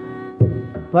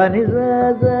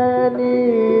Panisa Dani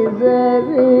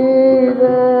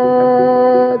Zarira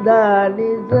Dani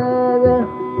Zara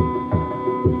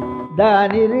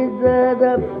Dani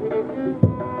Rizada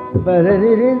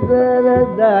Parani Rizada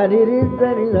Dani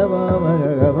Rizani Baba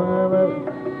Baba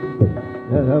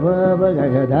Baba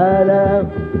Gagadala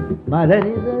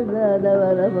Madani Zada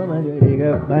Baba Magariga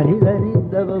Manilani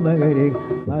Daba Magariga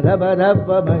Madabada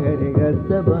Magariga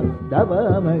Daba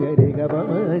Magariga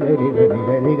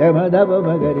Magariga Madaba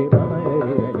Magariga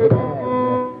Magariga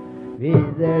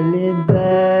Vidalinda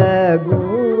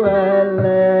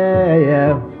Gualaya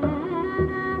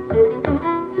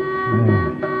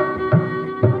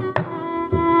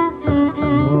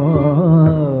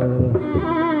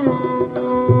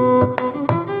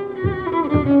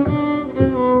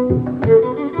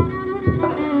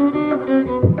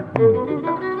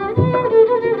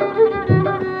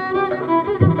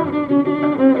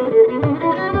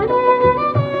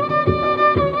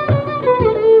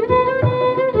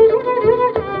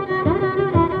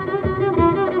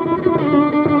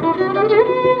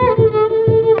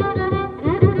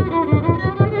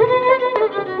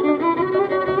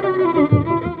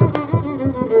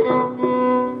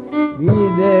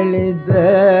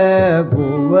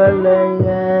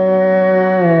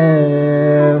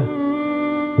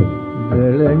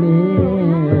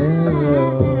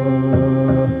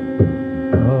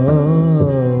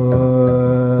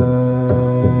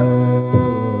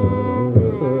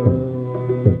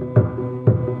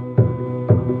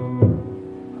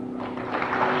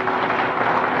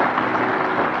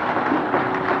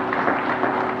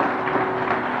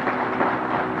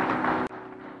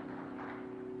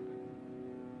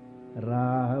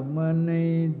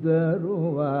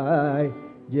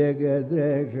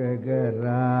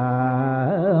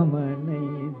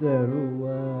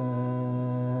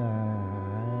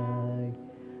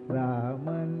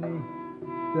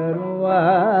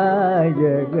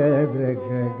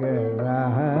ஜெகத்ரக்ஷக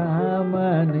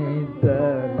ராமனை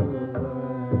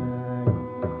தருவாய்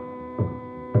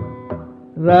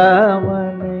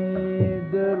ராமனை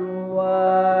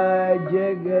தருவாய்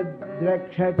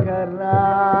ஜெகத்ரக்ஷக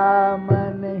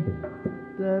ராமனை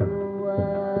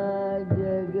தருவாய்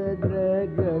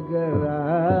ஜெகத்ரக்ஷக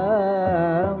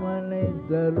ராமனை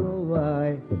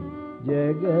தருவாய்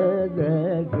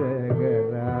ஜெகத்ரக்ஷக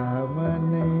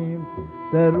ராமனை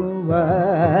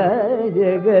தருவாய்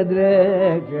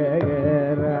ஜெகத்ரக்ஷக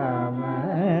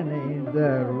ராமனை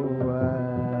தருவாய்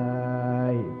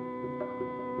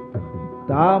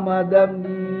தாமதம்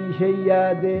நீ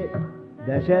செய்யாதே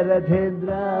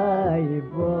தசரதேந்திராய்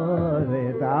போதே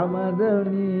தாமதம்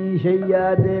நீ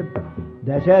செய்யாதே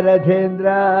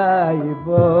தசரதேந்திராய்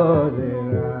போதே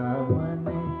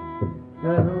ராமனை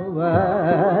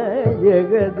தருவாய்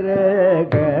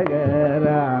ஜெகத்ரக்ஷக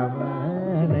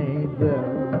ராமனை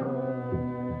தருவாய்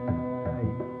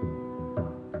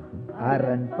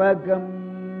அரண் பகம்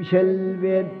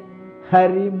செல்வேன்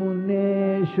ஹரிமுன்னே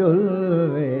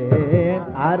சொல்வேன்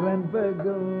அரண்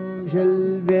பகம்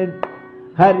செல்வேன்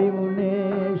ஹரிமுன்னே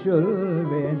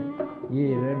சொல்வேன்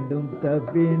இரண்டும்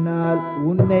தப்பினால்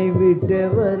உன்னை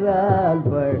விட்டவரால்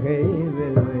பகை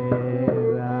வெல்வேன்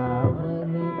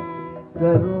ராமனை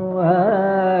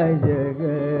தருவாய்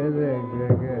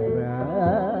ஜெகத்ரக்ஷக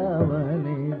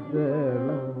ராமனை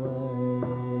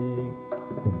தருவாய்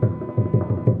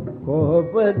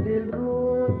கோபத்தில்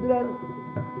ரூத்ரன்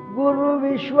குரு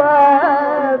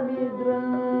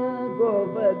விஸ்வாமித்ரன்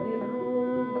கோபத்தில்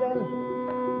ரூத்ரன்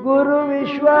குரு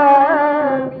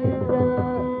விஸ்வாமித்ரன்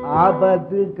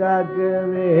ஆபத்து காக்க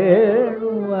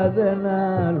வேணும்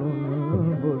அதனாலும்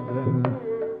புத்திரன்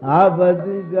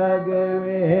ஆபத்து காக்க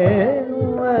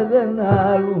வேணும்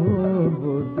அதனாலும்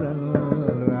புத்திரன்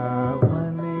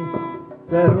ராமனை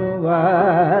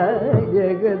தருவாய்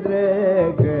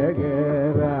ஜெகத்ரக்ஷக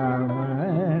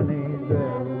ராமனை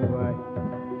தருவாய்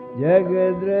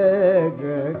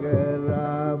ஜெகத்ரக்ஷக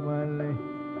ராமனை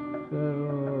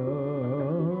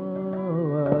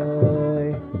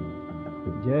தருவாய்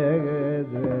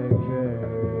ஜெகத்ரக்ஷக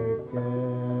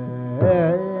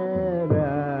ராமனை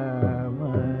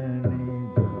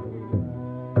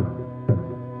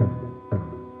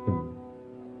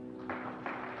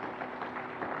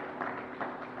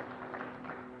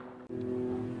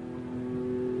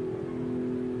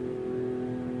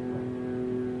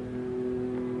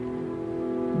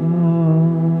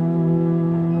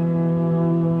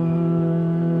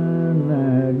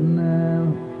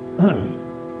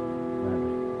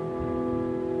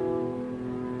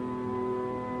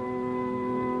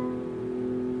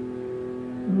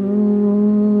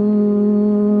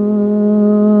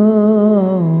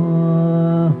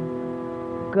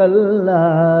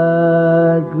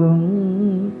கல்லார்க்கும்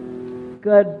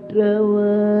கற்றவர்க்கும்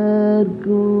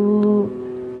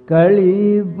களிபருளும்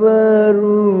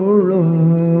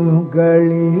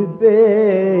களிப்பே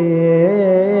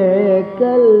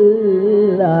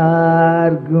கல்லார்க்கும்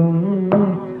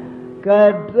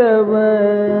கற்றவர்க்கும்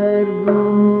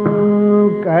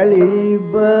களிபருளும்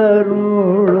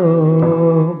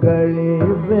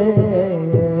களிப்பே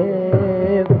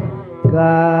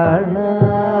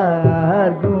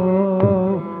காணார்க்கும்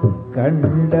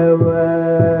கண்டவர்க்கும்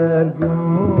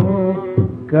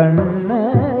கண்ணலிக்கும்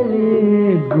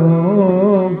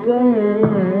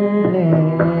கண்ணே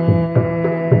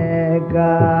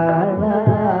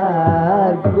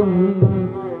காணார்க்கும்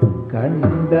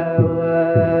கண்டவர்க்கும்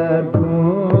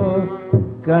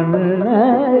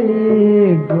கண்ணலிக்கும்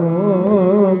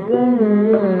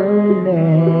கண்ணே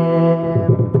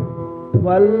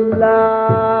வல்லார்க்கும்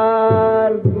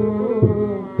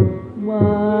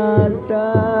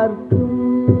மாட்டார்க்கும்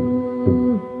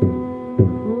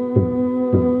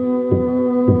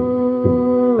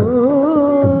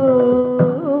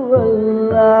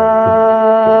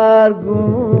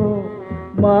வல்லார்க்கும்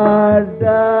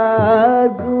மாட்டார்க்கும்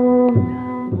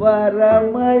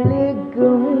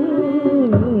வரமளிக்கும்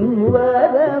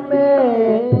வரமே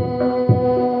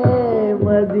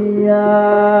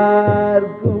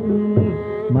மதியார்க்கும்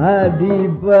மதிப்பவர்க்கும்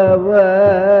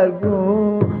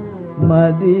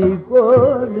மதி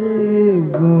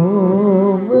கொடுக்கும்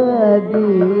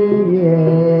மதியே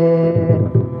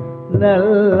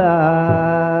நல்லார்க்கும்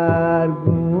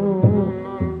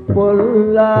பொல்லார்க்கும்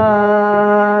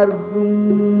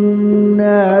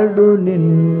நடு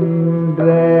நின்ற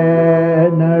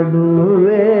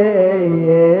நடுவே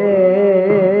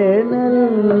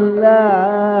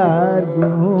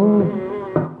நல்லார்க்கும்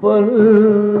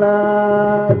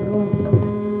பொல்லார்க்கும்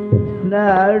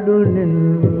நடு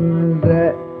நின்ற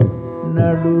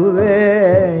நடுவே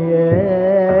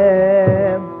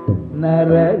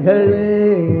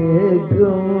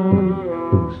நரர்களுக்கும்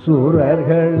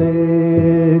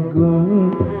சுரர்களுக்கும்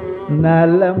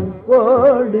நலம்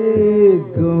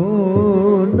கொடுக்கும்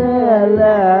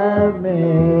நலமே.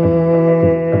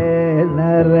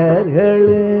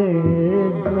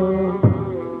 நரர்களுக்கும்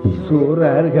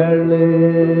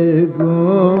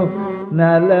சுரர்களுக்கும்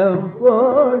நலம்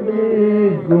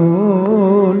கொடுக்கும்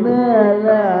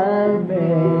நலமே.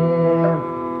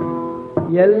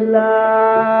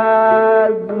 எல்லாருக்கும்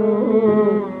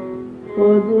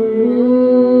பொது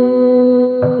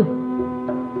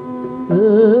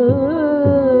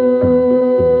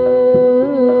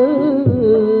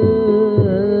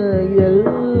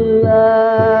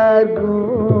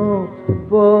எல்லாருக்கும்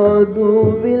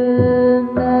பொதுவில்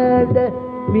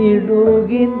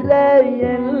நடமிடுகின்ற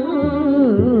என்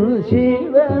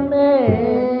சிவமே.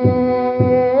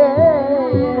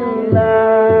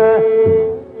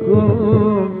 எல்லாருக்கும்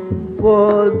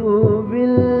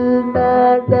பொதுவில்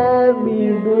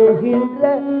நடமிடுகின்ற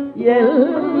என்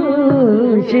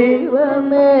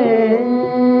சிவமே.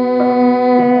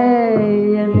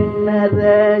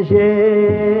 என்னதே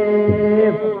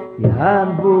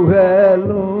யான்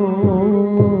புகழும்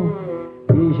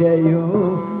இசையும்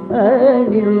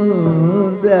அணிந்தருளே.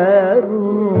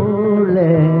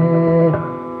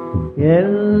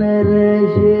 என்னதே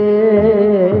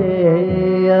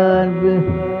யான்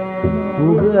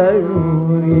புகழும்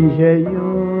இசையும்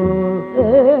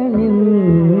அணிந்தருளே.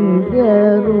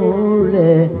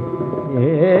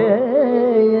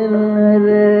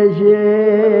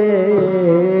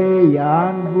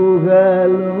 யான்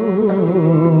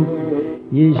புகழும்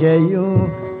இசையும்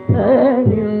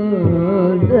அணிந்தருளே.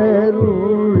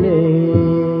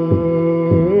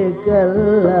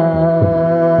 கல்லார்க்கும்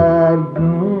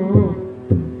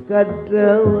கற்றவர்க்கும்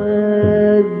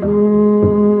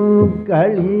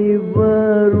கழிவருளும்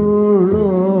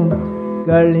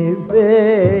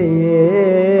கழிப்பேயே.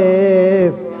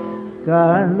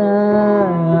 காணார்க்கும்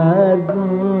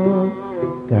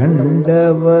கண்டவர்க்கும்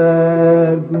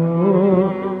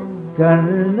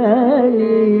கண்ணளிக்கும்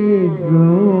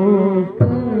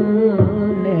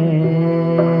கண்ணே.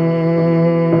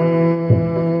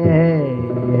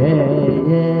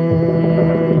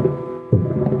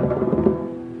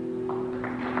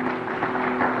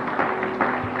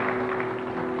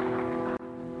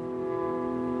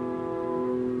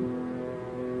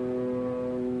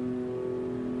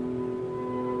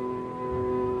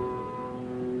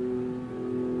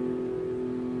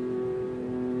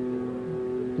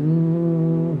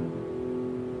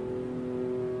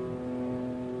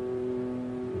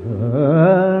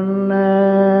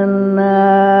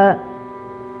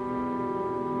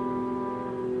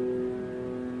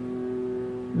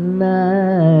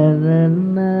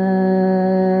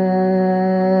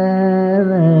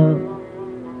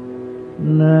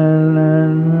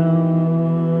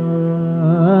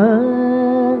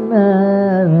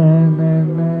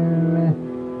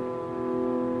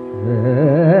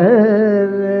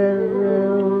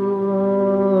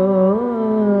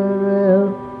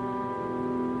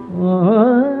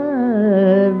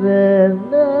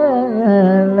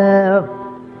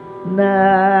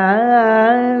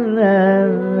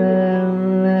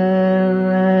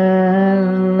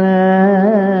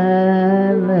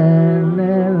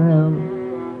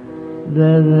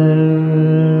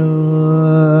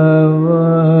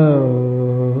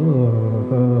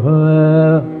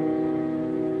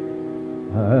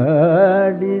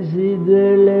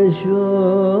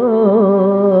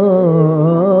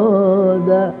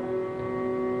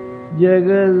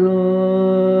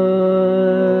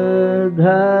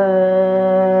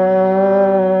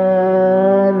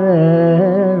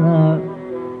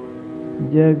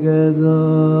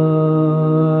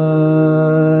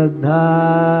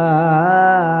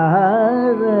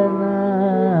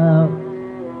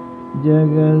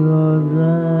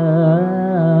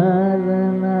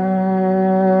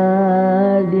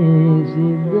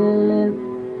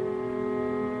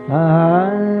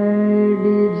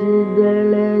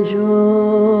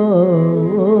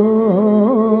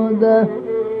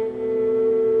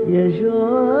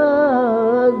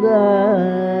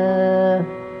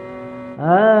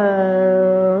 Hare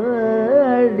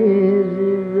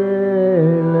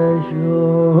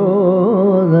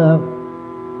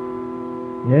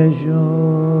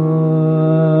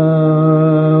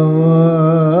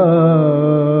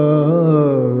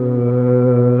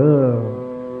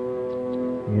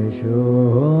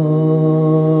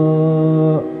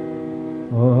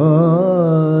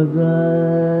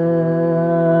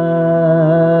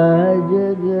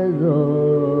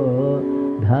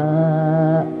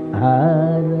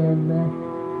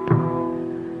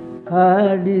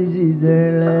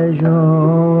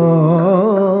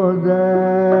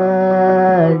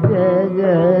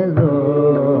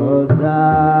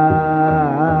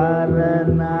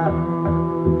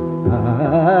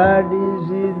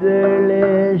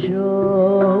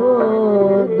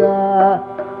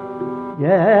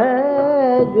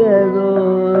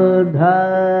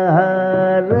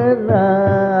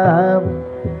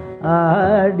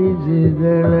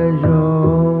ಆಡಿಸಿದಳ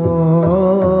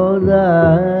ಶೋಧ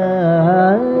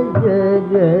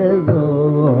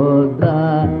ಜಗದೋದ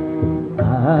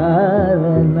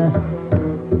ಆರನ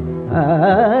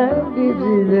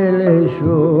ಆಡಿಸಿದಳ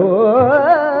ಶೋಧ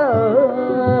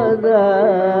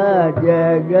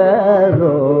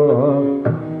ಜಗದೋ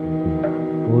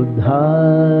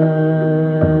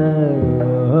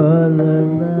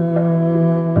ಉದ್ಧಾರನ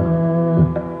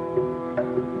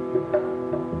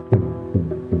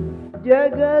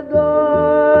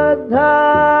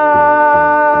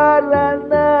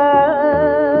ಜಗದೋದ್ಧಾರನ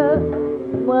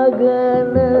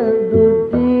ಮಗನದು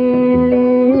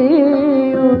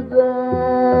ತಿಳಿಯುದ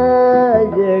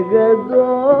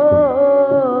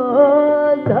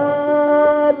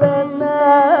ಜಗದೋದ್ಧಾರನ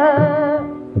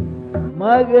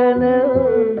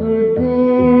ಮಗನದು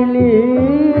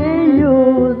ತಿಳಿಯುದ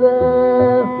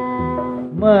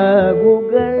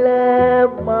ಮಗುಗಳ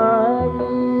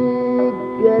ಮಾಣಿಕ್ಯದ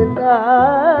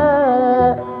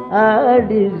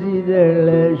ಆಡಿಸಿದಳ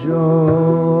ಶೋಧ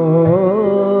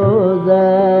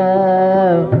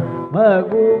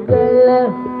ಮಗುಗಳ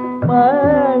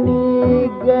ಮಾಣಿಕ್ಯನ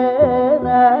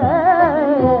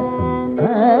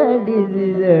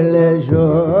ಆಡಿಸಿದಳ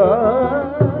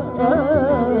ಶೋಧ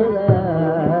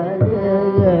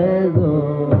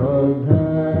ಜಗದೋಧ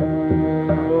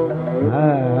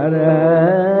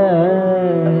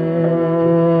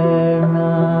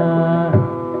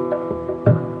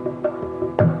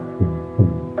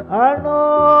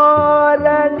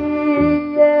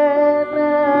ಅಣೋರಣೀಯನ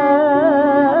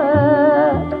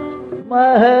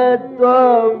ಮಹತ್ವ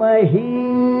ಮಹೀಯನ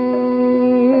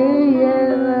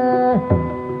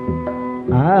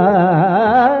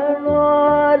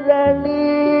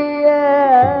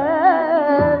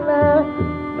ಅಣೋರಣೀಯನ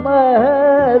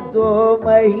ಮಹತ್ವ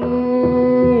ಮಹೀಯನ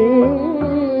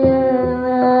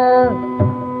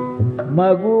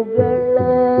ಮಗುಗಳ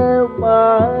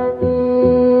ಮಾಣಿಗನ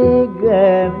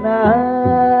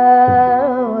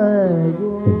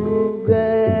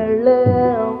ಮಗುಗಳ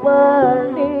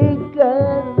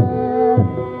ಮಾಣಿಗನ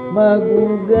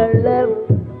ಮಗುಗಳ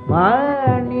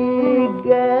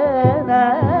ಮಾಣಿಗನ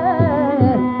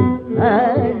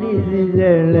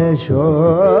ಆಡಿಸಿದಳ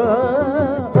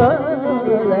ಶೋಧ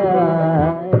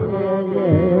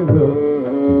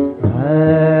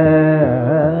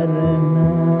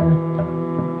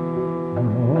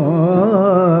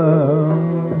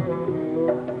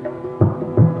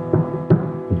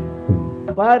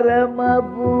ಪರಮ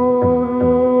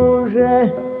ಪುರುಷ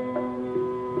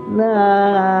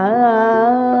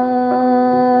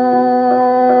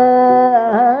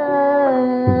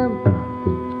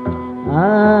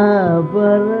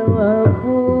ಪರಮ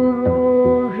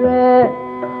ಪುರುಷ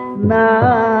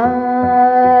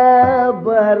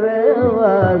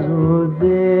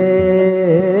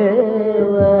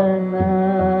ಪರವಾಸುದೇವನ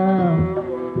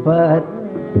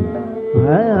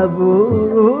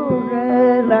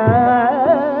ಪರಮಪುರುಷನ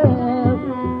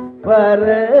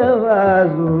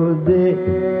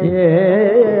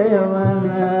ಪರವಾಸುದೇವನ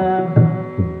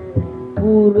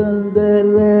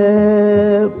ಪುರಂದರ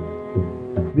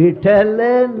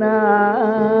ವಿಠಲನ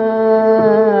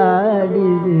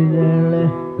ಆಡಿಸಿದಳ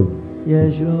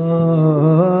ಯಶೋದ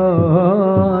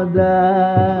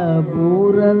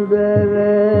ಪುರಂದರ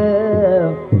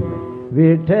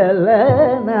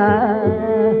ವಿಠಲನ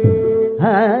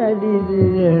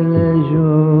ಆಡಿಸಿದಳ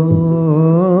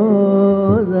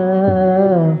ಯಶೋದ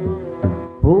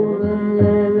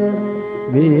ಪುರಂದರ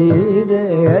ವಿಠಲನ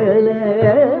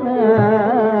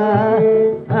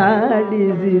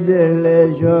ಆಡಿಸಿದಳ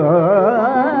ಯಶೋದ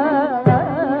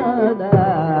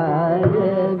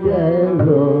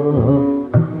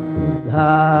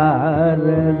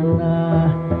ಜಗದೋದ್ಧಾರನ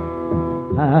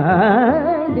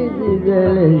ಆಡಿಸಿದಳ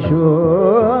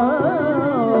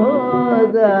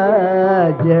ಯಶೋದ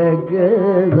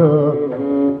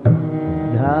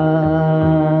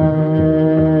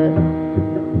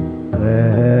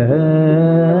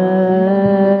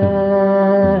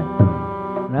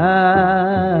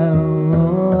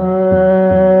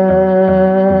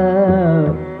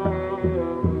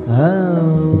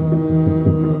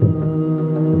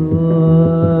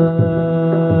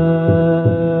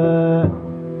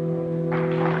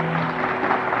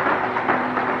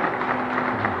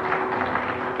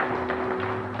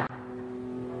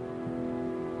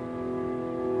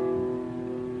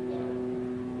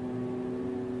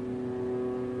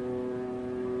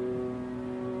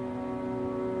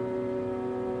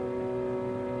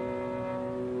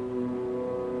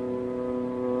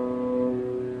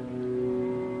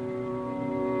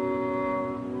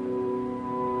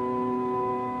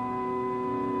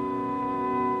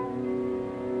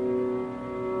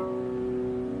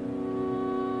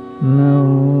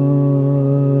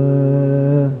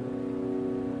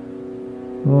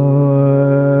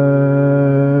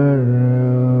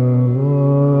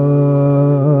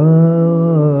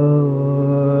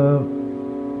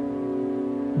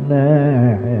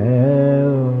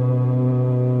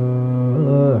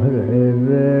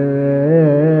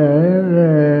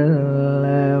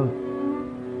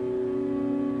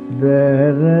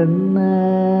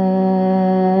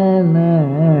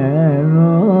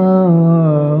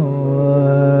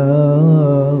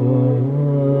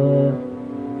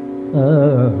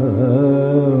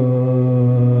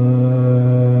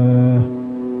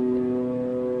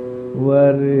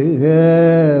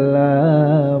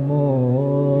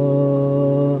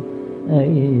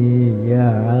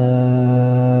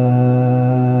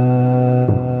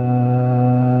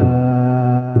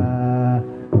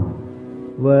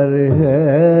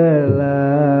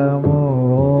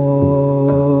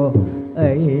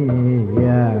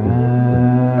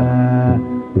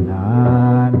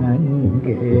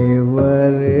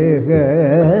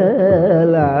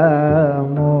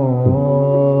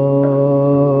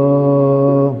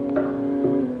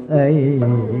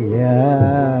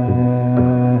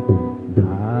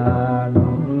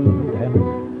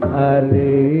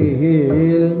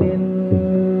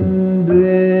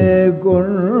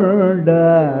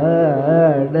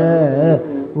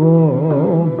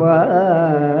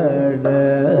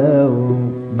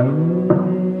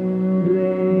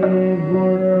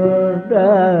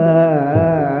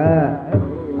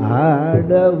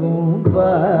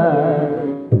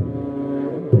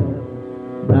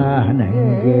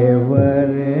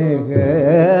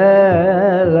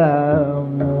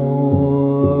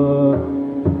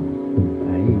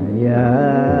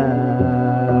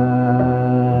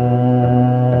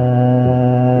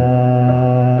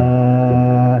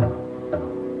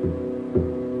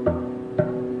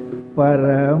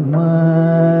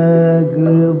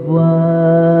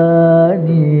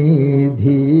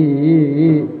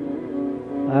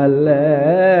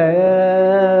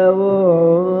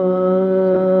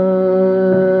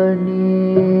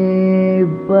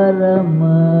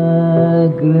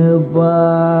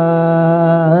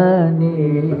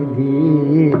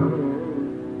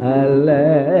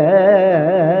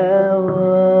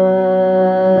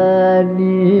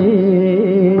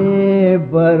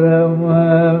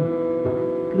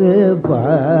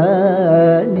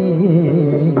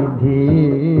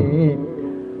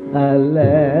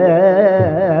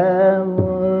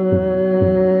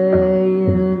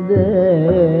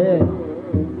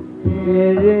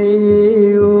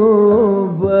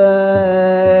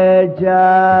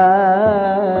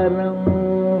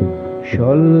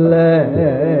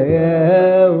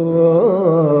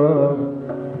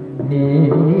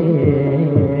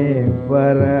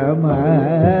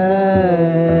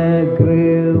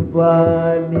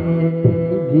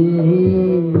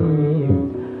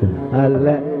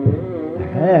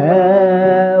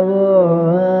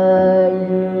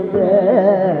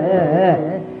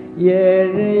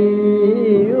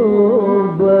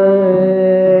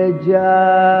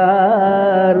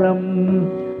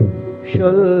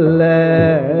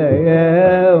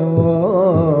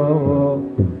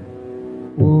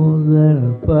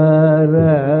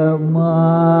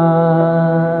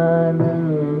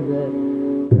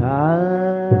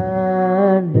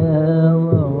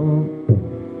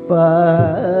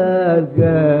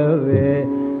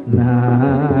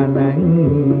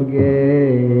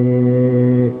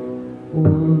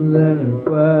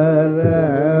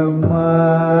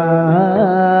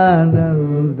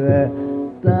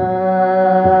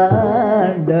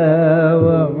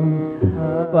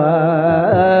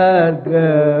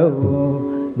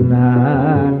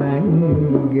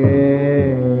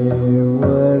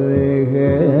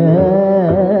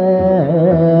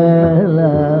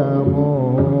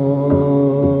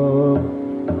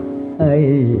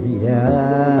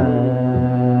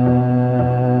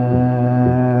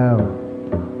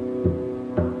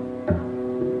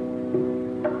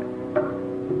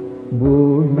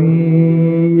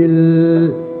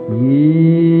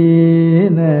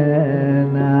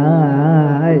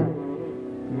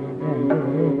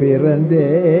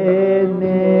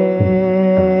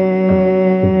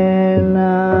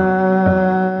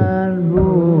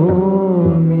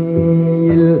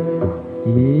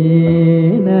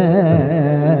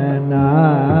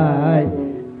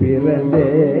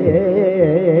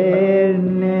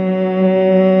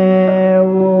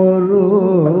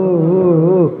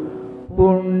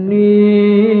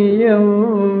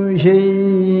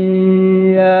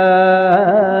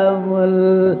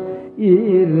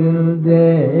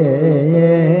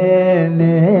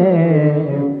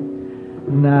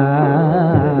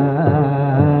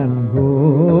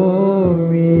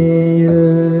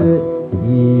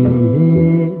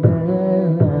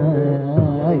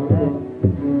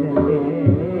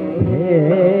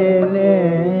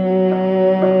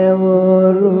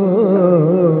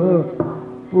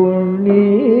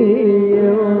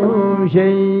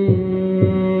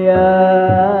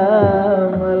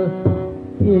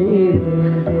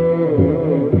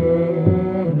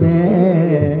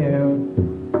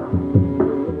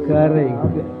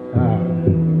கரைக்கு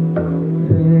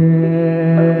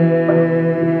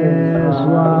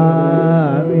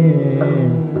சுவாமி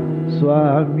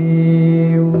சுவாமி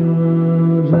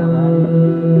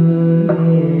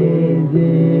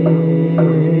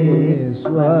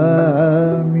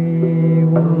சுவாமி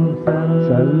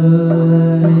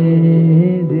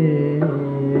சல்லிதே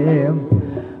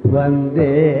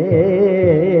வந்தே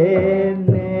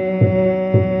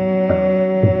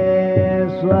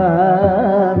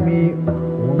சுவாமி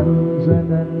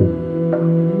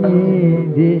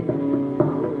சந்நிதி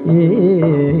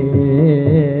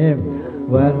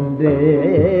வந்தே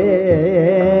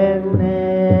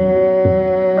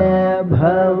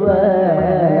பவ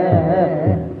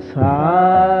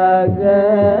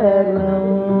சாகரம்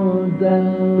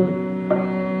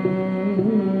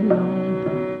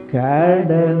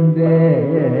கடந்தே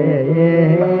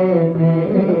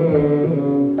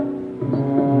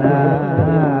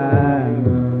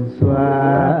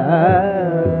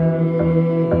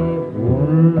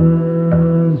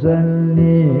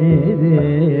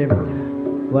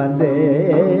வந்தே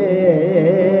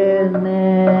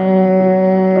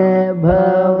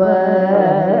பவ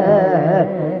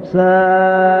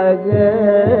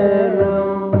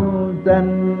சாகரம்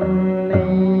தன்னையோ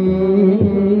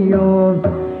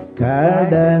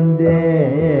கடந்தே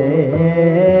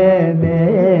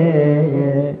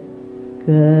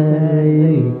கை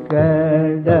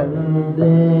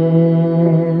கடந்தே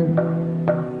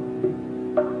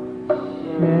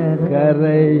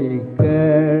கரை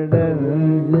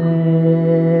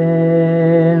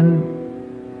கடந்தேன்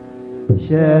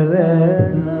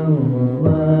சரணம்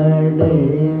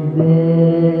அடைந்தேன்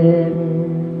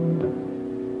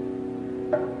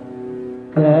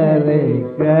கரை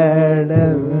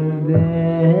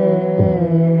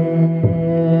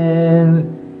கடந்தேன்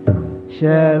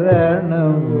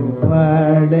சரணம்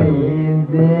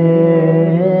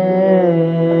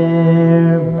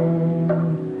அடைந்தேன்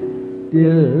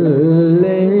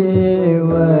தில்லை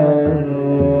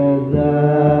வரதா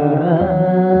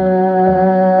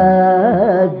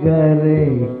கரை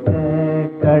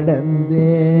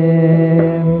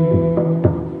கடந்தேன்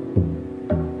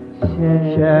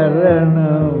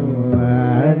சரணம்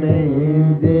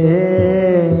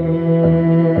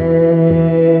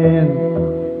அடைந்தேன்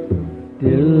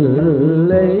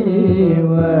தில்லை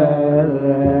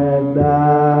வரதா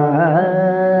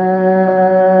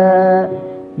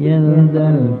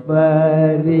எந்தன்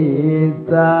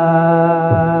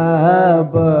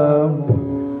பரிதாபமும்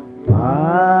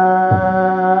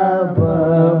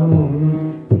பாபமும்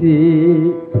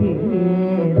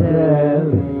தீர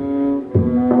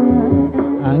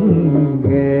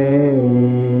அங்கே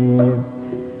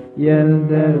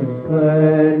எந்தன்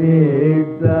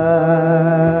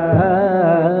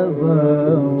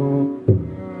பரிதாபமும்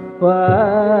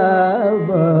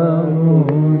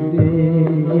பாபமும்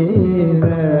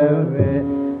தீரவே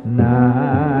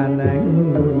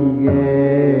நானங்கே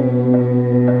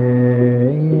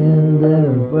இந்த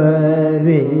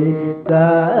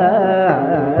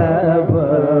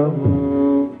பரிதாபமும்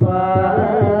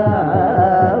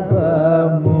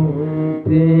பாபமும்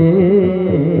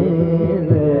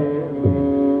தீர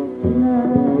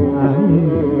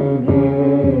அங்கே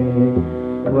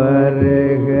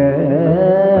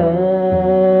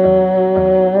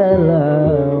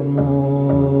வருகலமோ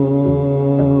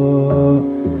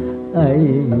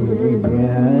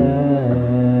ஐயா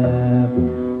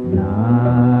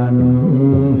நானும்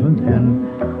தன்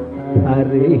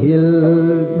அருகில்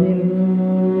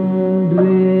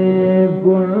நின்று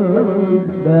கொண்டாடவும்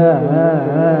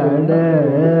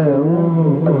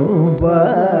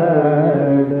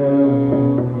பாடவும்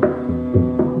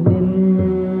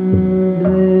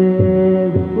நின்று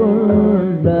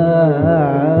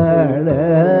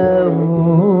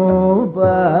கொண்டாடவும்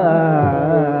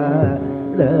பாடவும்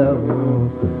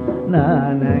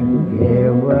நான் அங்கே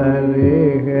வருகலமோ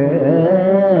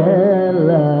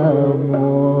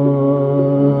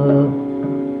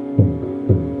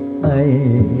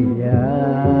ஐயா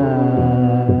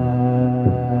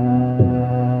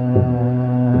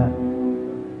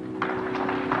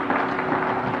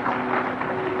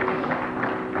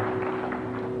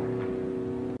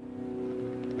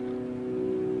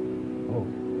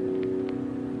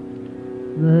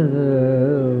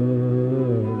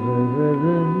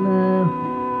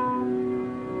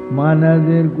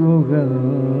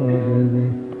மனதிற்குகந்தது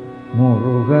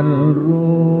முருகன்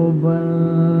ரூபன்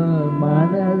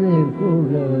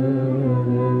மனதிற்குகந்தது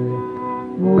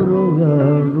முருகன்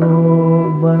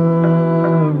ரூபன்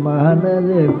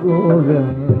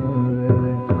மனதிற்குகந்தது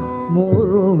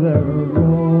முருகன்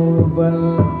ரூபன்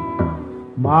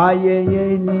மாய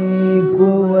மாயையை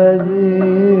நீக்குவது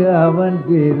அவன்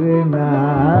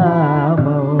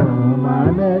திருநாமம்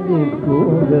மனதில்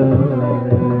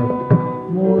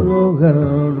முருகன்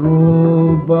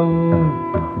ரூபம்.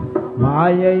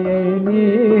 மாயையை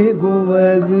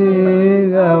நீக்குவது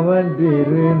அவன்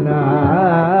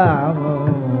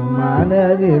திருநாமம்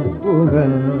மனதில்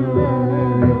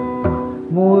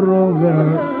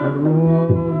முருகன்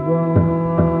ரூபம்.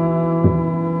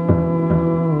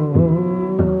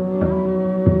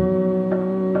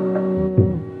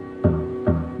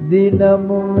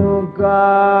 தினமும்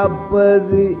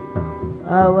காப்பது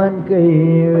அவன்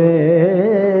கைவேல்.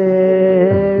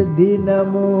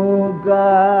 தினமும்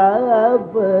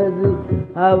காப்பது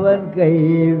அவன்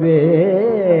கைவேல்.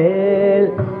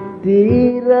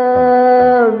 தீராவினையையும்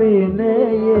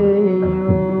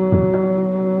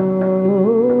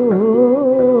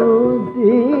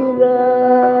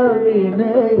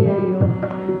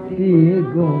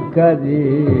தீர்க்கும்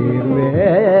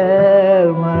கதிர்வேல்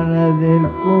மனதில்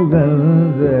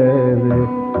புகழ்ந்தது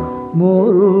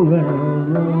முருகன்.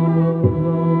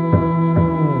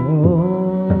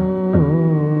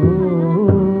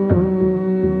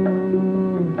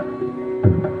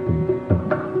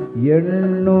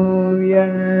 எண்ணும்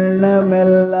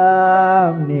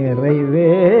எண்ணமெல்லாம்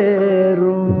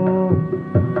நிறைவேறும்.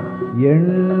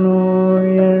 எண்ணும்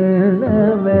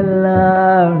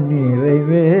எண்ணமெல்லாம்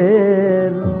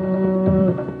நிறைவேறும்.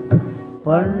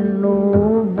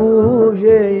 பண்ணும்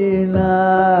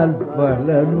பூஜையினால்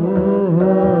பலனுண்டாகும்.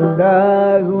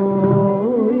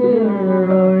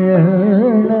 எண்ணும்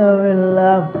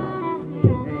எண்ணமெல்லாம்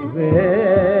நிறைவேறும்.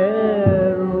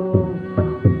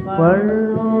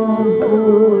 பண்ணும்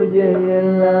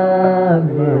பூஜையெல்லாம்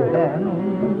பலனும்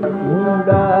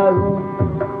உண்டாகும்.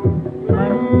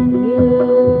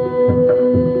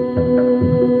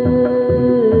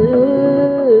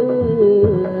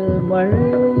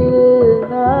 மண்ணில்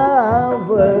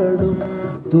நாவடும்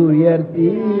துயர்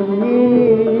தீரும்.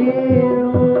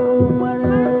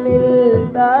 மண்ணில்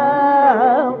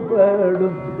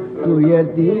நாவடும்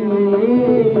துயர்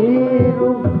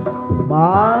தீரும்.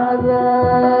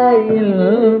 மாதாயில்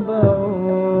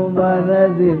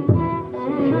மனதில்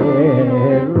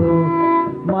சேரும்.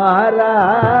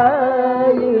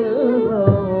 மாறாயில்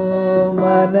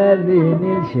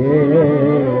மனதினில்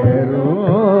சேரும்.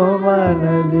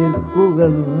 மனதில்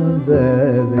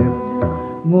புகழ்ந்தது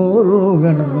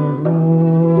முருகன்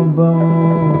ரூபம்.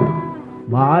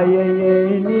 மாயையை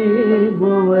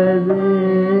நீக்குவது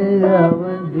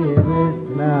அவன்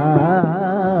திருநாமம்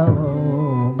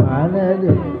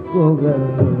மனதில்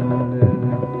புகழ்ந்தது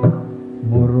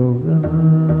முருகன்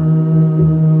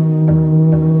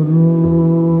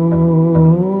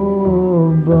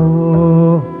ரூபம்.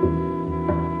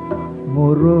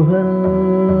 முருகன்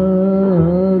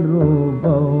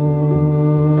ரூபம்.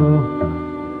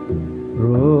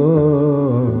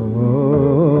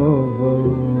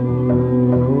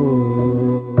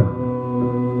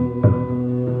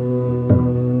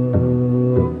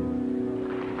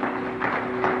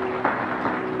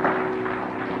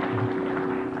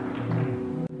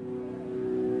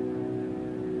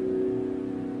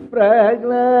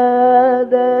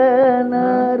 ప్రహ్లాద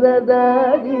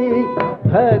నారదాది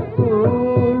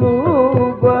భక్తులు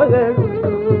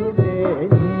పగడునే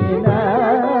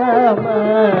నామరూపములకు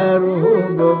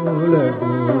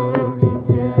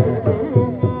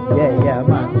జయ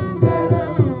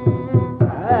మంగళం.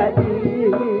 రాజీవనయన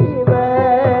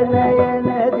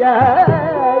జాగరాజాది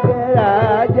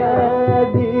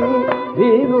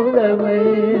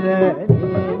వినుదమైన